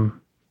of them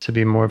to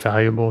be more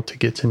valuable to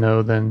get to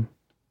know than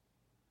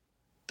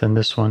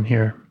this one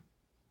here.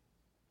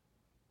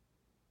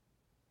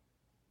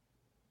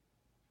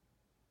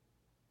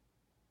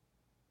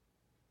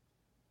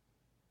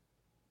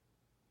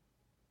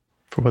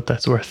 For what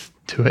that's worth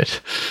to it.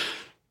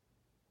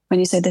 When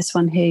you say this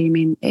one here, you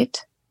mean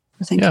it?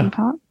 The thinking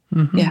part?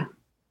 Yeah.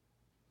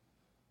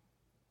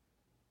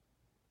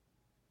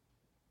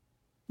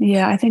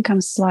 Yeah, I think I'm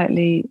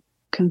slightly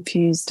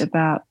confused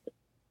about,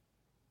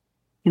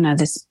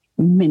 this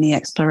mini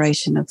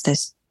exploration of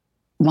this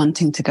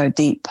wanting to go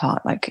deep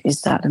part. Like,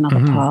 is that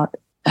another part?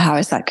 How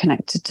is that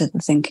connected to the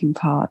thinking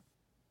part?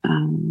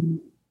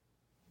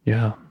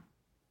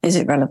 Is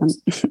it relevant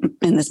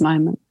in this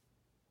moment?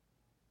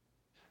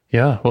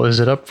 Yeah. Well, is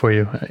it up for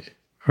you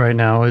right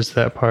now? Is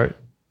that part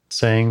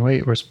saying,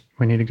 wait,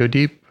 we need to go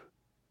deep?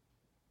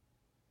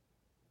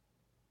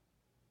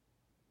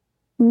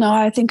 No,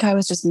 I think I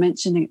was just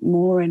mentioning it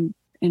more in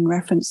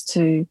reference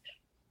to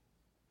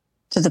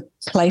the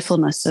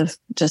playfulness of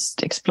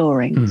just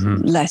exploring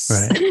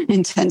less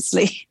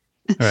intensely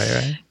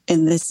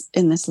in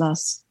this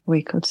last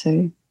week or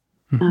two,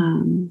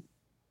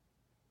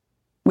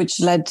 which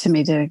led to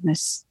me doing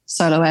this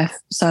solo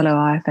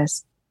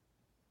IFS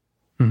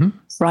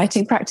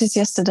writing practice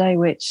yesterday,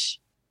 which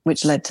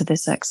led to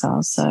this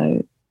exile.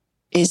 So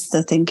is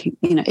the thinking,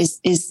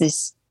 is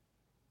this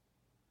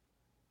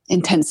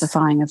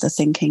intensifying of the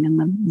thinking and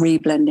the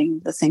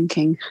reblending the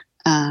thinking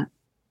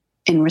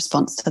in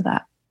response to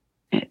that,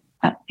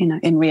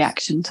 in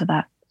reaction to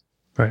that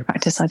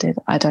practice I did.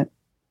 I don't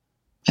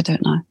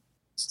know.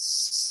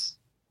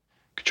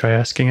 Could try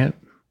asking it.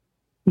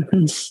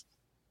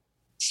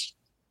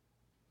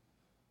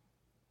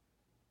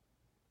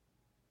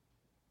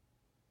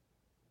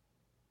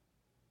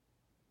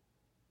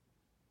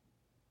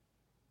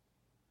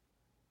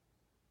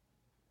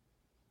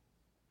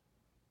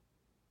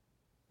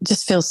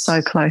 Just feels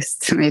so close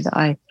to me that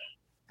I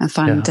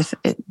find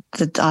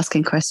the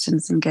asking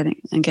questions and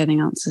getting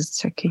answers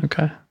tricky.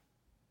 Okay.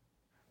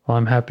 Well,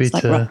 I'm happy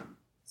I'm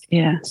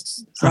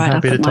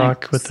happy to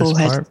talk with this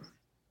part.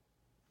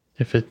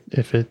 If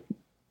it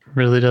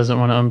really doesn't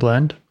want to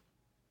unblend.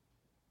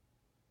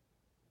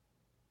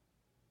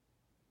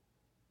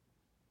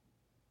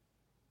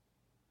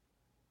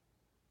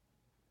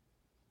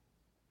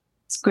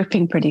 It's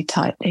gripping pretty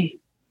tightly.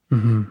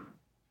 Mm-hmm.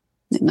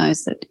 It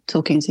knows that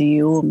talking to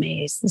you or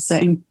me is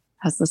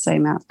has the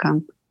same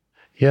outcome.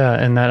 Yeah,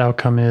 and that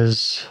outcome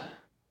is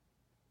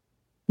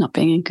not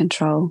being in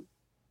control,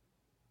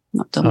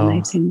 not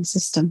dominating the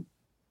system.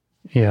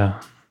 Yeah.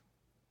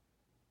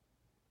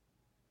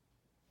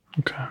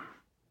 Okay.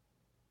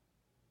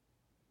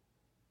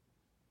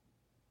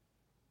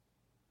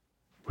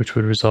 Which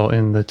would result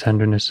in the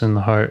tenderness in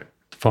the heart,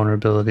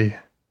 vulnerability.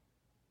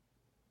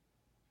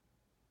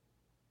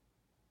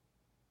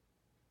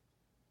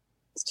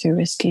 It's too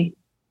risky.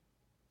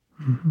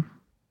 Mm-hmm.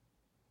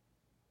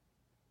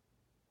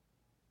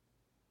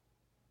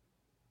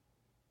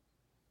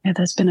 Yeah,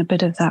 there's been a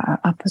bit of that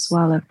up as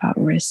well about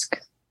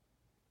risk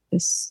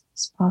this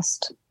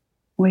past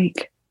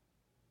week.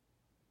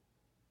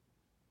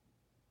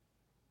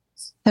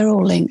 They're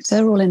all linked.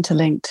 They're all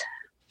interlinked.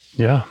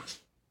 Yeah.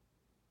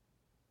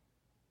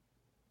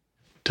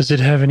 Does it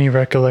have any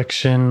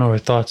recollection or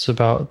thoughts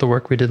about the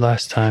work we did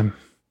last time?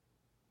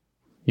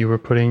 You were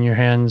putting your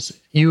hands,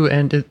 you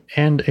and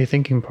a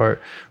thinking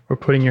part were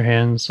putting your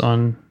hands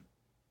on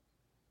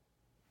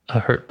a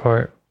hurt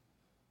part.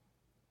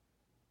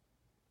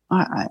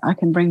 I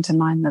can bring to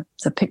mind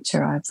the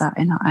picture of that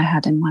I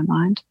had in my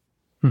mind.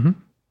 Mm-hmm.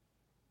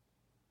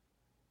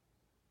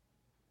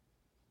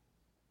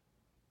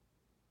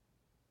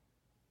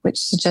 Which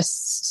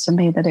suggests to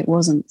me that it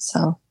wasn't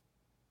self,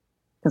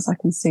 because I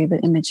can see the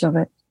image of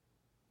it.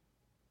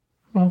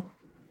 Well,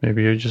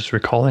 maybe you're just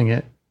recalling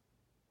it.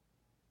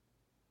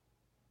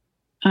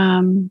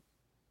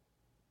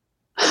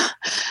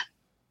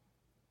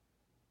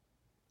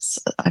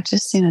 So I've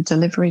just seen a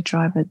delivery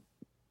driver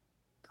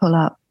pull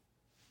up.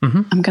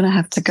 Mm-hmm. I'm going to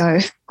have to go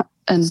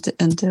and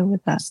deal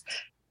with that.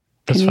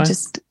 That's Can you fine.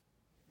 just...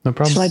 No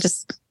problem. Shall I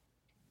just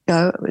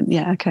go?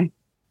 Yeah, okay.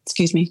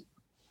 Excuse me.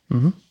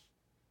 Mm-hmm.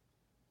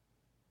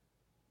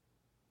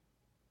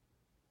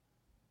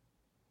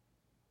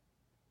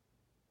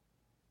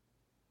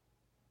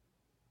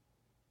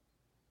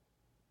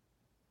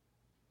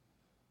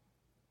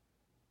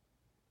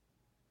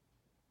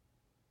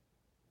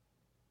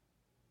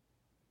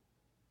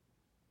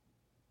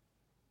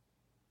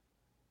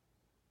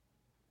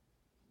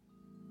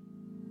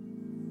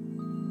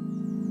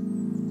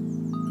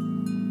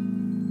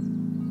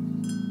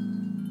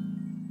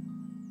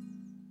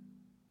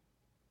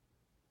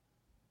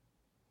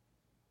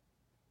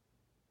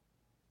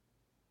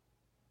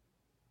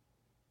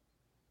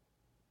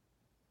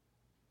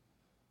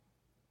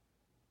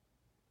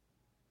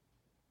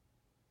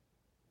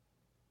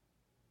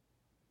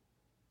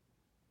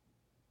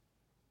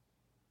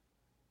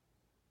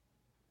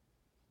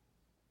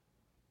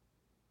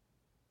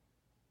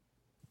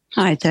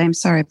 Hi, James.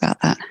 Sorry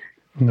about that.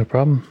 No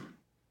problem.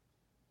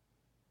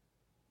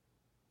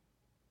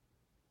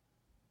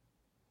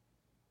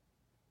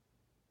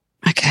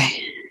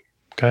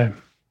 Okay.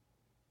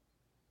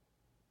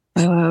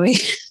 Where were we?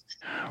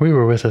 We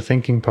were with a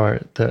thinking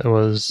part that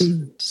was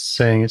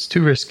saying it's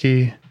too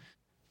risky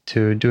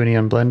to do any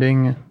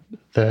unblending,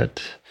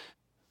 that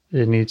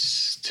it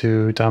needs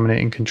to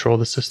dominate and control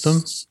the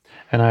system.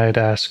 And I had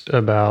asked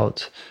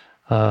about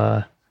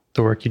the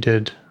work you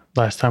did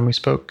last time we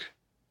spoke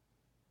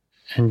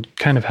and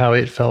kind of how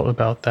it felt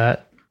about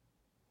that.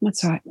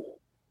 That's right.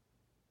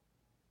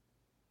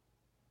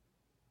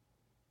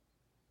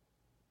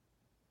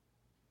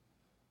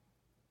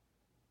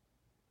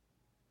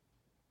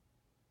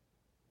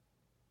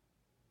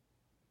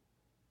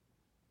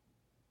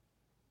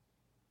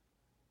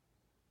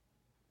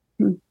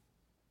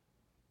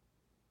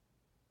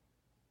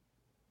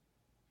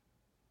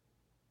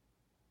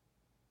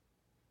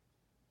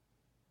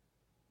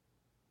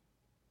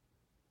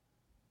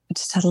 I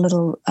just had a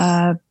little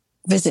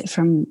visit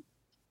from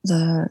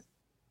the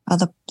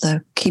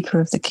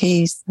keeper of the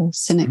keys,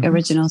 the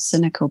original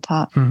cynical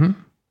part,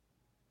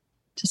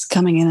 just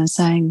coming in and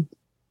saying,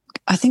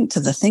 I think to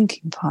the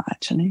thinking part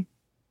actually,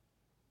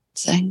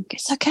 saying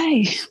it's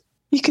okay,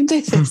 you can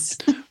do this.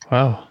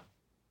 Wow.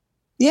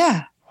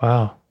 Yeah.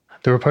 Wow.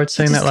 There were parts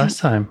saying that last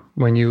time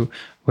when you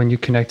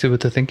connected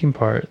with the thinking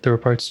part. There were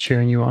parts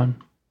cheering you on.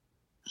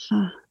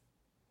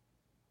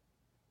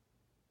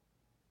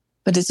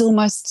 But it's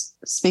almost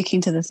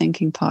speaking to the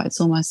thinking part. It's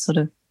almost sort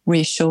of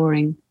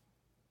reassuring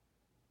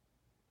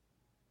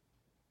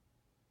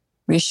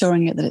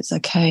it that it's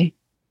okay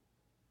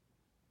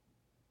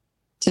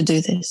to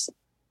do this.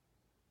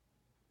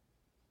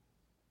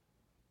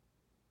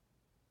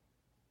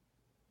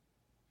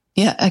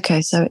 Yeah.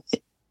 Okay. So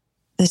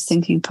this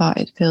thinking part,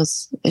 it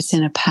feels it's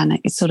in a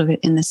panic. It's sort of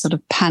in this sort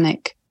of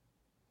panic,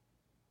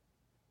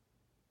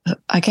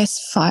 I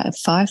guess,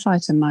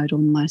 firefighter mode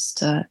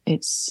almost.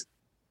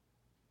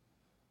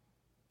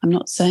 I'm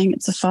not saying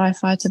it's a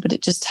firefighter, but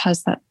it just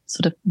has that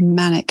sort of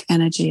manic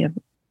energy of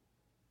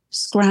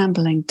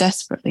scrambling,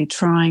 desperately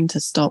trying to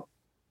stop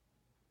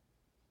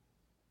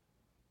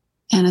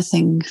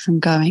anything from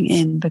going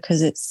in,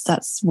 because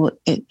that's what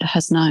it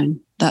has known.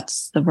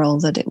 That's the role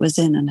that it was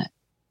in, and it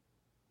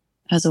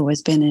has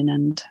always been in.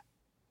 And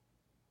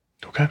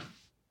okay.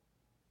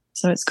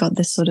 So it's got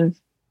this sort of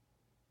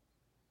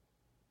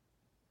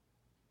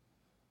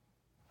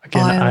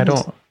Again,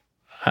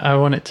 I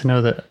want it to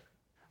know that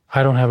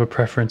I don't have a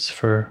preference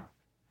for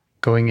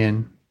going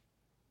in,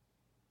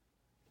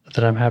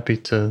 that I'm happy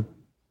to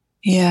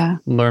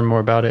learn more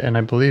about it. And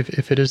I believe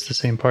if it is the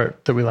same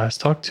part that we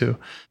last talked to,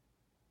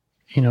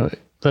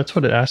 that's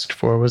what it asked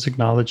for, was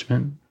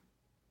acknowledgement.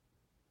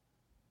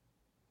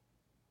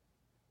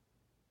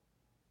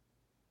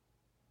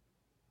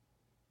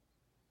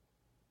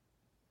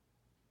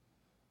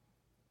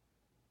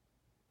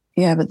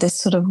 Yeah, but this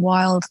sort of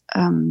wild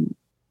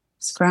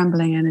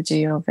scrambling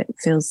energy of it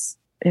feels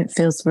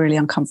really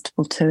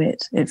uncomfortable to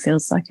it. It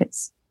feels like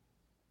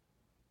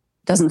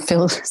doesn't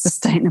feel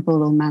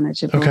sustainable or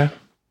manageable.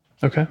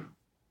 Okay.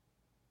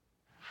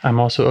 I'm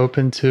also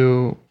open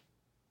to,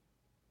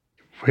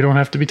 we don't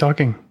have to be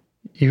talking.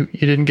 You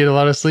didn't get a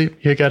lot of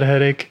sleep. You got a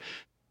headache.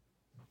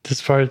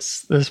 This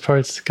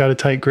part's got a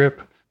tight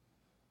grip.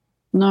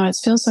 No, it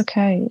feels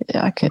okay.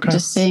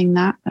 Just seeing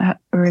that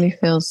really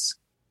feels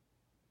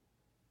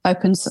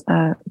opens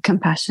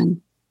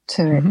compassion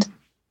to it.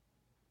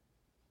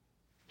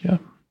 Yeah.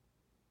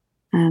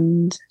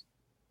 And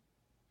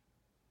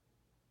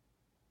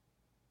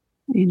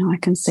I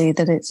can see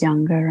that it's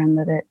younger and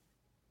that it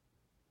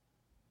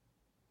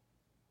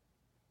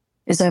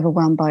is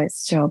overwhelmed by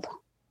its job.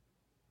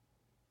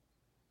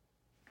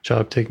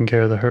 Job taking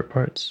care of the hurt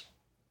parts.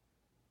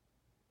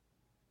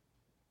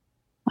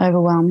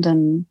 Overwhelmed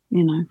and,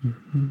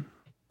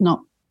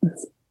 not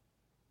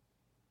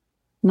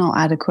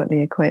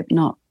adequately equipped,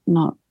 not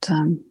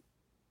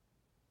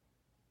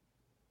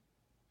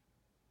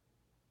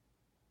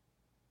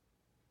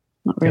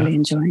really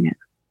enjoying it.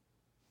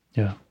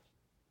 Yeah.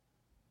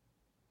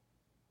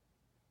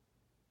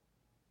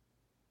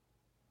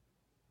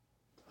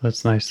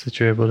 That's nice that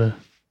you're able to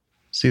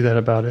see that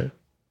about it.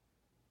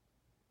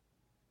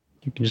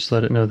 You can just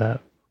let it know that.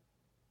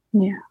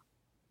 Yeah.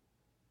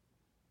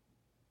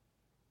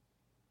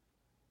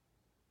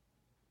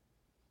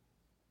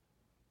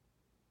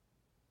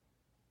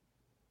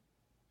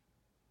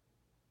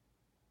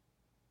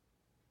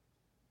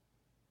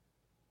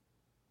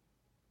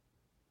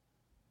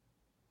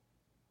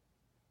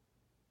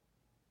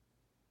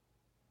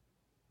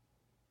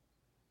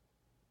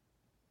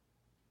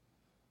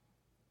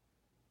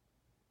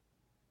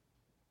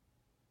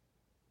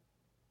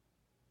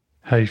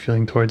 How are you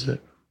feeling towards it?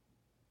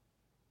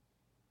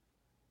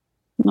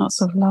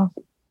 Lots of love.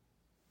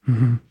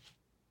 Mm-hmm.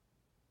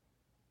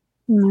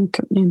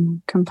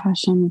 And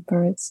compassion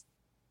for it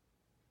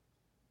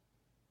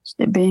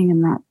being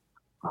in that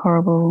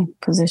horrible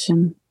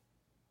position.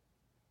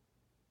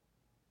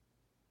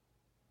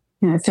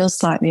 It feels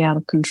slightly out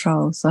of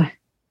control. So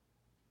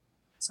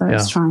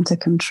it's trying to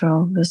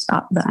control, just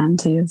up the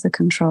ante of the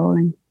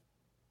controlling.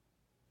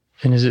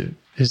 And is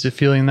it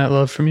feeling that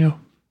love from you?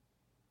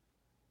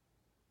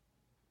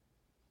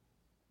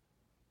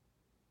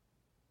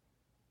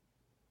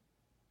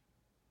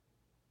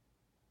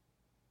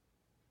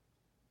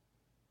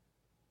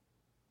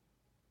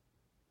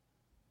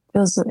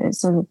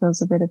 It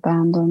feels a bit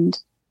abandoned.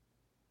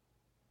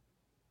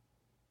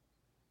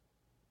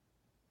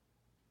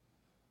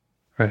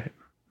 Right.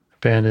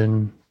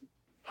 Abandoned,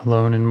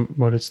 alone in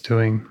what it's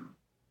doing.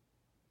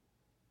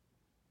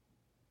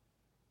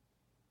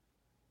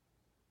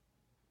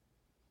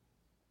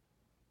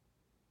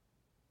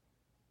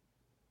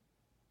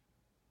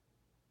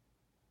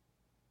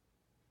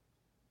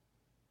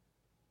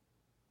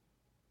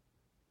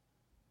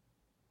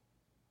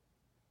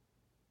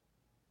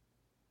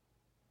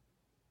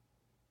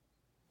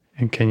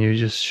 And can you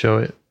just show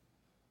it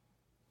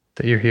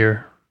that you're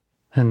here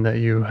and that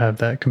you have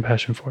that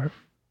compassion for it?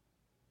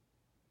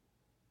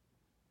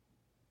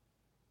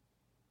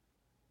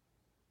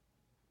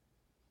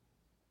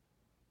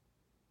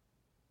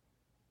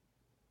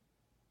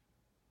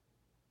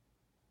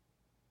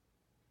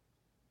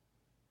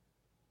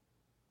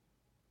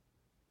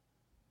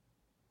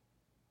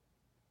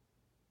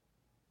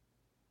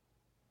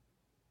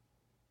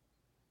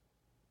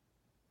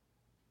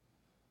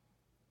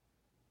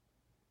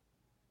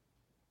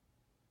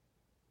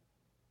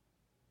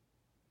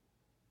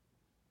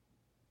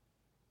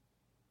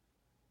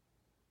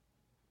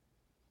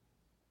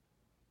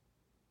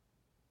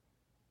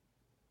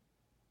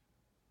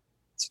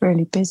 It's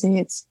really busy.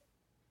 It's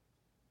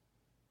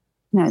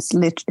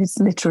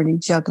literally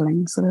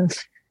juggling sort of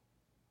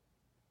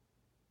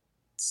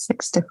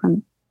 6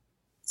 different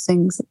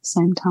things at the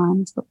same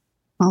time. It's got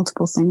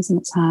multiple things in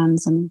its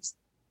hands and it's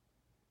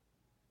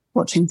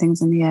watching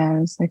things in the air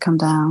as they come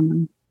down.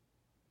 And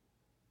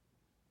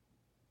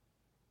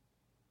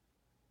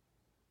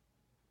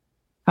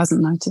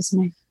hasn't noticed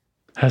me.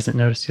 Hasn't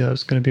noticed you. That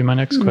was going to be my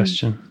next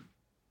question.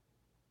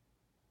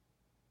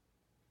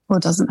 Or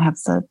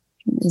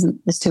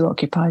is too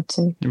occupied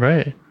to.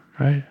 Right.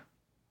 Is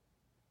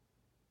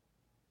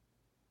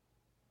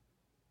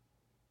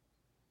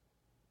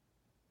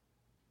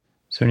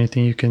there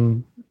anything you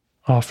can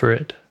offer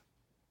it?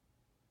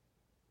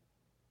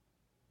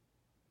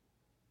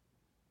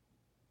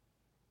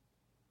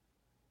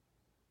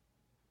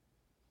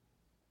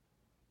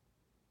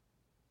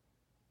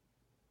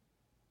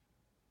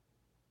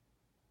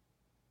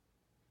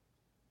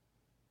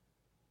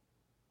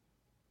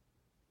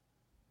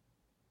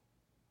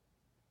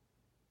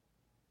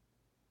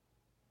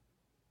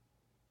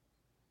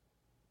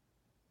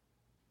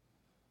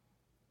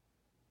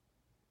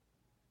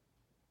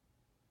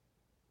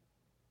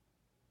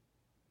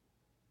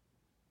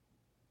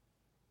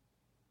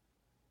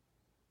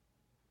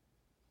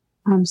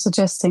 I'm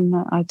suggesting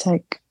that I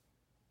take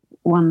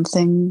one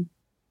thing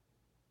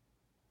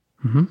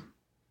and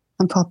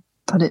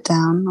put it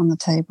down on the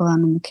table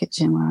and in the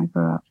kitchen where I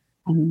grew up,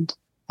 and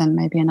then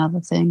maybe another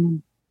thing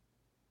and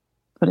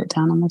put it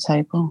down on the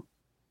table.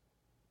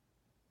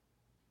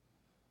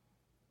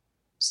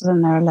 So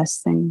then there are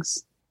less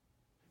things,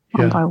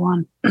 one by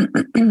one.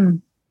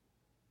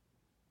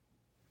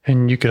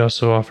 And you could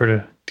also offer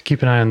to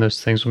keep an eye on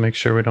those things. We'll make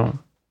sure we don't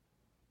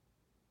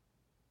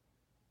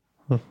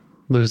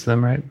lose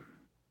them, right?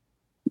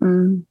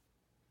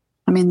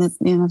 I mean,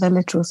 they're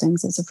literal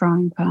things. It's a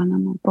frying pan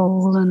and a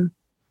bowl and...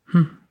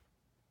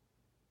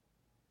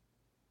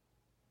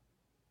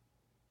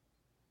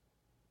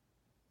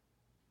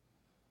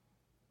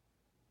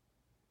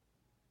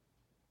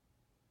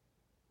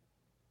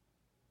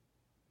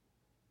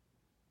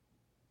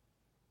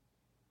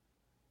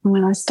 And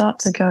when I start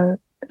to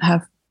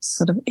have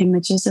sort of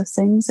images of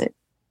things,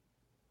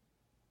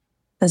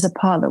 there's a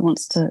part that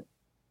wants to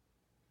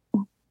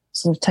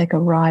sort of take a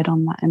ride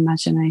on that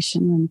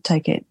imagination and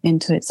take it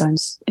into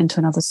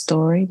another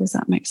story. Does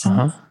that make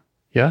sense?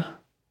 Yeah.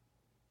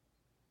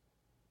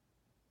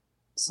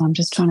 So I'm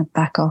just trying to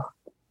back off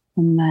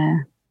from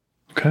there.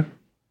 Okay.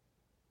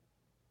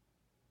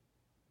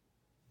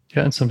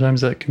 Yeah, and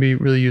sometimes that can be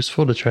really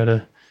useful to try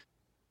to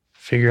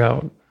figure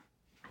out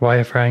why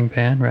a frying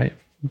pan, right?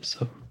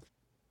 So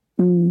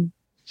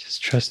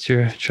just trust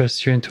your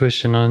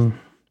intuition on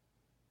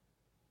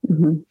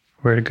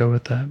where to go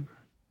with that.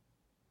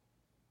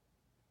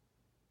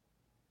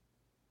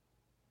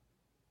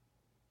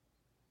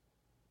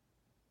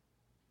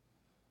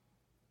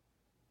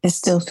 It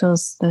still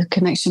feels, the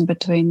connection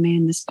between me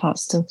and this part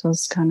still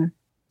feels kind of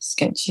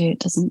sketchy. It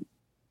doesn't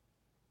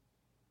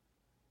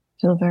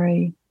feel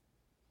very...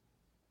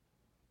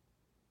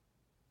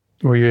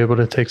 Were you able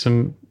to take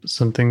some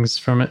things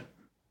from it?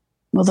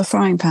 Well, the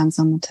frying pan's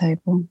on the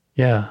table.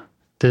 Yeah.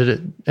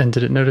 Did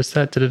it notice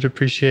that? Did it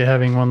appreciate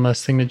having one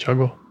less thing to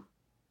juggle?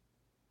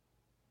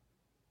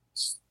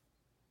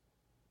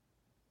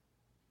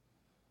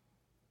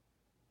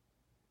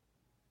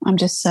 I'm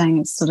just saying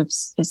it's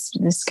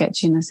the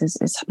sketchiness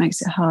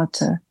makes it hard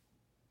to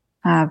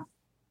have a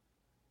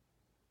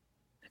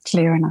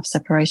clear enough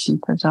separation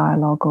for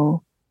dialogue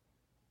or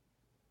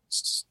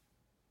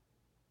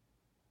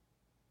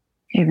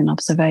even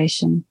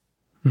observation.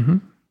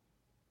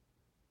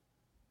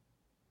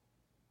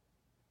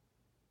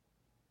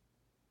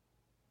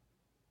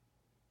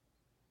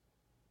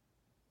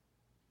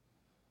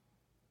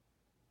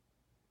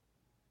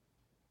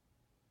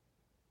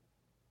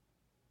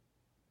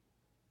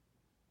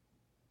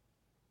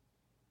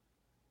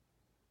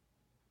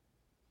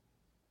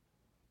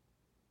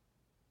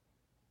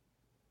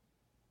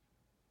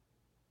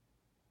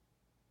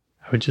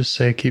 I would just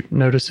say keep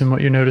noticing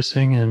what you're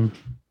noticing and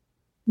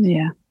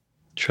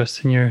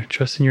trusting your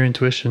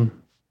intuition.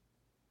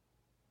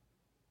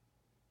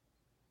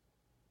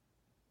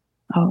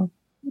 Oh,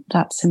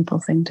 that simple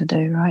thing to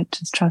do, right?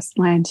 Just trust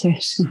my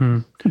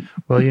intuition.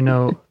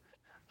 Well,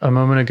 a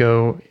moment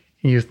ago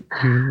you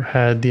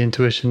had the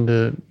intuition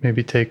to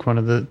maybe take one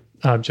of the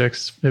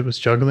objects it was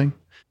juggling.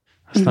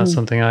 That's not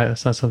something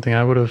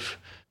I would have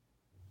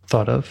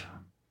thought of.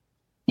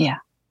 Yeah.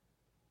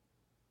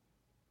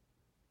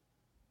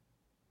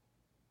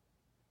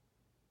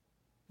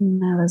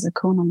 Now there's a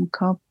corn on the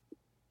cob.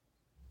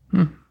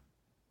 And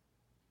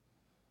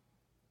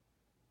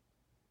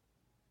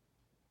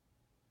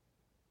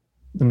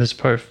this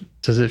part,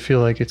 does it feel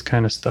like it's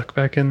kind of stuck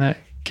back in that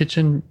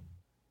kitchen?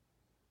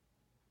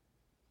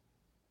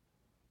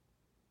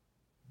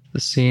 The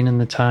scene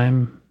and the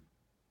time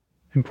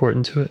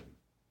important to it?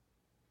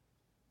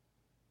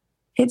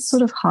 It's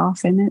sort of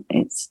half in it.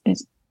 It's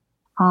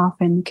half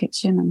in the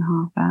kitchen and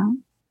half out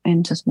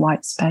in just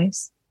white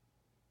space.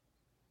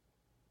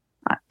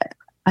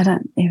 I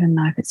don't even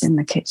know if it's in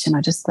the kitchen.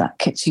 That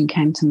kitchen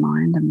came to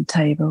mind and the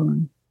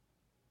table.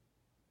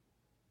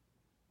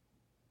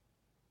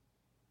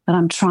 But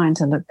I'm trying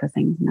to look for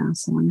things now,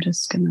 so I'm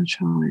just going to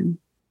try and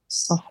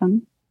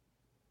soften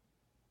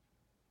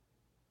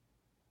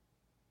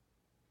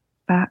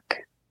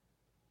back.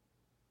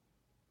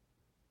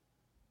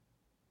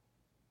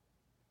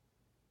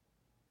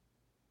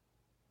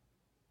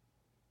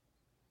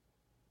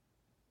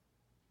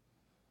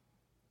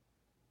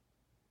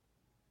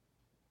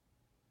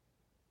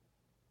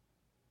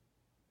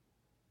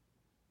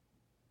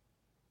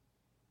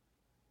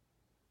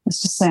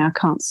 Let's just say I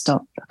can't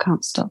stop.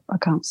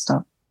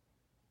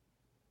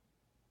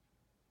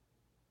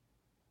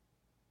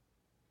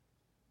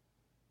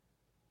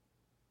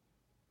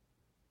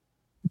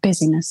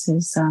 Busyness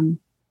is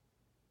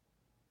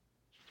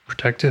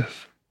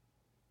protective.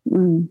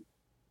 And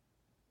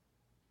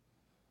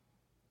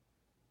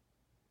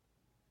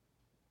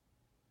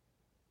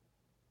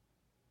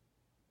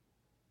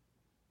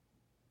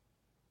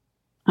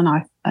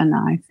I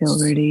feel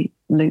really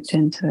looped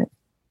into it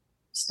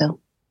still.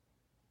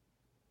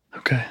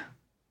 Okay.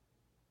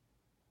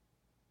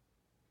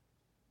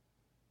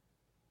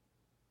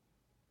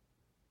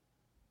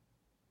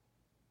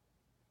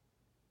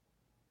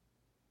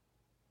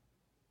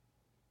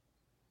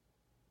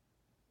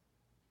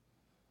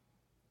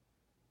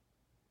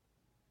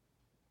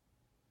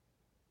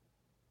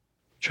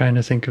 trying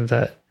to think of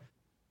that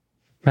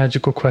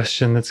magical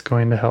question that's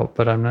going to help,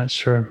 but I'm not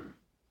sure.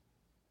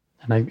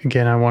 And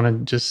I want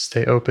to just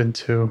stay open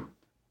to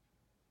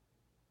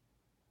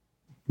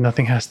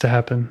nothing has to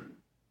happen.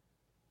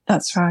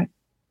 That's right.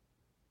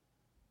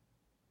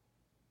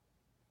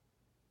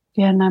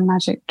 Yeah, no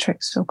magic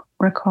tricks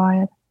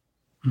required.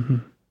 Mm-hmm.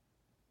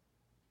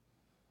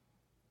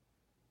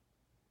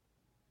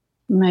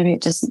 Maybe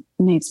it just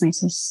needs me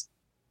to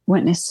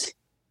witness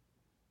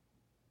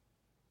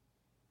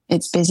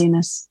its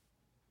busyness.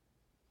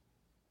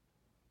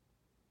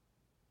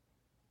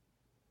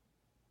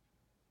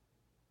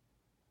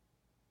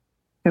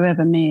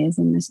 Whoever me is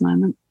in this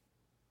moment.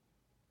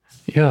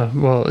 Yeah,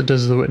 well,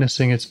 does the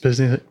witnessing its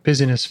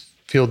busyness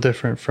feel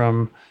different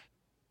from,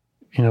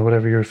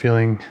 whatever you were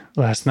feeling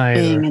last night?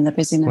 Being in the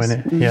busyness.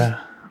 Yeah.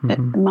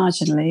 Mm-hmm.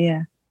 Marginally,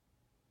 yeah.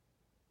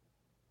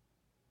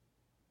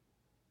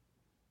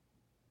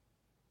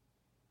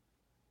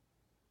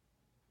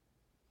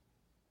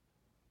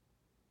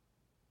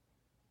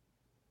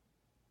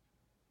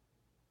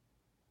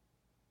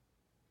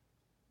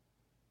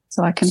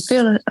 So I can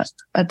feel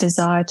a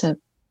desire to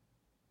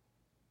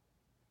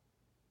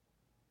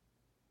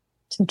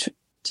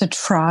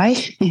try,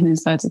 in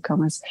inverted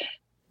commas,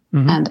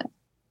 mm-hmm. and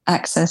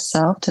access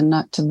self,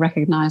 to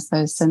recognize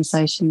those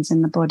sensations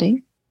in the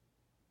body.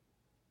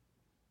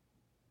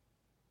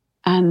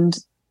 And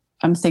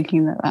I'm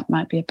thinking that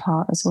might be a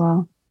part as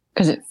well,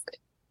 because it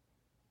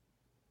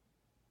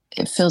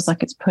feels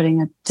like it's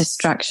putting a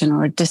distraction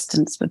or a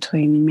distance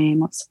between me and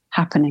what's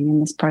happening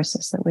in this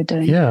process that we're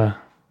doing. Yeah.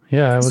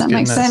 Yeah, Does that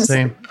make sense?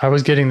 I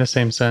was getting the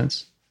same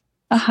sense.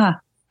 Aha.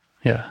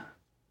 Yeah.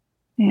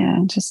 Yeah,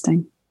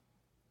 interesting.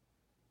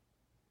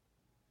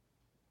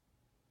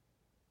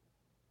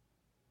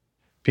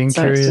 Being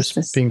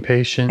curious, being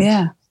patient.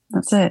 Yeah,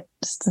 that's it.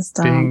 Just the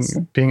stance.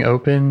 Being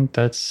open,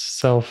 that's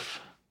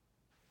self,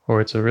 or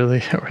it's a really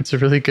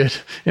good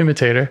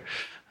imitator.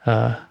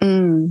 But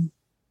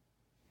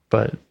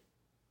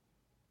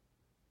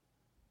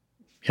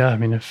yeah, I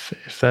mean,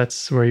 if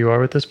that's where you are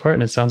with this part,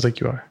 and it sounds like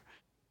you are,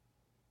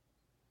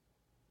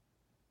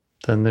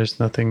 then there's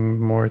nothing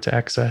more to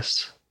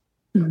access.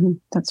 Mm-hmm.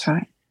 That's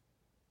right.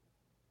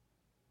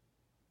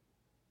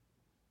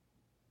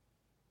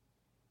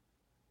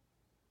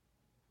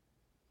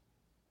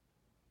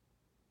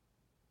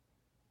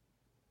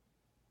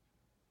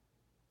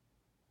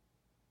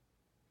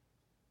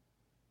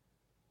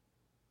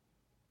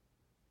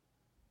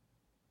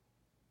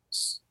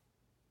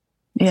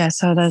 Yeah,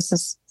 so there's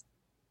this.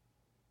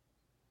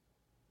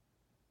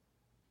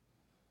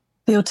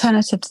 The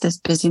alternative to this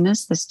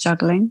busyness, this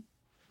juggling,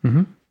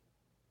 mm-hmm.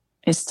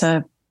 is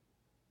to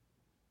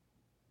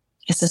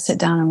sit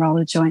down and roll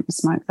a joint and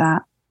smoke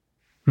that.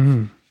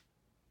 Mm-hmm.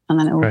 And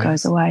then it all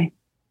goes away.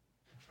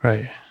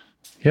 Right.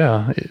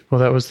 Yeah.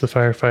 Well, that was the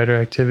firefighter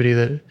activity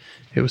that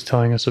it was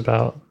telling us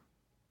about.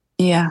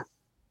 Yeah.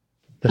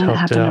 That and it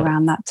happened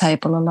around that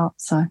table a lot.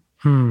 So.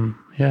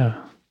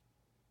 Yeah.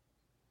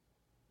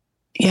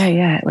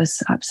 Yeah. It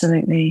was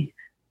absolutely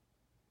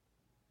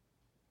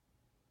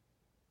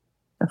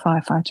the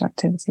firefighter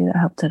activity that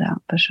helped it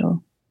out for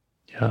sure.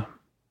 Yeah.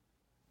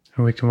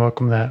 And we can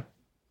welcome that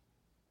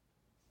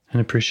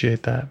and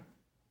appreciate that.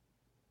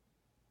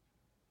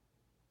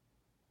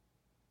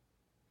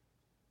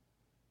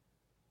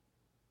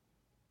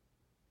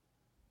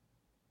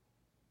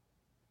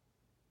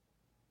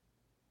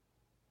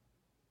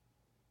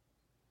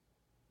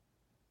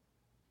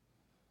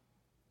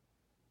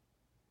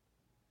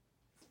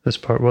 This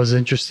part was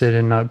interested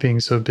in not being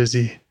so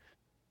busy,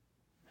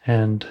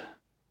 and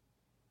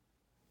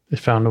it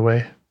found a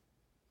way.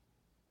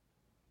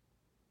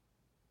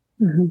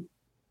 Mm-hmm.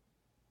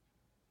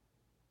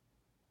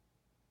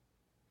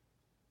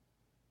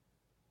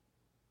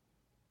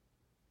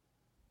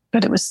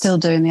 But it was still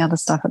doing the other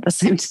stuff at the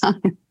same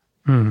time.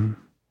 Mm-hmm.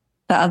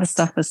 That other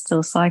stuff was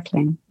still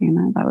cycling,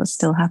 that was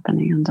still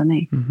happening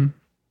underneath. Mm-hmm.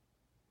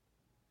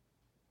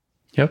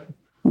 Yep.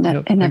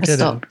 It never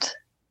stopped.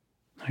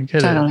 I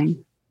get juggling. it.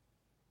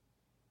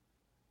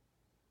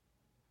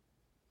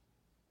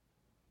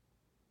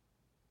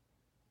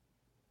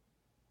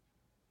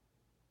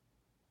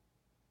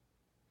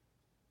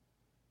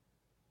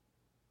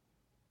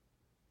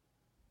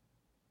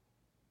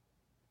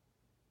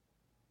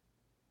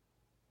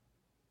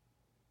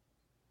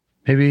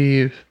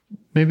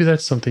 Maybe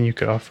that's something you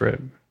could offer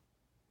it.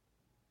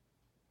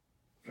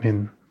 I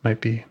mean,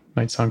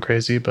 might sound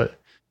crazy, but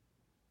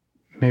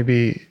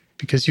maybe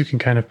because you can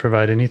kind of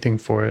provide anything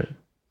for it,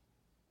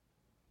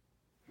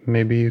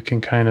 maybe you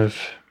can kind of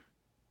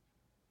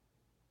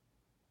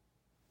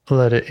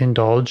let it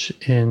indulge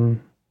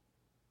in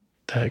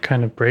that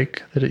kind of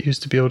break that it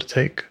used to be able to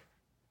take,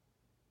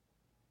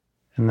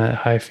 and that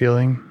high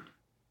feeling.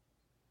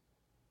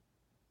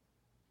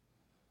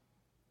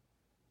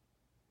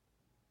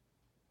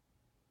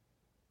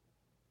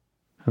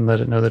 And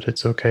let it know that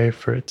it's okay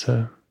for it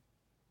to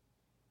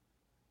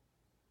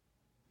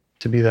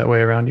be that way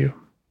around you.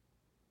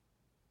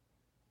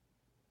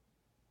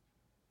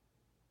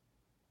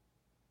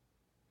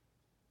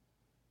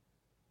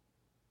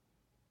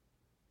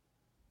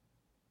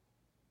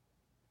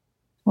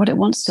 what it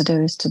wants to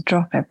do is to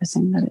drop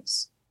everything that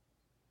it's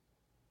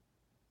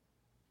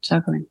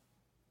juggling.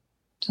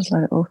 Just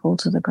let it all fall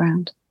to the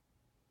ground.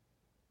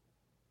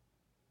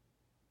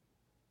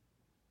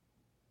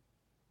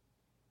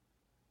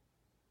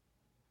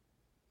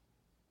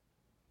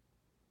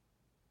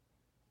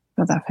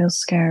 But that feels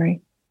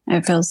scary.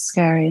 It feels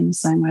scary in the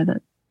same way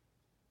that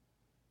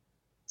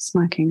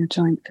smoking a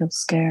joint feels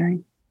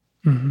scary.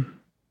 Mm-hmm.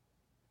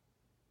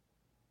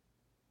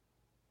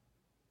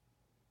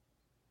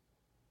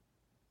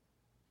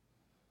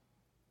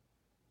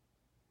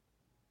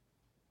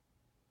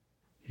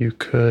 You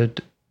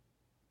could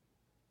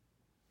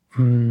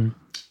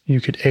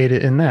aid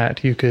it in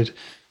that. You could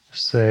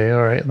say,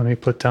 all right, let me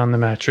put down the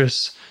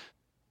mattress,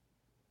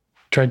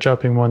 try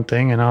dropping one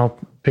thing, and I'll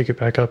pick it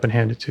back up and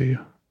hand it to you.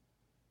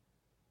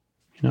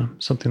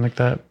 Something like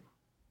that.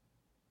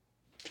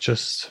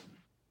 Just...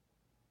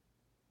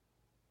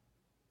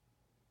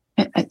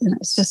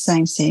 It's just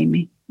saying, see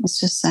me. It's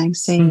just saying,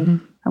 see, mm-hmm.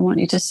 I want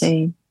you to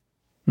see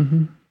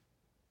mm-hmm.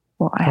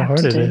 what I How have hard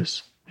to it do.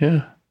 is.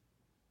 Yeah.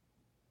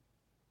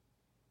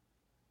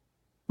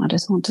 I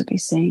just want to be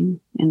seen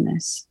in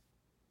this.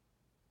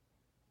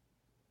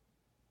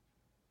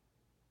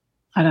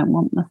 I don't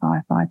want the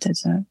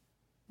firefighter to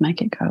make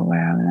it go away.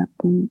 I don't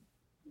want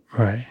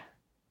Right.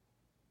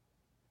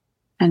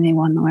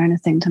 anyone or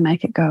anything to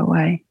make it go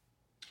away.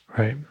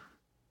 Right.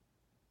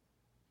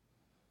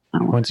 I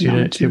want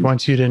It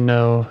wants you to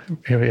know.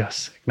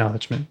 Yes,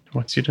 acknowledgement. It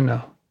wants you to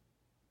know.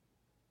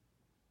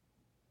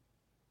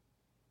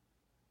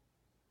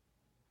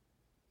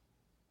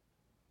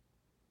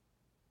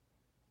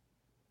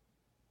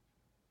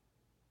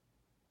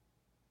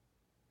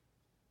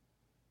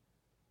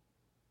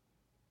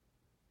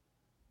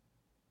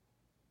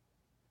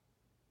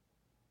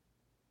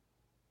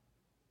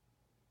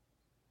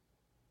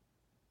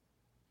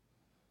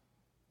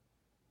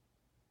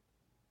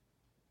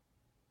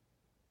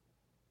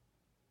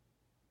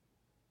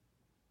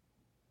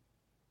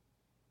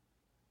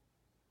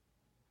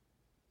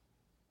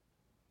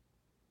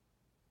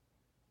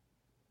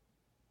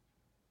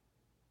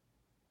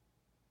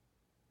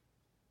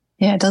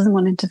 Yeah, it doesn't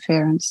want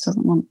interference,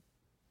 doesn't want...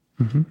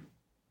 Mm-hmm.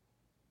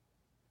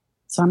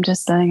 So I'm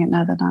just letting it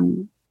know that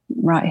I'm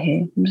right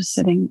here. I'm just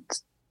sitting,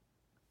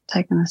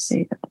 taking a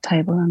seat at the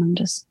table, and I'm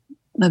just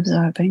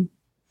observing,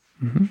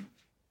 Mm-hmm.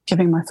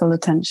 giving my full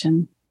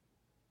attention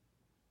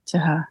to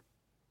her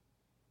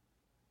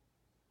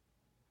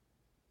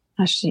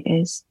as she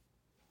is.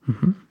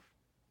 Mm-hmm.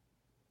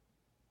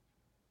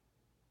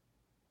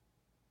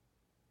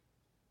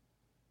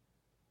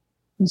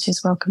 And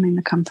she's welcoming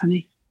the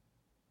company.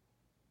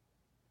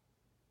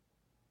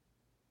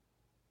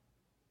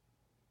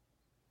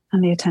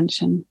 And the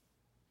attention.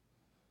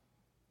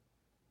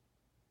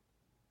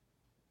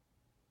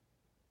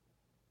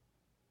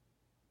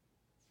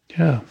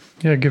 Yeah.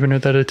 Yeah, giving her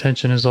that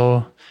attention is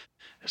all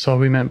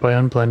we meant by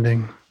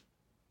unblending.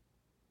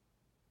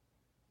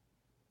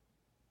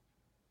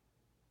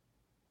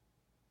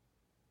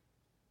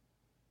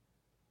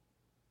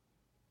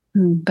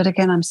 But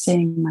again, I'm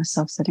seeing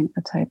myself sitting at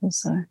the table,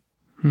 so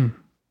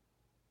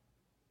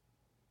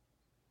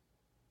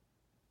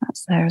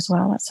that's there as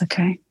well. That's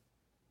okay.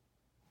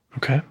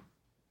 Okay.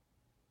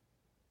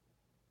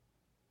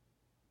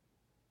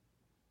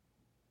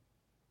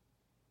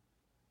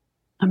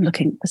 I'm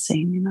looking at the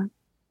scene,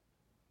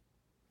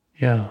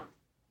 Yeah.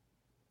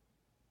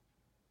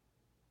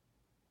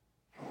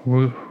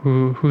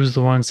 Who's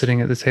the one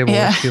sitting at the table?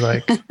 Yeah. What's she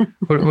like?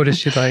 What is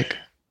she like?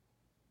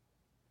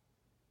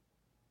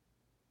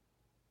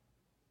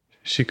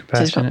 Is she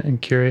compassionate and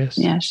curious?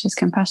 Yeah, she's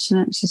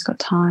compassionate. She's got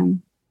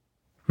time.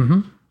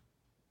 Mm-hmm.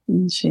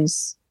 And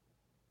she's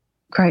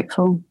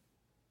grateful.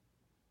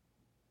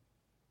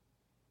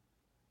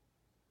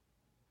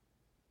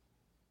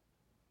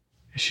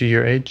 Is she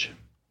your age?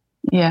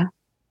 Yeah.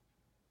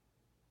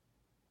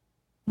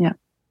 Yeah.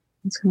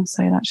 I was going to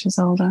say that she's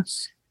older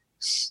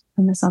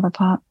than this other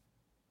part.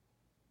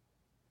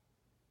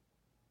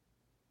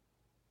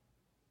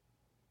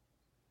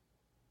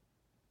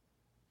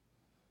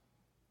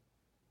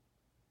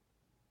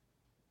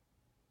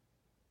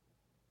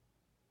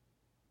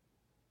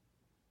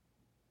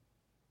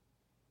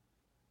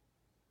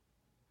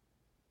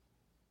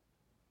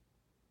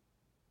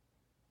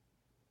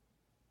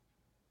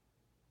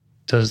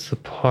 Does the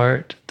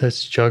part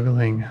that's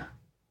juggling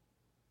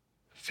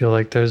feel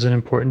like there's an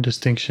important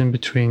distinction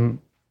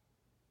between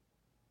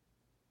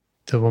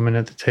the woman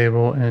at the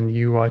table and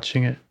you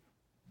watching it,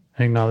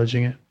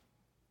 acknowledging it?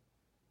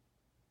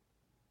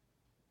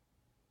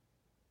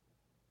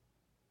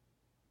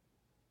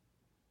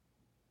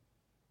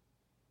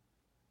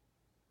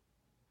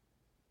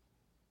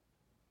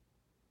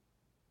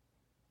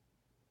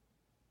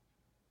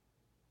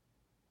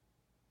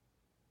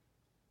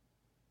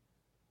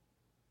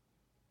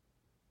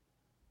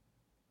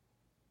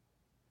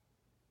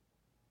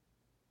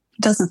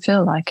 It doesn't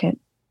feel like it.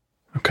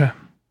 Okay.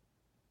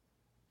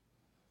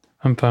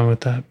 I'm fine with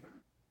that.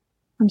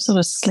 I'm sort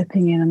of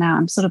slipping in and out.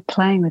 I'm sort of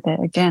playing with it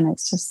again.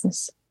 It's just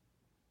this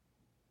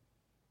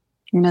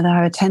they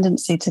have a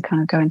tendency to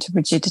kind of go into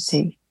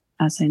rigidity,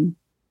 as in,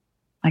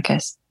 I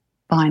guess,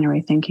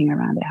 binary thinking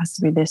around it. Has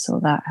to be this or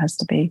that, has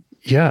to be.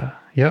 Yeah.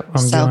 Yep.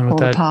 I'm dealing with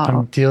that.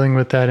 I'm dealing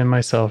with that in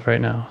myself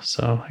right now.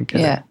 So I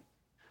get it.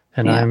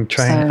 And I'm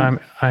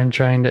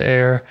trying to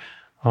err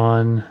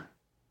on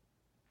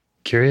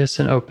curious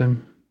and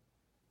open.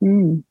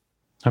 I'm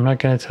not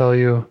going to tell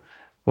you,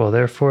 well,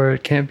 therefore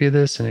it can't be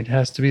this and it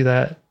has to be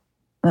that.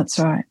 That's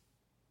right.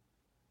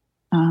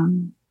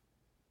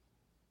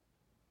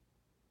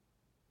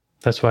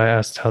 That's why I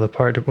asked how the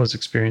part was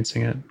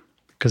experiencing it,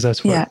 because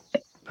that's what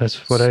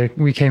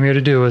we came here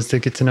to do, was to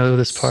get to know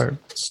this part.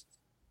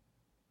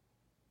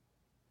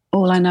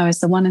 All I know is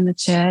the one in the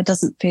chair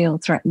doesn't feel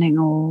threatening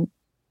or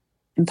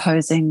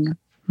imposing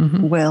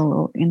will,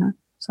 or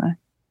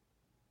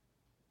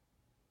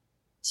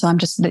so I'm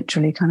just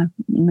literally kind of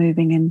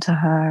moving into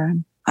her.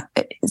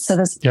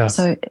 So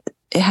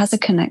it has a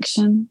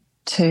connection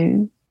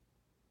to,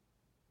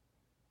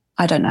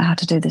 I don't know how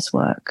to do this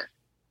work.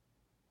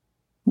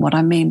 What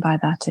I mean by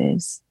that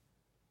is,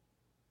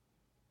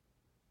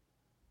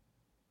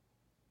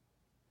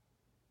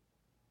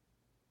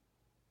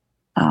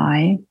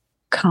 I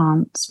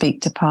can't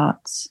speak to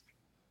parts.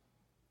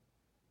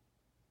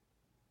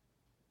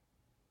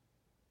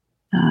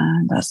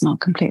 That's not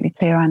completely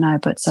clear, I know,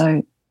 but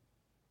so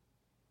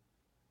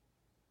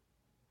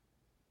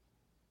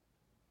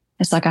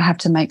it's like I have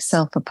to make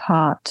self a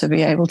part to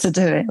be able to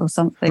do it or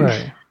something.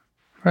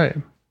 Right.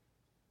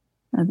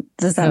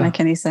 Does that make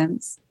any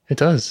sense? It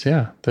does,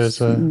 yeah. There's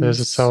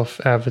a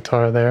self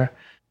avatar there.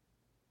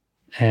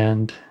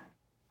 And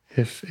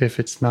if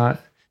it's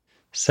not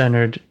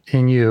centered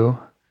in you,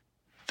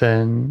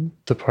 then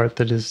the part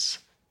that is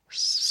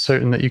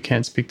certain that you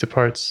can't speak to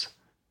parts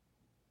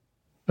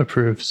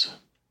approves.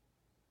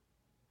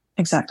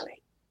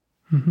 Exactly.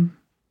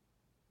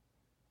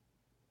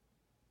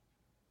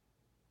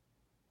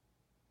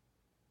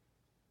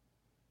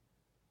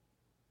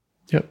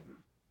 Yep.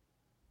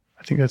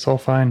 I think that's all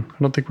fine. I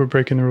don't think we're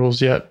breaking the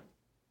rules yet.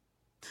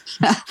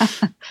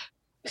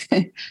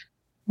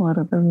 What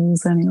are the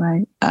rules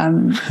anyway?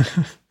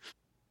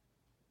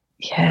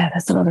 Yeah,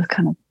 there's a lot of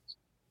kind of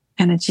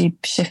energy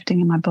shifting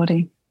in my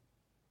body.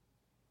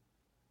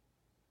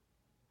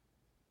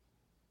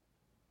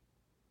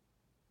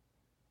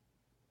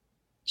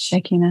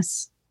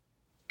 Shakiness.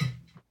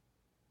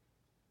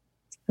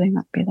 Something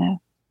might be there.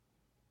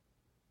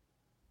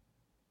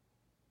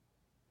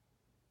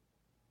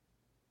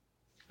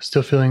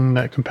 Still feeling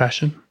that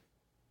compassion?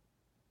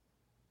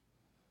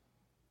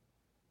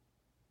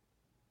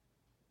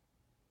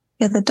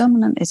 Yeah, the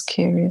dominant is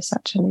curious,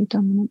 actually.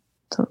 Dominant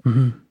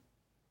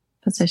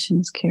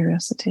position is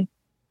curiosity.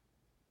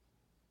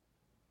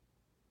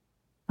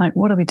 Like,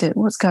 what do we do?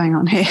 What's going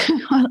on here?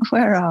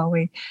 Where are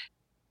we?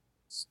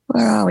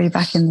 Where are we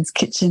back in this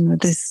kitchen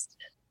with this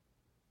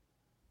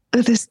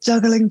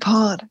juggling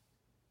part,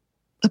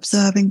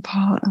 observing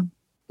part?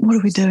 What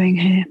are we doing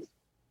here?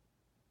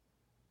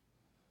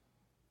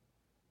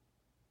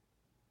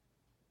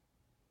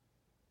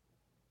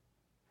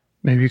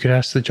 Maybe you could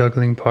ask the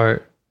juggling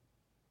part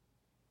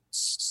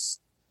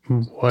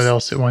what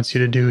else it wants you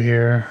to do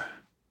here.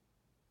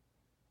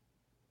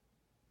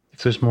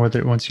 If there's more that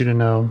it wants you to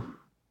know.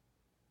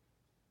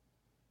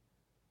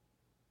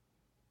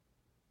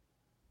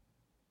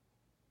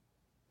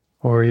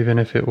 Or even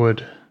if it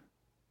would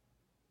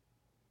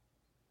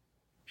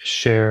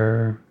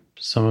share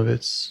some of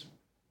its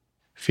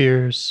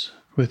fears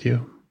with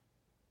you.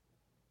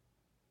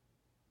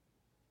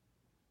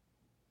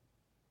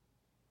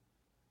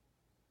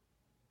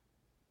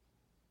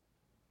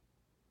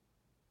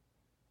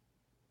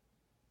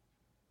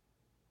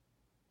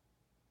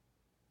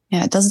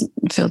 Yeah, it doesn't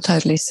feel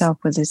totally self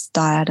with this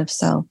dyad of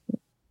self.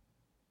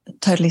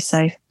 Totally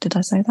safe. Did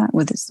I say that?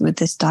 With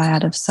this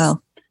dyad of self.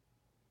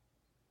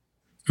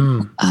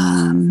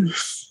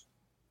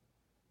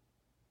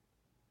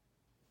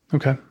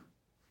 Okay.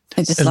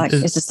 It's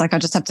just like I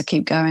just have to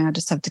keep going. I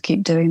just have to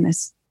keep doing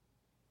this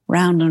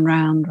round and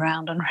round,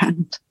 round and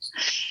round.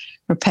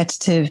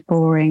 Repetitive,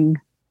 boring,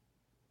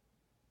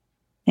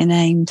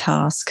 inane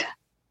task.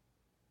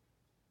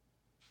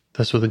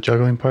 That's what the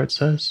juggling part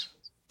says?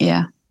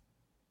 Yeah.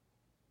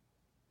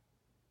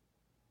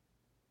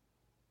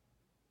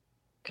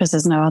 Because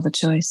there's no other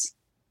choice.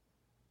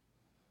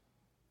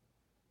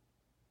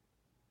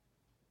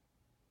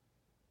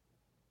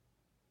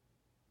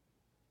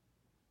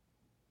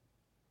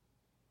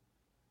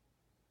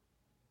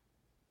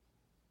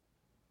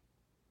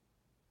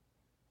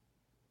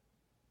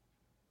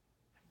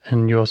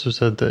 And you also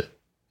said that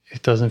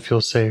it doesn't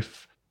feel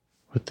safe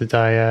with the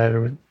dyad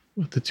or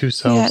with the two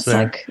selves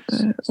there. Yeah,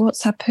 it's like,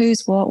 what's up,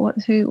 who's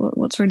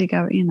what's really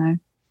going,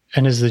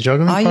 And is the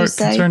juggling part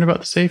concerned about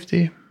the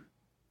safety?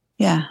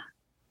 Yeah.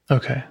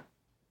 Okay.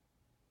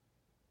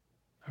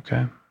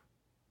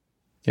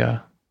 Yeah.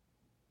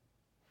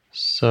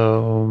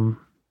 So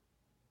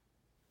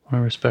I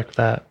respect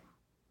that.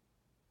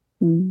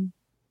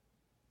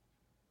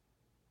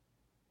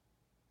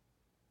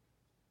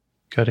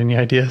 Got any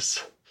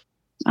ideas?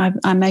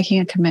 I'm making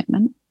a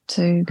commitment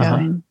to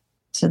going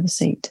to the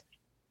seat.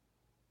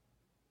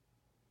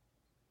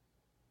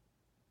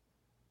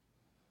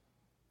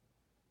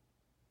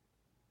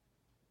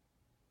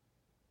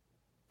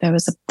 There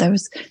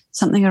was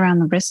something around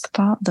the risk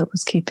part that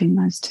was keeping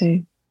those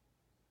two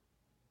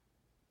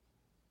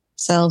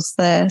selves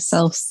there.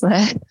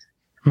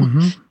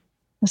 Mm-hmm.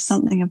 There's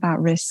something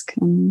about risk,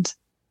 and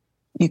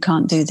you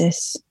can't do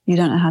this. You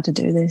don't know how to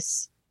do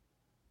this.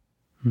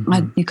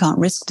 Mm-hmm. You can't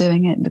risk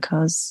doing it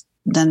because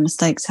then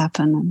mistakes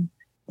happen. And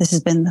this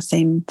has been the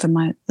theme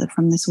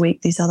from this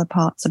week. These other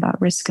parts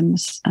about risk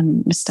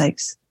and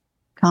mistakes.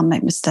 Can't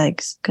make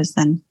mistakes because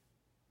then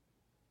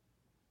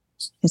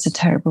it's a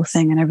terrible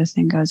thing and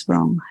everything goes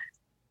wrong.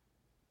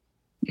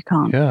 You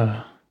can't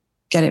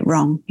get it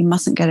wrong. You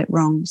mustn't get it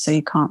wrong, so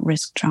you can't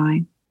risk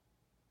trying.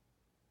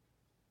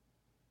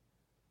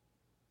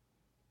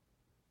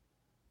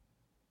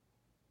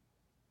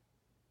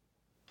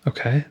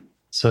 Okay.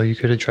 So you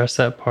could address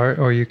that part,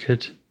 or you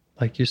could,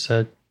 like you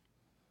said,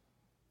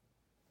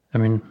 I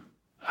mean,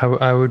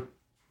 I would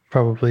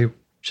probably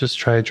just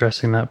try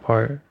addressing that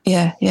part.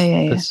 Yeah.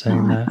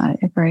 Saying that. I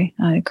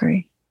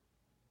agree.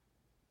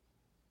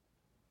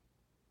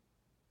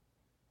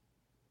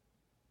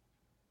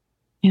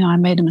 I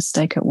made a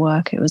mistake at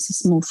work. It was a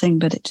small thing,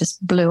 but it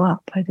just blew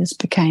up. It just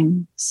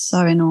became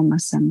so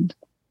enormous. And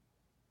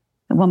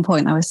at one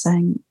point I was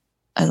saying,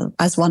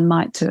 as one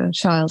might to a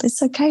child,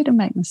 it's okay to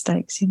make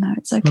mistakes,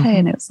 it's okay. Mm-hmm.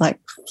 And it was like,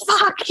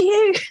 fuck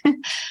you.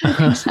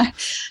 Like,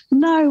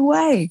 no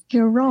way,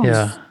 you're wrong.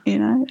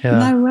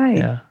 No way.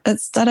 Yeah.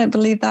 I don't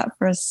believe that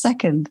for a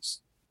second.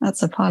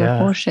 That's a pile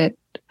of horseshit.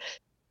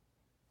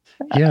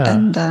 Yeah.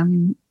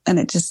 And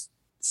it just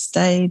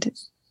stayed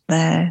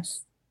there.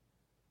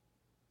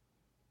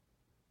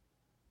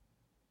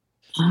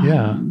 So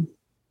I'm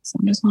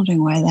just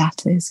wondering where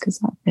that is, because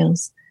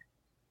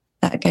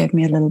that gave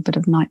me a little bit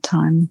of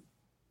nighttime.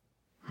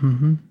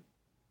 Mm-hmm.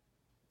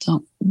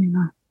 So,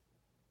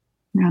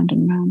 round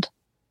and round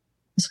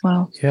as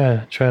well.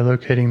 Yeah, try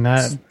locating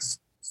that.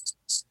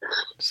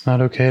 It's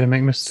not okay to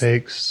make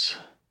mistakes.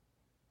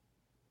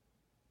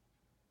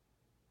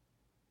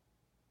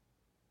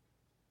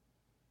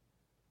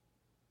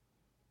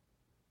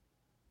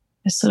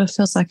 It sort of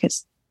feels like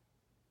it's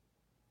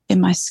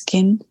in my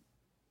skin.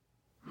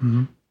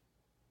 Mm-hmm.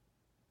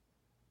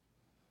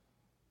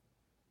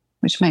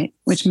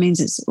 Which means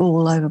it's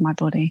all over my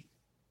body.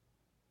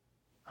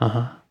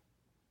 Uh-huh.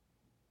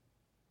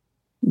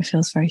 It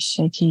feels very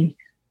shaky.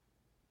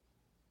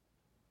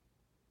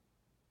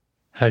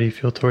 How do you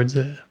feel towards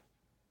it?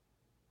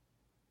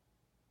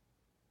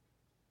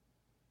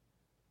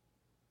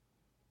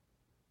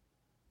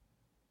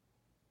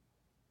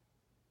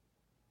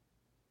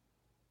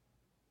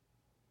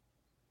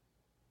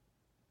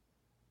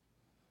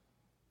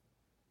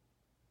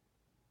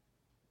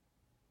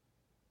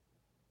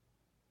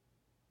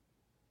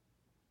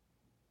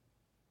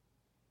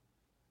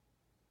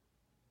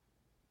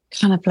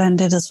 Kind of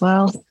blended as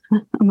well,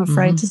 I'm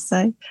afraid to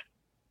say.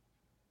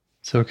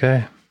 It's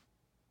okay.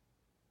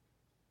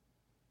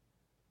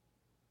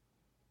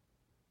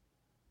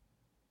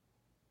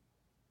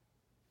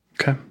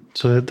 Okay,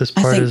 so this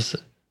part is...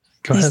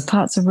 Go ahead. These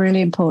parts are really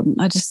important.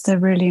 They're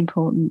really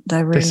important.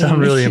 They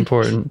sound really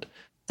important.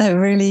 They're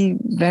really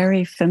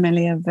very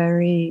familiar,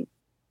 very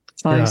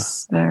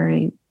close,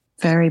 very,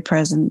 very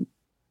present.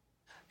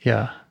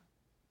 Yeah.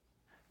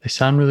 They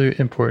sound really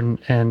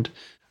important. And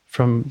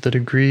from the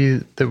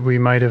degree that we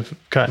might have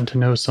gotten to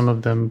know some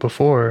of them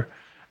before,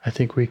 I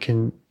think we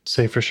can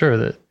say for sure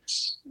that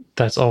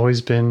that's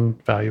always been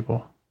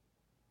valuable.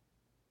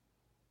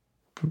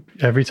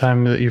 Every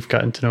time that you've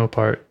gotten to know a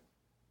part,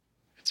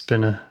 it's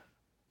been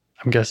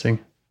I'm guessing,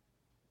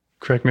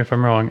 correct me if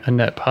I'm wrong, a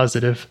net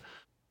positive.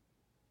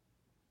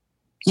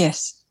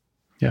 Yes.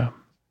 Yeah.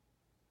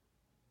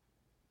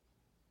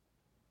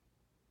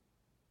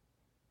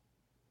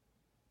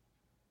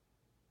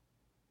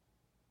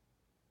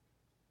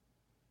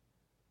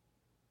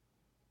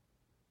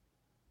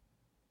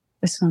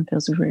 This one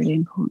feels really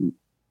important.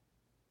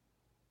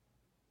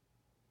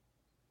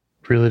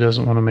 Really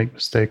doesn't want to make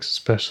mistakes,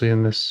 especially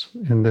in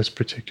this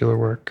particular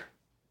work.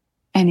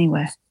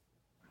 Anywhere.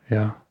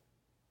 Yeah.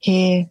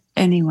 Here,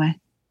 anywhere.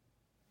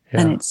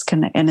 Yeah.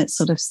 And it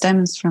sort of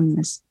stems from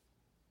this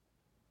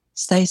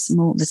stay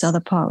small, this other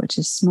part which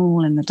is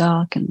small in the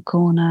dark in the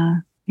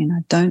corner.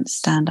 Don't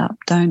stand up,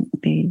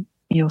 don't be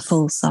your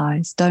full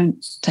size,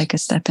 don't take a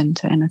step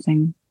into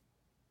anything.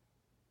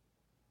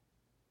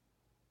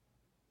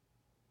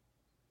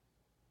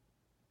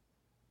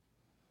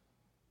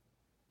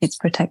 It's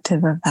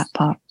protective of that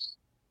part.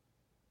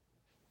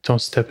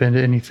 Don't step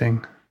into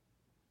anything.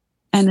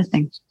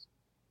 Anything.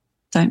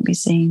 Don't be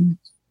seen.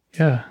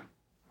 Yeah.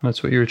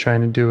 That's what you were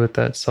trying to do with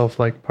that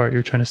self-like part.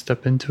 You're trying to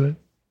step into it.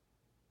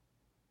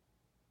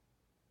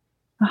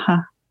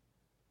 Uh-huh.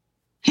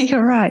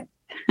 You're right.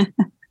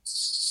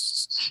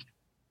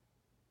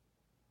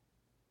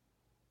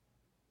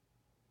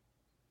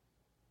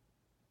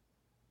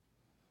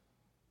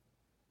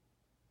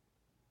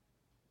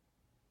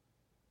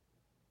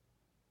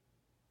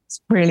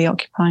 It's really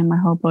occupying my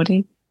whole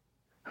body.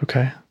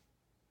 Okay.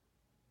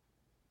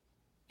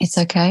 It's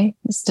okay.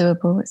 It's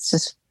doable. It's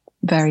just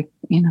very,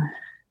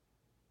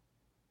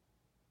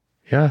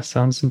 Yeah,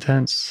 sounds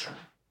intense.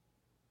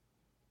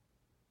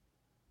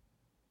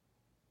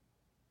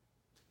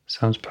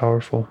 Sounds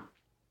powerful.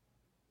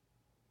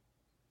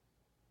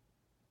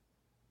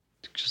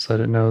 Just let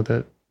it know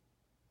that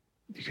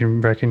you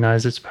can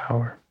recognize its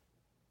power.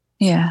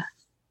 Yeah.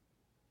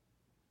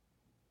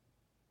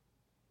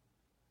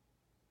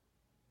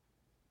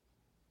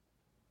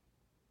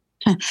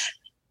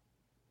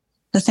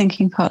 The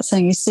thinking part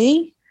saying, you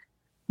see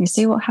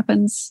what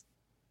happens?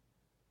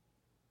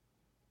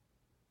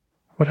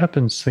 What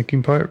happens,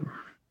 thinking part?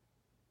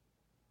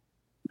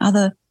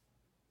 Other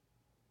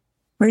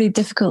really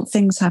difficult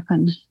things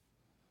happen.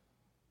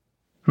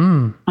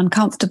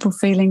 Uncomfortable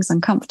feelings,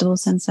 uncomfortable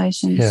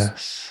sensations.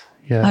 Yes.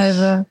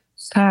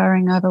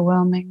 Overpowering,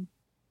 overwhelming.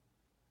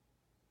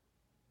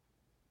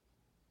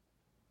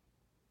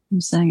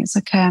 I'm saying it's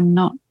okay, I'm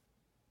not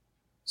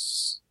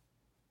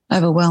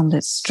overwhelmed.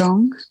 It's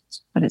strong,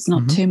 but it's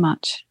not too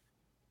much.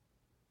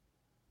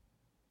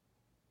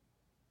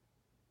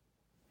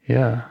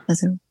 Yeah.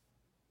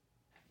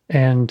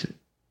 And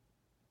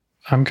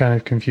I'm kind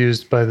of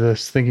confused by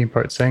this thinking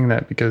part saying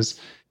that because,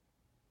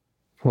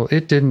 well,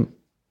 it didn't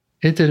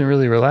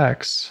really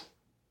relax.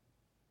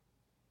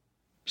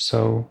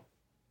 So,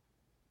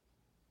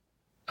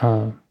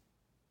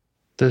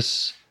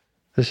 this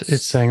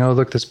it's saying, oh,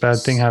 look, this bad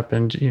thing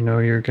happened.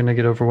 You're going to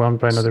get overwhelmed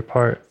by another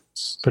part,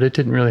 but it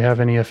didn't really have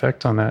any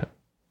effect on that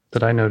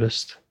I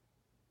noticed.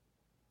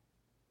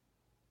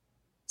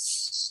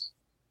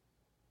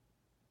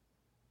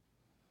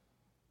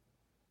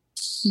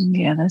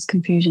 Yeah, there's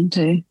confusion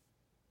too.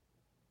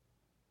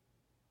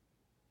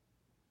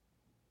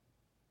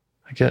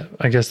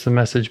 I guess the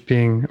message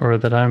being, or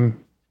that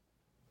I'm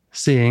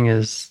seeing,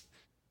 is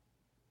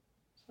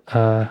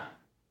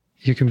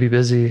you can be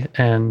busy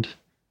and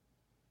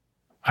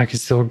I can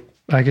still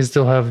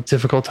have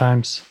difficult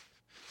times.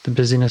 The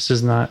busyness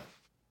is not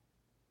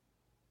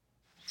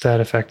that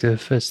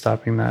effective at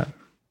stopping that.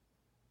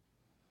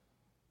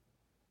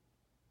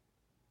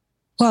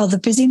 Well, the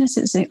busyness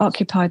it's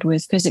occupied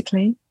with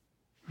physically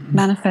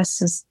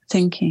manifests as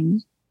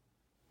thinking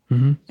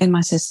in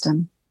my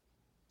system.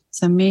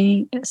 So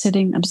me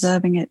sitting,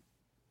 observing it,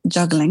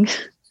 juggling,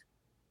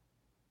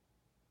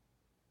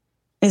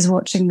 is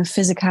watching the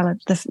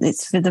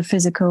the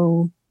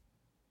physical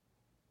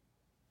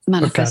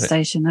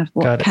manifestation of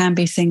what can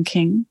be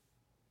thinking.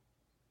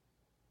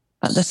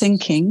 But the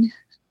thinking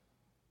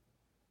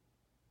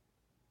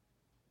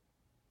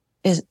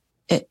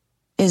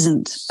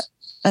isn't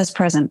as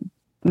present,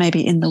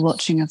 maybe in the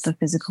watching of the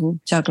physical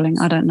juggling.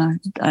 I don't know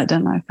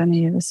if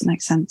any of this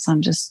makes sense.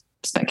 I'm just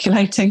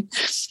speculating.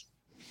 It's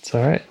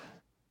all right.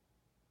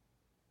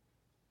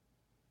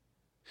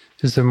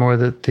 Is there more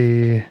that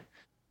the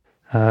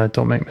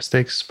don't make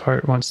mistakes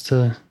part wants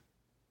to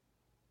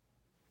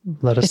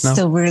let us know? It's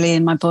still really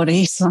in my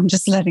body, so I'm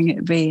just letting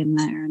it be in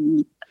there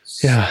and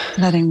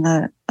letting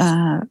the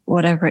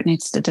whatever it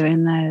needs to do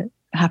in there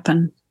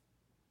happen.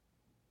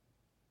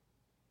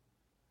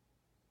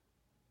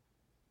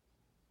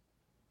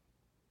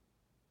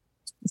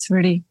 It's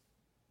really,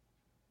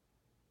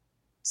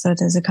 so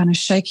there's a kind of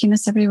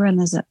shakiness everywhere, and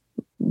there's a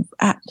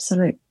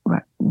absolute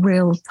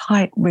real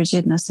tight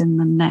rigidness in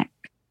the neck,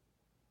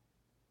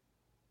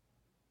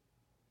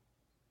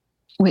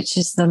 which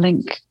is the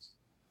link,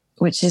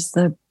 which is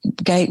the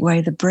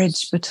gateway, the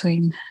bridge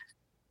between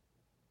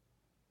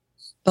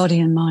body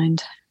and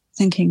mind,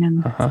 thinking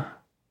and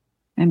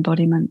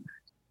embodiment.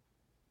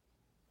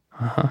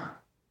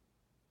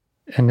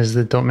 And is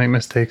the don't make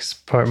mistakes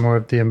part more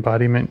of the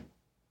embodiment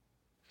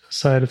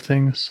side of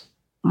things?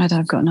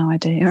 I've got no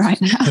idea right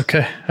now.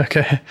 Okay.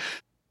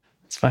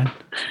 It's fine.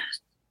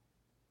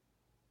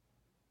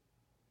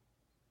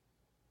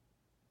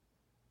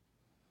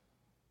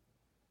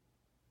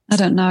 I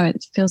don't know.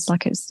 It feels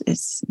like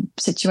it's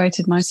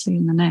situated mostly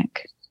in the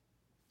neck.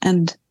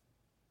 And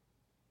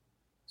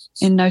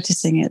in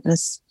noticing it,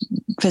 this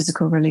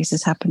physical release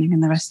is happening in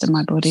the rest of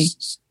my body.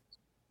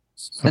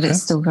 But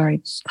it's still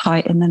very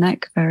tight in the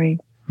neck, very...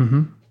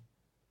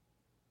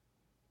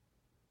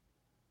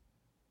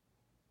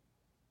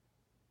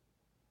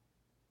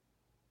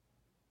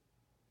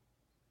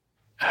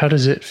 How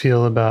does it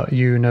feel about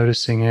you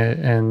noticing it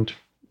and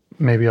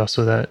maybe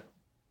also that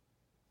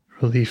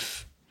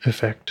relief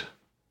effect?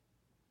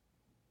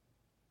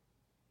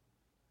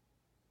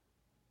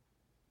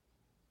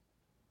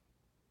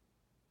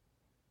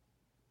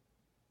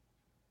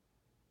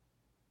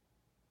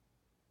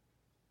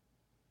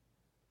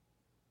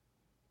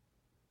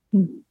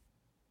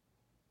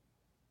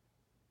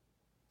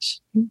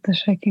 The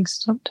shaking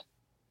stopped.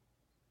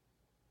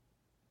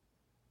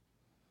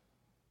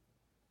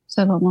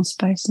 There's a lot more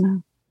space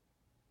now.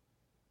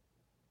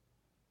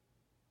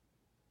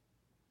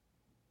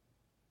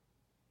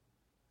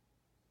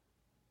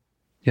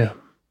 Yeah.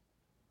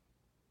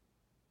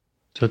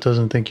 So it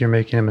doesn't think you're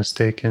making a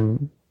mistake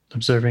in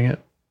observing it?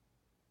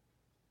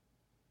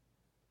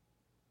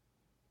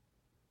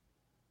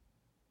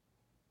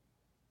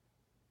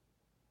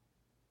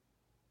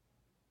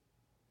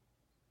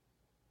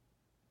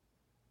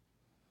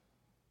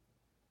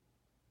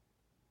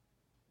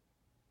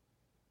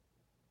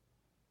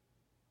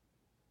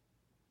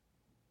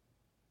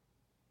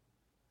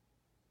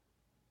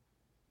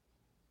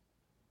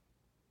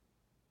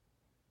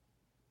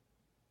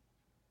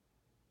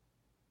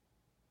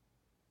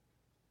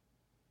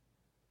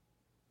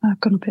 I've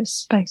gone a bit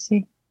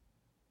spacey.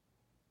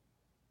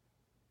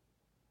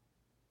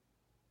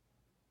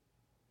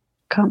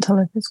 Can't tell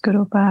if it's good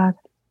or bad.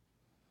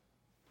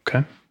 Okay.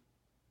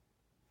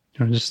 You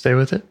want to just stay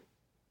with it?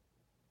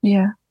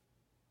 Yeah.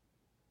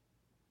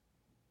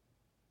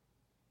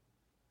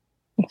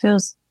 It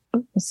feels,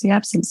 it's the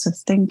absence of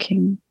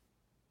thinking.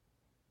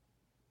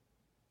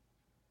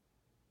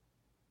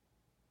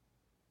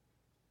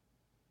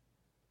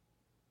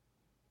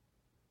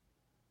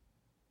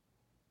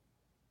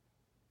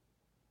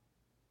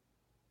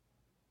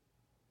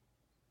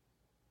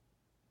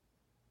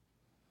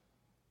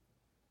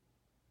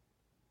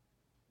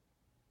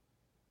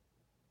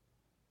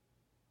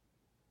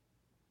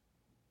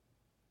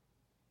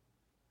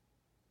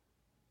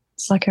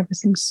 It's like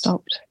everything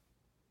stopped.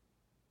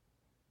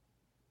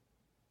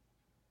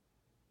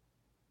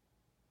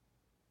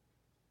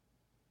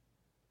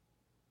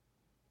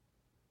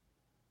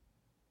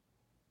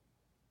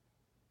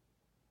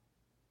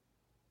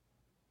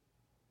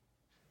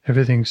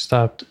 Everything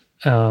stopped.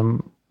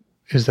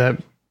 Is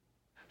that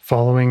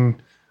following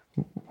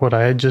what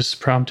I had just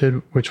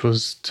prompted, which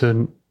was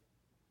to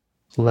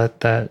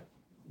let that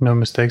no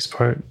mistakes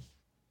part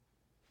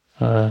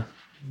know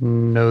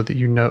that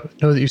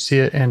know that you see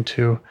it, and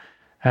to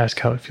ask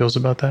how it feels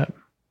about that?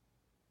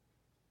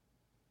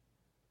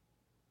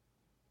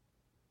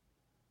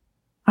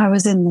 I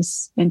was in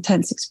this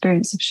intense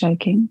experience of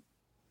shaking.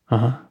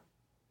 Uh-huh.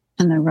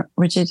 And the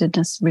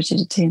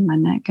rigidity in my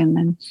neck. And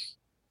then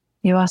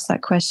you asked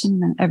that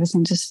question and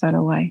everything just fell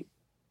away.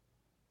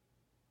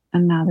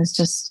 And now there's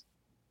just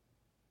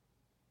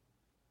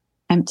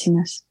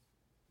emptiness.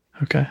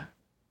 Okay.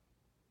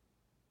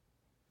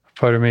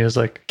 Part of me is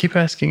like, keep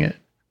asking it.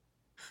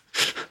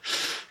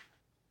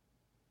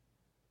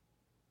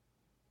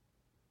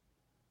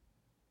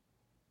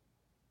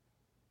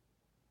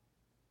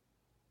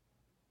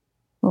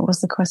 What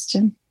was the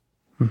question?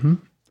 Mm-hmm.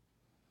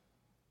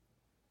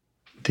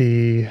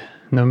 The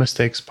no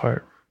mistakes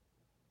part.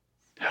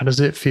 How does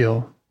it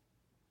feel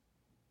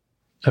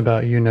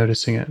about you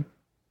noticing it?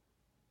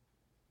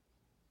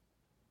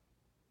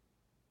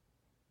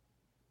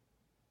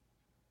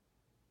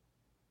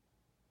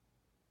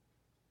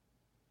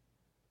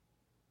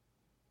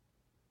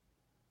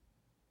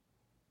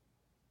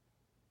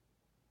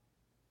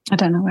 I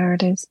don't know where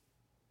it is.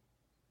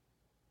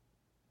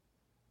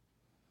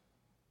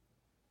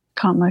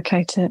 Can't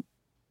locate it.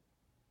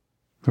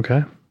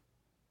 Okay.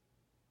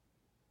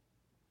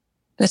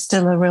 There's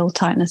still a real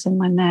tightness in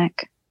my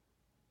neck.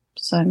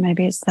 So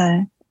maybe it's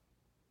there.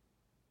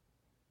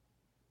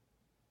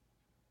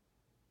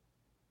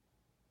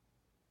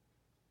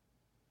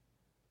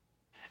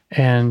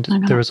 And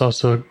there was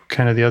also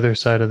kind of the other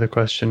side of the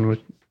question,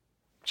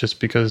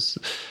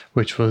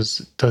 which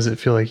was, does it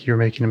feel like you're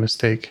making a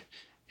mistake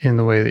in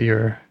the way that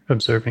you're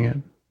observing it?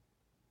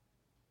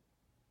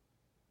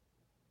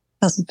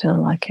 Doesn't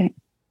feel like it.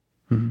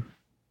 Mm-hmm.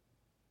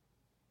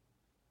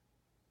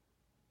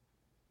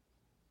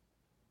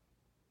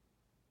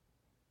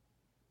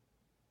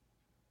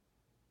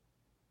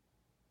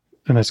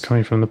 And that's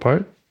coming from the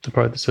part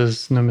that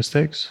says no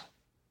mistakes?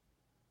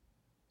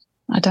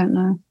 I don't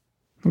know.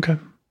 Okay.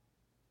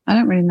 I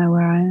don't really know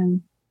where I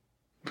am.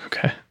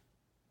 Okay.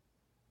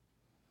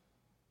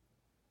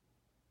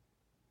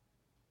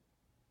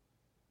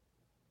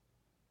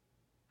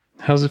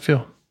 How's it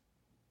feel?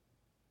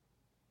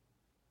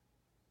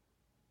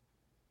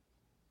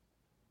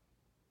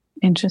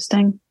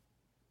 Interesting.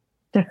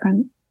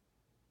 Different.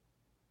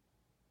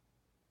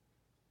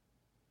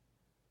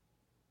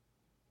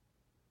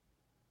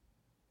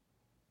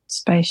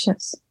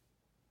 Spacious.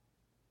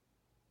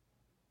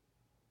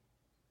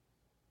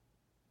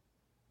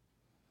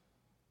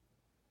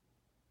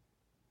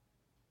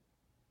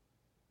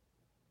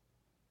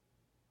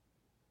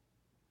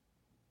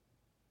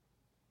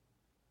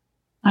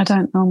 I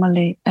don't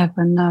normally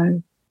ever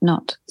know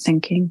not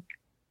thinking.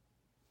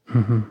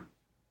 Mm-hmm.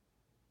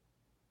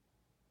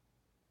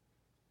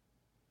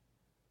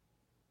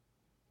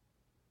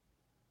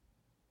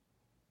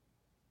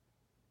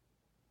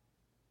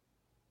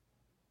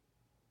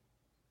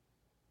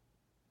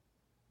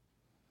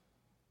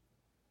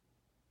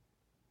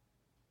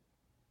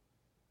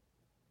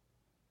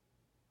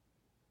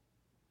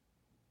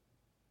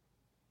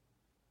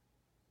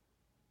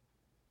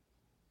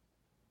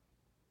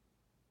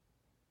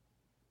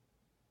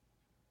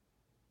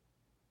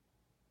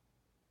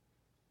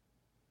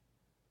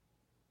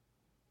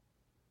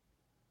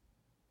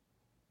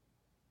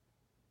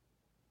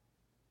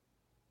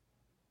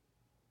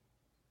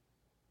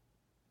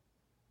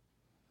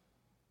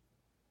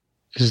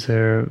 Is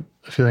there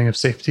a feeling of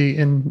safety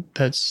in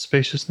that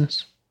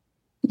spaciousness?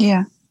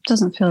 Yeah.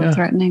 Doesn't feel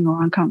threatening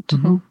or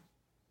uncomfortable.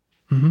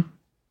 Mm-hmm. Mm-hmm.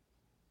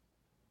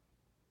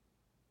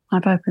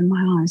 I've opened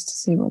my eyes to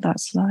see what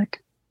that's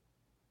like.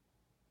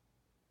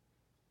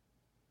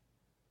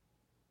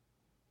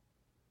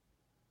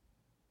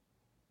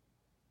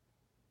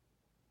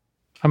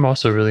 I'm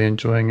also really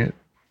enjoying it,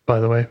 by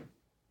the way.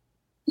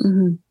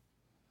 Mm-hmm.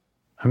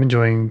 I'm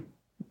enjoying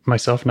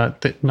myself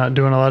not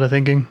doing a lot of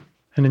thinking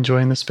and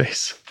enjoying the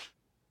space.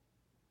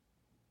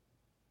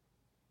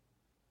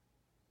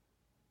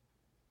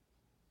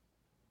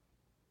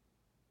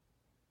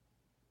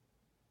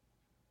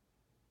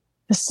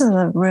 There's still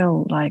a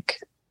real like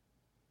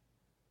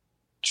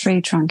tree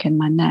trunk in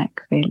my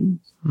neck feeling.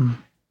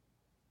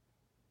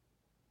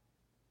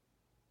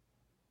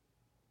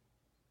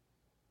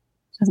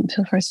 Doesn't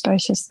feel very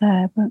spacious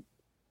there, but.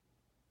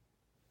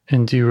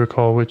 And do you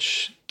recall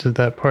did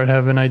that part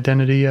have an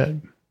identity yet?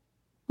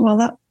 Well,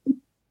 that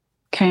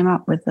came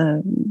up with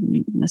the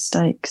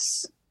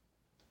mistakes.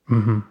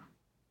 Mm-hmm.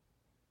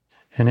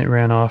 And it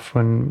ran off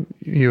when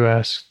you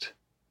asked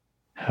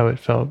how it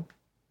felt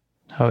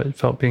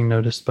being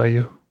noticed by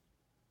you.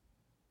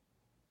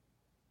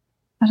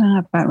 I don't know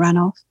if it ran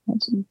off,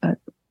 but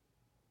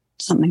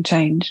something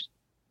changed.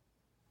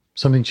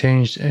 Something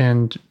changed,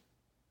 and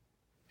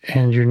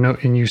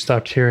you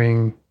stopped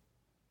hearing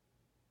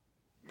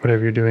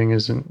whatever you're doing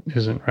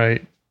isn't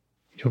right.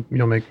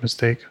 You'll make a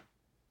mistake.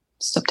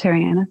 Stopped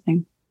hearing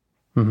anything.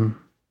 Mm-hmm.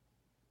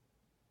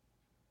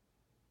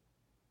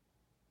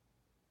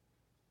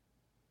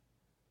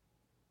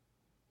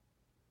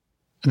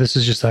 This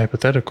is just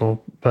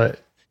hypothetical, but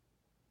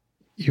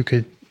you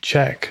could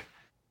check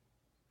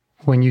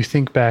when you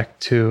think back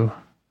to,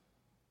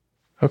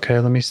 okay,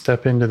 let me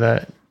step into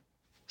that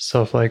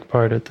self-like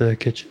part at the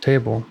kitchen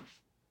table.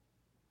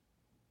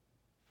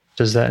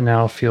 Does that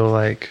now feel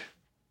like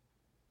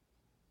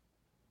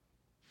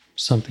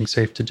something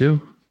safe to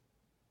do?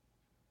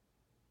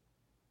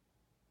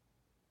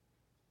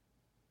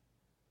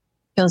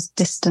 Feels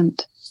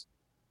distant.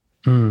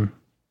 Okay.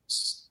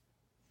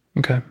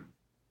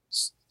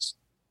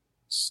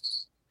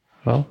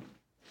 Well,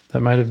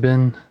 that might have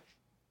been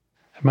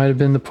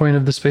the point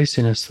of the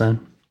spaciness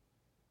then.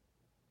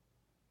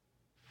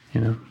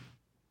 You know.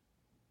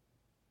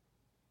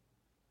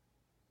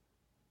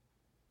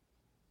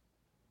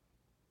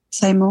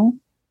 Say more.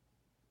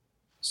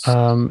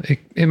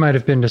 It might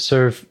have been to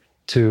serve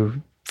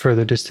to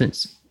further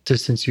distance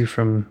you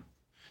from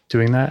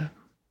doing that.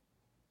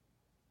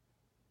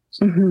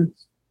 Mm-hmm.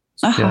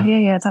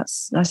 Yeah.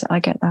 That's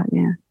I get that.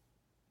 Yeah.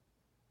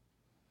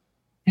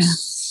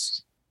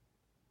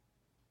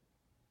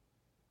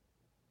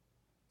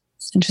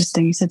 It's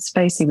interesting. You said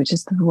spacey, which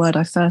is the word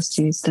I first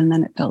used, and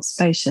then it felt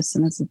spacious,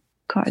 and there's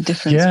quite a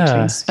difference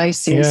between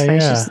spacey and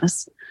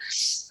spaciousness. Yeah.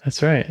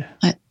 That's right.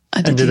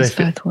 I did use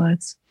both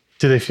words.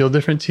 Do they feel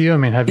different to you? I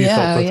mean, have you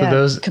felt both of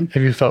those? Have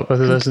you felt both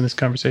of those in this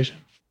conversation?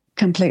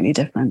 Completely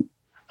different.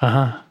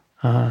 Yeah.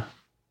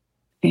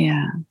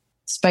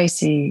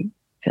 Spacey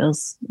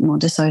feels more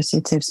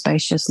dissociative.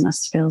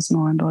 Spaciousness feels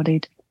more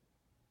embodied.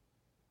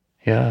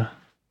 Yeah.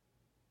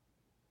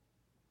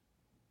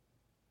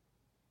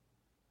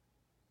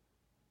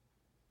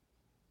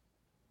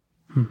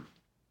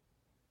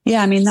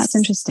 Yeah, I mean, that's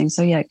interesting.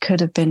 So yeah, it could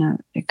have been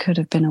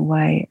a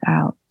way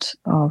out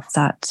of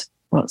that,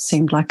 what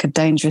seemed like a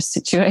dangerous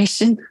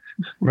situation.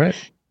 Right.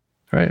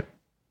 I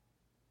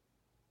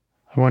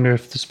wonder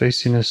if the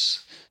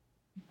spaciness,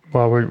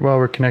 while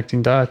we're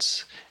connecting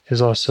dots,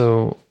 is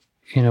also,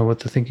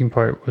 what the thinking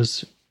part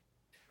was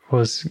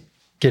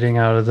getting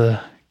out of the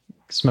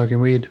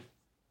smoking weed.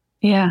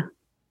 Yeah.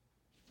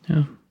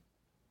 Yeah.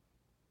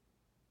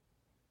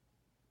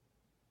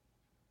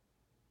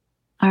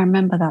 I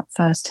remember that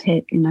first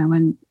hit,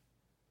 when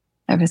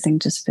everything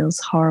just feels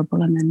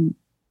horrible, and then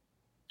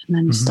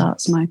you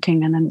start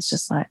smoking, and then it's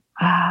just like,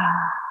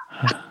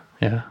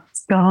 yeah,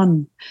 it's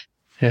gone.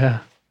 Yeah.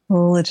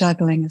 All the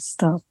juggling has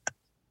stopped.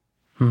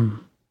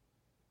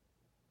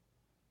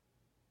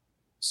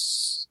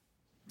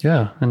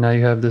 Yeah, and now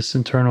you have this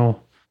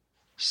internal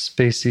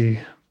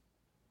spacey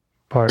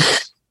part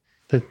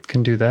that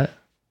can do that.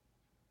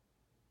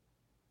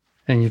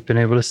 And you've been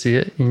able to see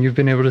it, and you've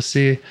been able to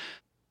see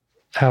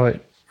how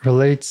it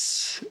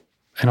relates,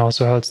 and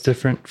also how it's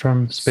different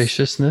from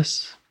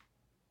spaciousness.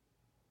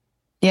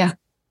 Yeah.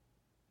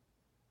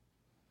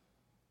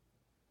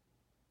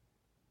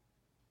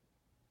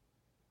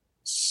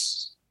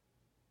 It's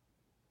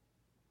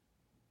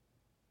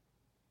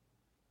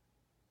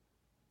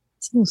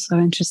also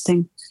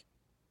interesting.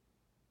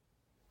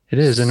 It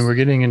is, and we're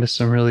getting into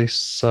some really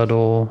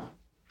subtle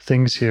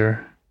things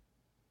here,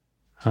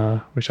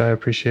 which I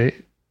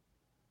appreciate.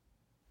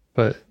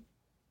 But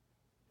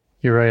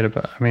you're right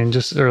about,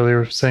 just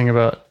earlier saying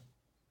about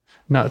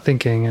not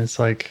thinking, it's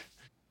like,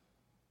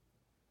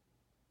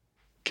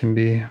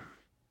 you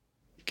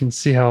can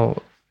see how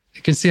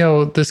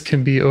this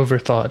can be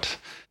overthought.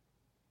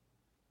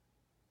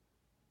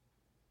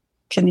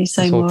 Can you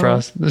say more?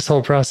 This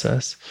whole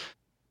process,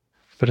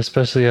 but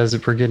especially as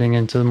we're getting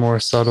into the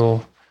more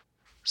subtle,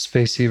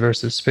 spacey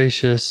versus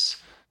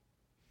spacious,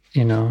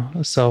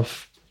 a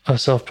self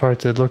part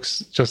that looks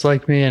just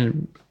like me,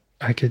 and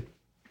I could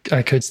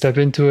step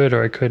into it,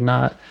 or I could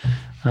not.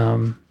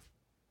 I'm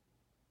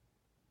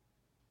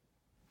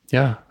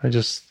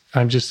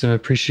just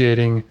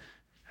appreciating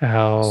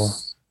how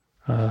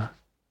I'll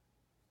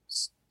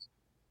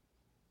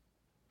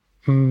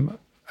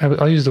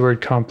use the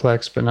word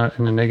complex, but not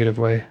in a negative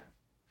way.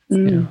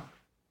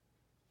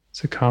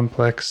 It's a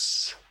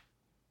complex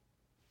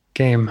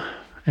game,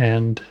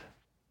 and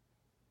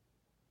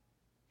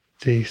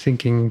the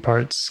thinking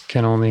parts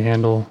can only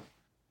handle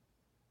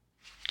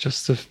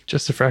just a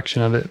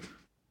fraction of it.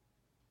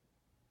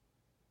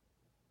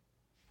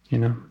 you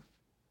know?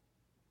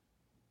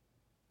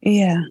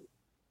 Yeah.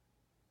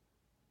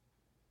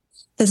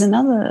 There's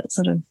another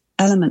sort of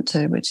element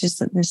to it, which is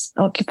that this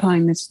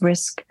occupying this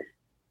risk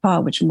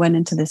part, which went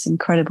into this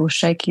incredible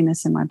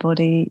shakiness in my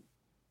body,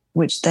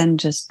 which then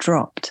just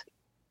dropped.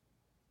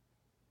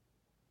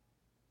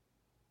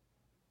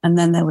 And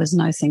then there was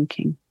no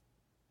thinking.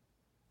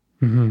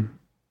 Mm-hmm.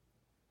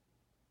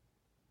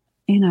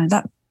 You know,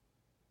 that,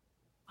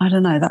 I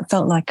don't know, that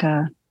felt like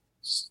a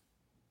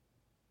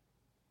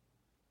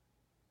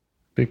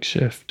big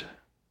shift.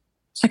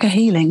 Like a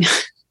healing.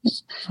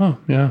 Oh,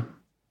 yeah.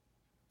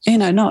 You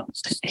know, not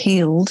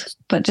healed,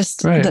 but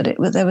just that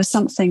there was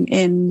something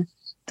in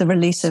the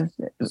release of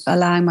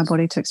allowing my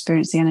body to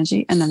experience the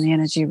energy and then the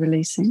energy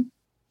releasing.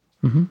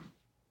 Mm-hmm.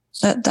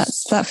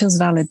 That feels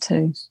valid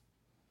too.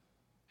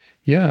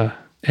 Yeah.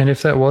 And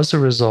if that was a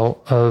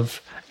result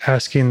of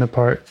asking the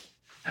part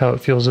how it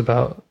feels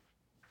about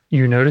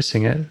you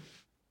noticing it,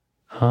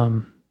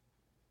 you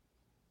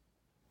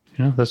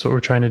know, that's what we're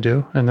trying to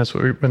do. And that's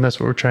what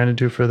we're trying to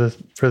do for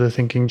the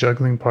thinking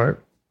juggling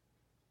part.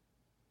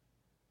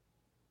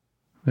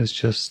 Is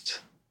just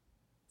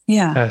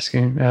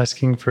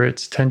asking for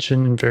its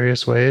attention in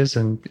various ways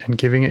and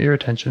giving it your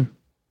attention.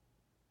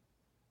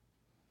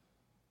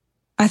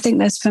 I think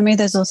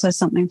there's also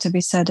something to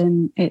be said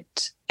in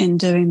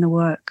doing the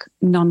work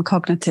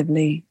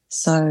non-cognitively.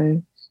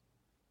 So,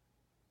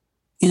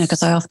 you know,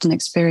 because I often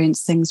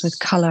experience things with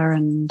color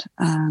and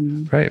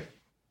and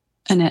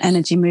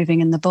energy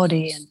moving in the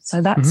body, and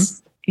so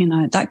that's you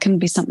know, that can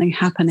be something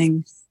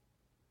happening.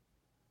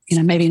 You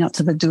know, maybe not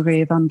to the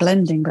degree of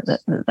unblending, but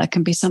that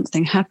can be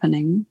something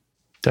happening.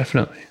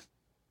 Definitely.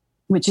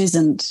 Which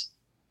isn't,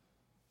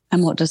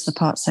 and what does the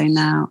part say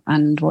now?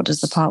 And what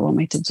does the part want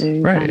me to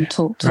do? Right. And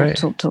talk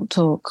with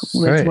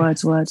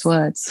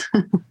words.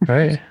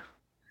 Right.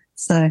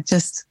 So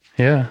just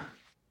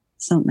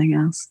something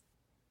else.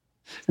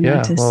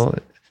 Notice. Well,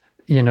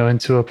 you know,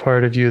 into a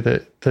part of you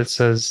that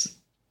says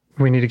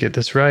we need to get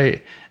this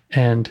right,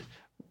 and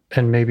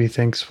maybe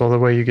thinks, well, the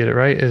way you get it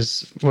right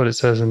is what it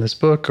says in this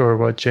book or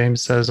what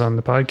James says on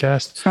the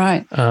podcast.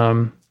 Right.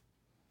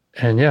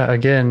 And yeah,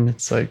 again,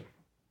 it's like,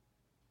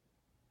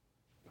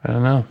 I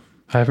don't know.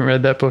 I haven't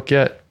read that book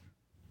yet.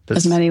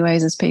 As many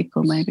ways as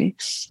people, maybe.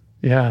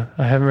 Yeah.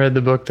 I haven't read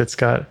the book that's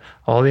got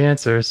all the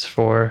answers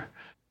for,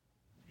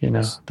 you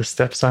know, the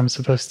steps I'm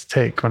supposed to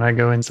take when I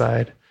go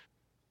inside.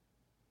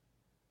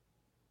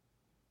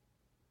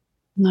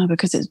 No,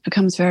 because it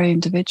becomes very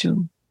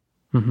individual.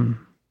 Mm-hmm.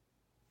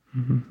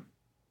 Mm-hmm.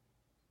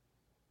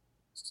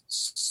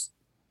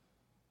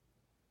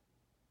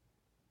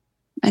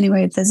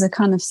 Anyway, there's a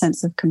kind of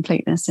sense of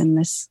completeness in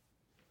this.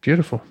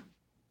 Beautiful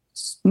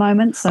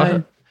moment.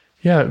 So,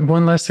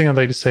 one last thing I'd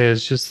like to say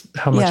is just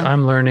how much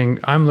I'm learning.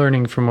 I'm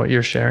learning from what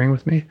you're sharing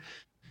with me,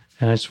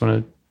 and I just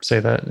want to say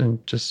that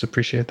and just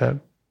appreciate that.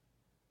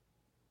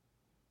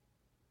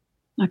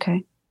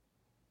 Okay.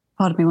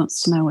 Part of me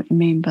wants to know what you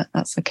mean, but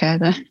that's okay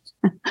then.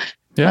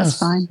 That's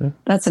fine. Yeah.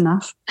 That's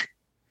enough.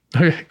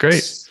 Okay,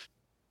 great.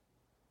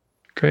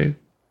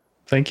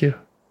 Thank you.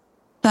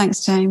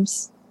 Thanks,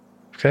 James.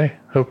 Okay.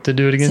 Hope to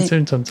do it again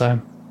soon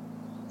sometime.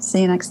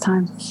 See you next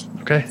time.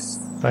 Okay.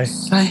 Bye.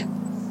 Bye.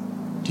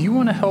 Do you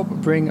want to help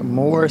bring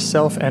more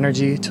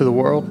self-energy to the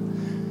world?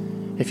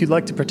 If you'd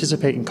like to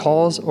participate in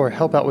calls or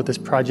help out with this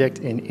project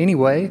in any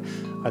way,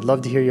 I'd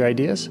love to hear your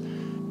ideas.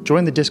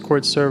 Join the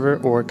Discord server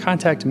or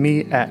contact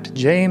me at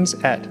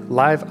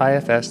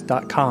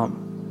james@liveifs.com.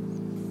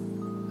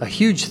 A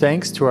huge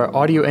thanks to our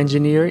audio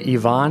engineer,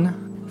 Yvonne,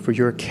 for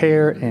your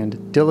care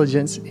and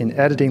diligence in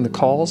editing the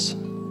calls.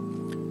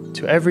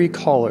 To every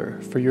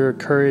caller for your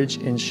courage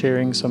in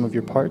sharing some of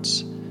your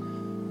parts.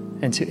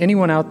 And to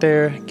anyone out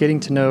there getting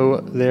to know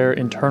their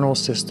internal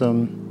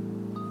system,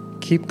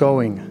 keep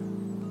going.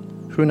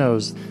 Who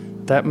knows,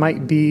 that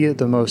might be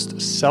the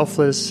most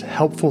selfless,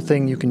 helpful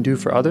thing you can do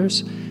for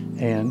others,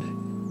 and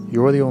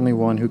you're the only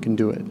one who can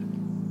do it.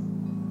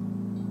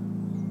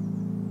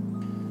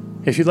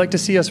 If you'd like to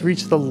see us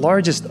reach the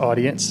largest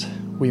audience,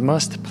 we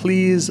must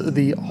please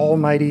the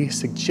almighty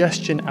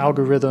suggestion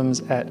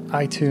algorithms at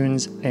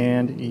iTunes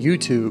and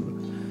YouTube.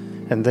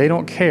 And they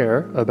don't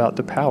care about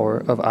the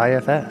power of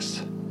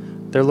IFS.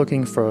 They're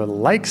looking for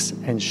likes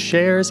and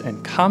shares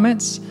and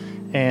comments,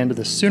 and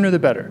the sooner the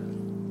better.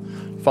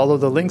 Follow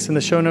the links in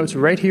the show notes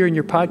right here in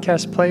your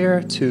podcast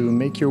player to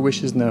make your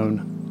wishes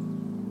known.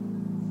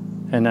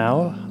 And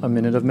now, a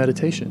minute of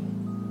meditation.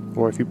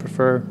 Or if you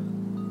prefer,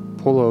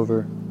 pull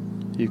over.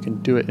 You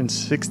can do it in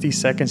 60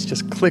 seconds.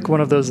 Just click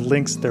one of those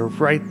links. They're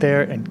right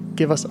there, and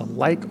give us a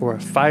like or a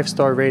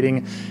 5-star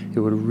rating. It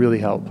would really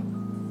help.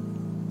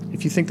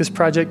 If you think this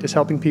project is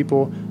helping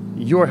people,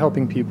 you're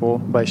helping people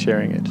by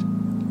sharing it.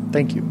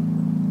 Thank you.